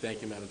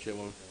 Thank you, Madam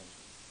Chairwoman.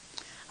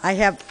 I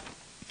have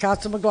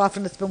Council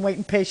McLaughlin that's been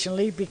waiting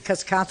patiently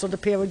because Council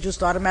DePiero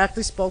just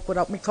automatically spoke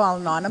without me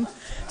calling on him.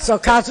 So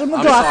Council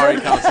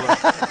McLaughlin. I'm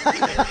sorry,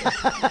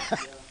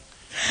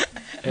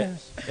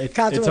 Councilor.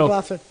 Council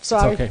McLaughlin,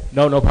 sorry. It's okay.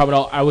 No problem at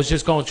all. I was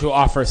just going to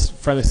offer a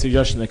friendly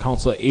suggestion to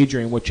Councilor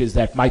Adrian, which is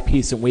that my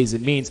piece in Ways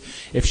and Means,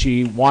 if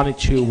she wanted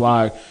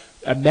to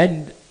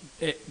amend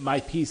my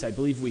piece, I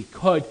believe we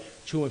could,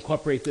 to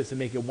incorporate this and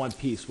make it one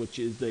piece, which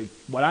is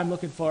what I'm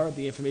looking for,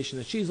 the information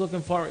that she's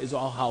looking for is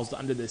all housed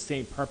under the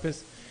same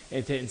purpose.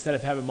 And instead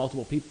of having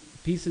multiple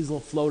pieces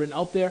floating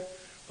out there,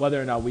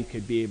 whether or not we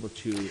could be able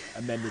to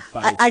amend it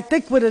by... I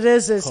think what it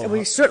is we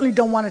Co-op. certainly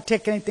don't want to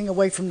take anything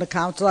away from the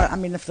councilor. I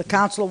mean, if the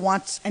councilor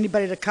wants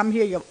anybody to come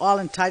here, you're all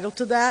entitled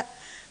to that.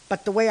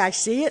 But the way I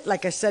see it,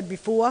 like I said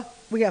before,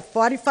 we have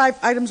 45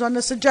 items on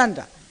this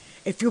agenda.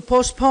 If you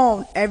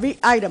postpone every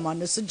item on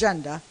this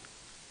agenda,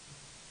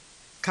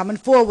 coming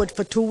forward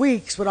for 2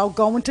 weeks without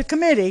going to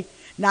committee,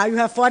 now you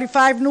have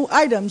 45 new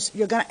items,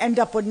 you're going to end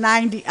up with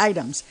 90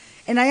 items.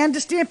 And I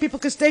understand people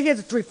can stay here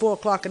to 3, 4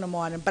 o'clock in the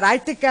morning, but I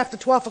think after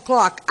 12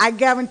 o'clock, I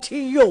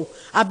guarantee you,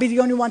 I'll be the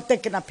only one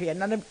thinking up here.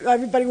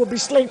 Everybody will be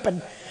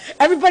sleeping.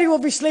 Everybody will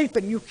be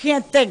sleeping. You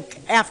can't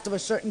think after a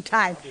certain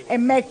time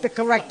and make the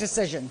correct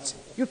decisions.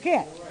 You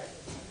can't.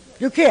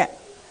 You can't.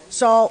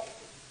 So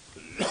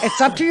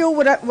it's up to you,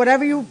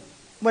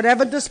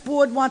 whatever this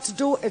board wants to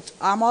do,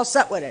 I'm all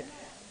set with it.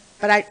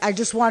 But I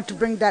just wanted to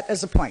bring that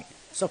as a point.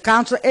 So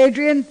Councilor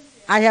Adrian,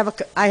 I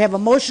have a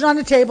motion on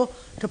the table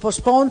to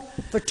postpone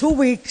for 2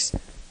 weeks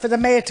for the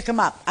mayor to come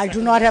up. I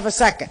do not have a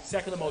second.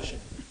 Second the motion.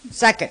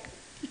 Second.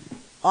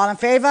 All in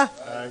favor?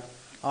 Aye.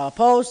 All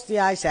opposed? The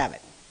ayes have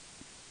it.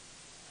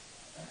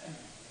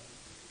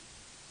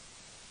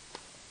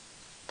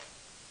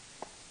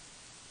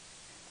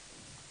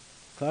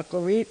 Clerk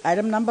will read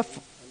item number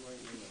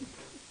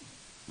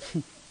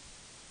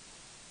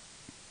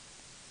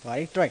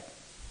 43.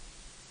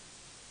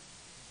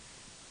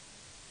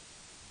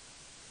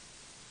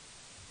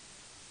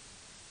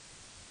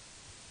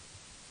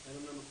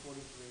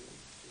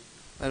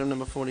 Item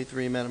number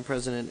 43, Madam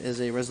President, is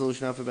a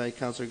resolution offered by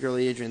Councilor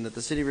Gurley Adrian that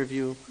the city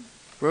review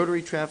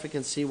rotary traffic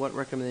and see what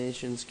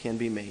recommendations can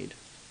be made.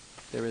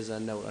 There is a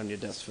note on your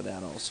desk for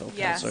that also,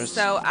 Yes, Councilors.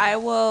 so I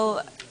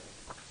will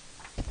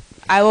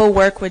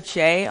work with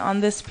Jay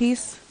on this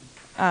piece.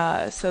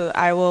 So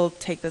I will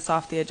take this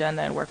off the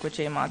agenda and work with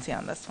Jay Monty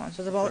on this one.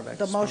 So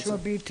the motion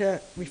would be to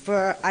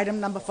refer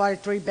item number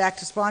 43 back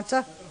to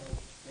sponsor?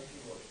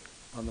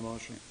 On the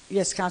motion?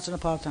 Yes, Councilor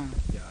Napolitano.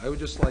 Yeah, I would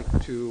just like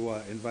to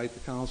invite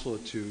the council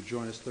to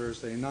join us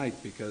Thursday night,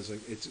 because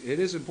it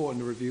is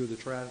important to review the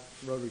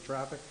rotary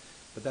traffic,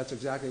 but that's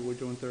exactly what we're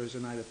doing Thursday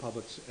night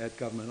at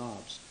Government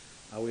Ops.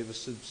 We have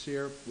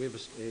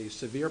a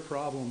severe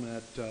problem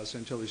at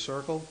Santilli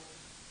Circle.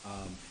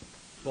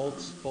 Both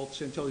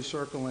Santilli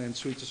Circle and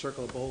Sweetser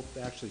Circle are both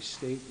actually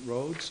state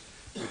roads,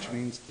 which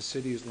means the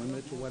city is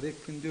limited to what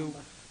it can do.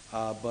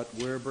 But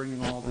we're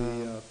bringing all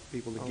the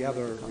people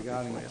together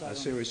regarding a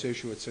serious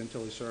issue at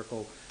Santilli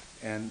Circle,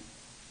 and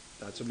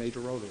that's a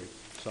major rotary.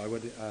 So I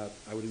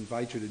would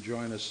invite you to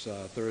join us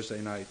Thursday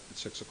night at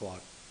 6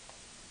 o'clock.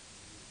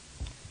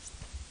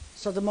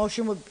 So the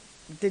motion would,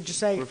 did you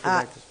say, Refer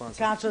back to sponsor.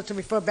 Councilor, to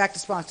refer back to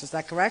sponsor, is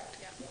that correct?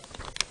 Yeah.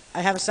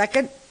 I have a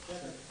second?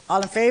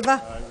 All in favor?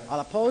 Aye. All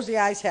opposed? The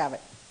ayes have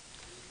it.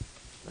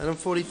 Item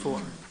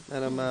 44,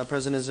 Madam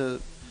President, is a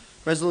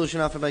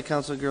resolution offered by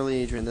Councilor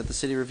Gurley Adrian that the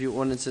city review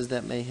ordinances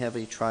that may have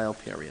a trial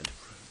period.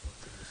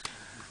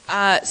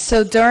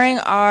 So during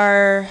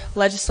our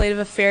legislative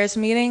affairs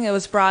meeting, it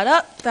was brought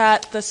up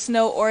that the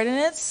snow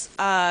ordinance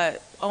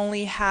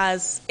only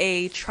has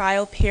a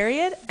trial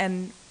period,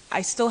 and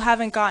I still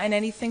haven't gotten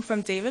anything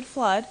from David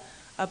Flood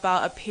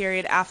about a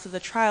period after the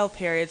trial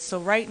period. So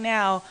right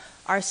now,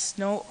 our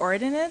snow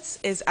ordinance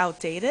is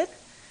outdated.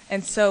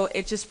 And so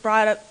it just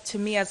brought up to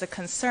me as a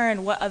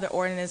concern what other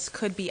ordinance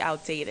could be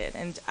outdated.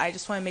 And I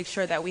just want to make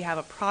sure that we have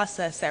a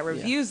process that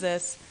reviews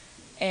this.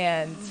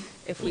 And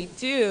if we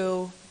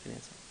do,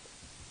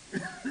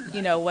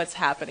 you know, what's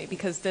happening,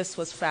 because this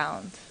was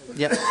found.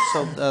 Yep,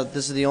 so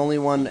this is the only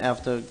one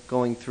after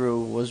going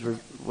through was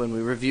when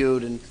we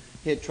reviewed and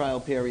hit trial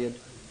period.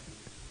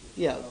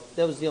 Yeah,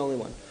 that was the only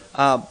one.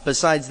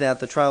 Besides that,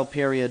 the trial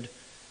period,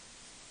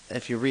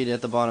 if you read it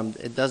at the bottom,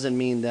 it doesn't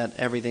mean that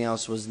everything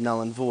else was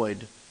null and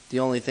void. The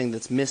only thing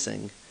that's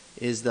missing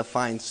is the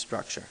fine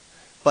structure.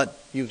 but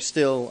you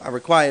still are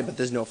required, but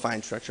there's no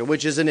fine structure,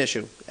 which is an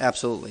issue,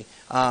 absolutely.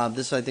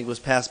 This, I think, was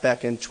passed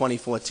back in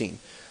 2014.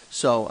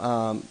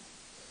 So,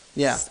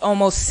 yeah. It's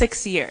almost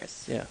 6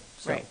 years. Yeah.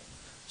 So, Right.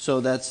 So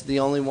that's the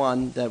only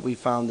one that we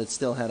found that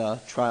still had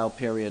a trial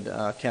period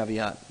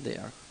caveat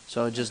there.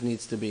 So it just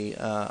needs to be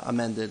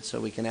amended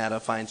so we can add a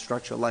fine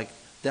structure like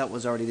that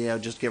was already there.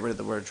 Just get rid of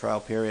the word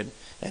trial period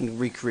and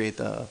recreate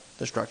the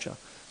structure.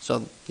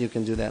 So you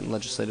can do that in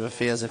legislative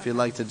affairs if you'd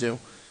like to do.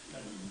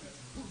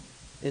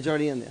 It's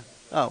already in there.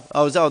 Oh,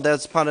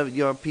 that's part of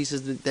your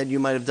pieces that you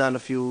might have done a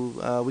few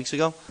weeks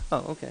ago?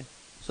 Oh, okay.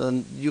 So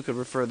then you could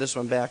refer this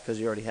one back because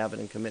you already have it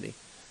in committee.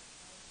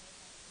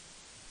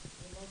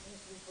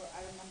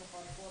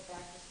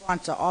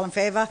 Sponsor, all in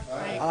favor?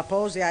 Aye. All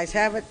opposed? The ayes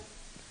have it.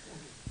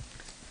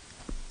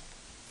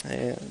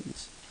 And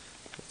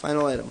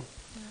final item,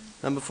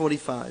 number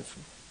 45,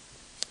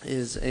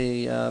 is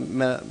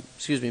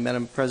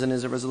Madam President,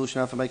 is a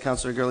resolution offered by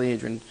Councilor Gurley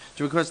Adrian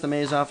to request the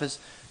mayor's office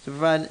to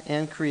provide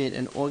and create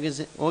an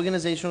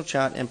organizational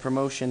chart and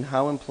promotion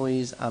how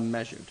employees are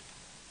measured.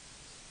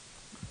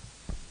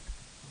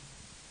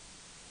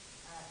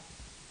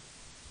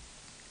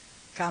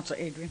 Councilor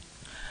Adrian.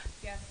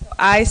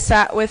 I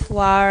sat with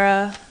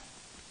Laura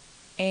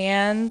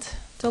and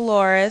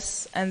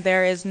Dolores, and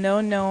there is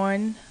no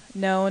known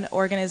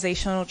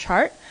organizational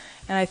chart.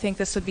 And I think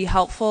this would be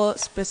helpful,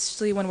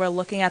 especially when we're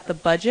looking at the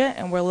budget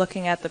and we're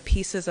looking at the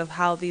pieces of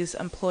how these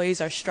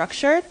employees are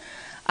structured,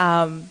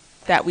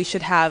 that we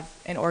should have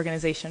an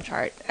organization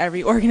chart.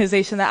 Every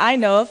organization that I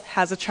know of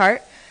has a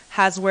chart,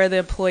 has where the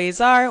employees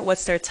are,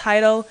 what's their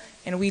title,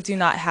 and we do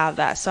not have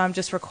that. So I'm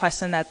just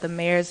requesting that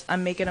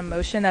I'm making a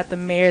motion that the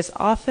mayor's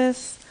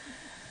office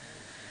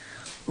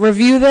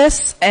review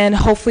this and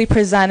hopefully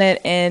present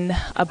it in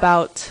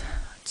about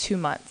 2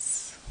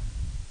 months.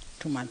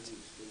 2 months.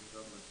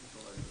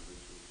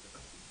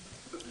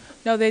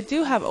 No, they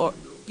do have,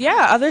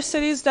 yeah, other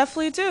cities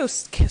definitely do.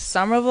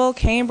 Somerville,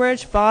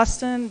 Cambridge,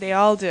 Boston, they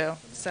all do.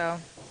 So,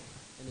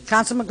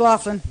 Councilor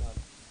McLaughlin.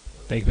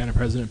 Thank you, Madam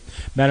President.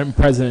 Madam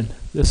President,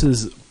 this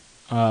is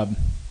a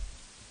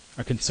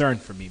concern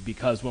for me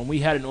because when we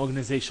had an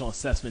organizational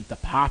assessment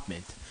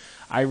department,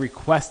 I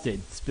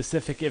requested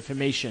specific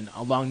information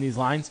along these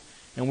lines,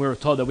 and we were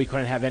told that we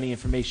couldn't have any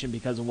information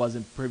because it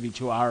wasn't privy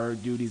to our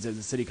duties as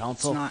a city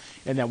council,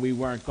 and that we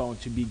weren't going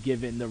to be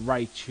given the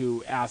right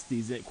to ask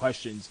these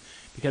questions.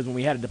 Because when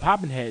we had a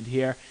department head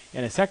here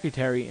and a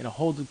secretary and a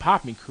whole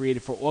department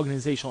created for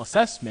organizational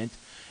assessment,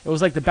 it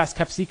was like the best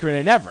kept secret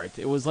in Everett.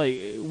 It was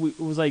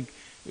like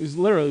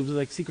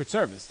Secret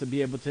Service to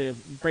be able to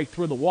break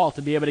through the wall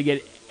to be able to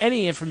get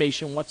any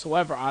information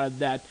whatsoever out of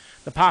that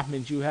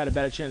department. You had a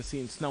better chance of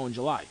seeing snow in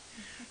July.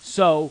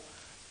 So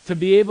to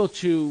be able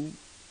to,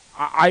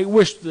 I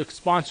wish the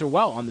sponsor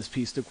well on this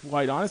piece, to be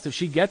quite honest. If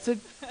she gets it,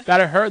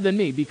 better her than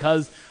me,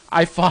 because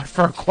I fought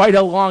for quite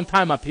a long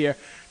time up here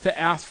to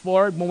ask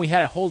for it when we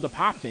had a whole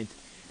department,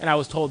 and I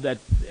was told that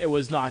it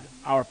was not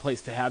our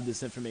place to have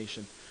this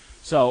information.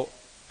 So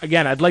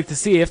again, I'd like to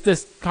see, if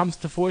this comes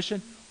to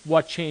fruition,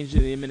 what changed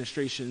in the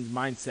administration's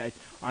mindset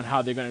on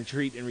how they're going to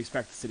treat and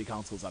respect the city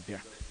councils up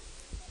here.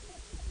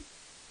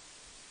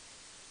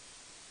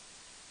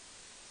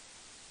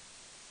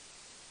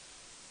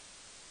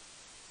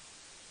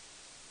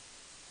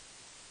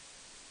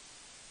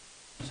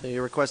 So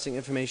you're requesting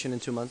information in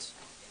 2 months?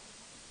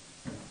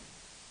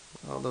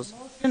 All those.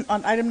 Motion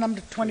on item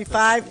number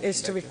 25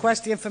 is to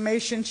request the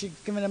information. She's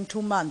given them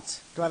 2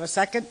 months. Do I have a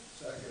second?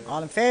 Second.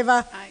 All in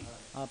favor? Aye.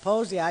 All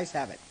opposed? The ayes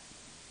have it.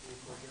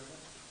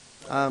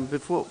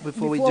 Before we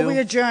do. Before we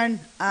adjourn,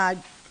 go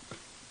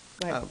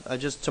ahead.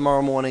 Just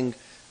tomorrow morning,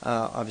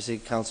 obviously,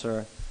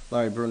 Councilor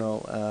Larry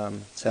Bruno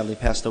sadly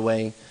passed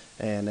away,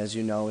 and as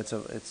you know, it's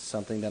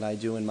something that I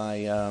do in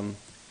my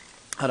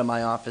out of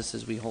my office,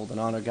 as we hold an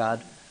honor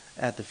guard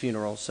at the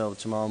funeral. So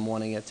tomorrow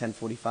morning at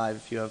 10:45,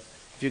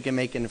 if you can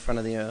make it in front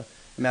of the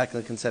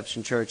Immaculate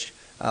Conception Church,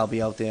 I'll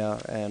be out there,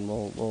 and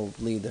we'll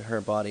lead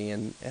her body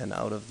in and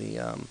out of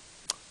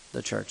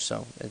the church.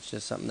 So it's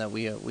just something that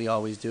we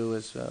always do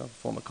as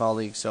former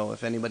colleagues. So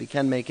if anybody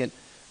can make it,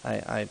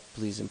 I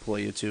please implore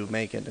you to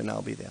make it, and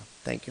I'll be there.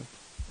 Thank you.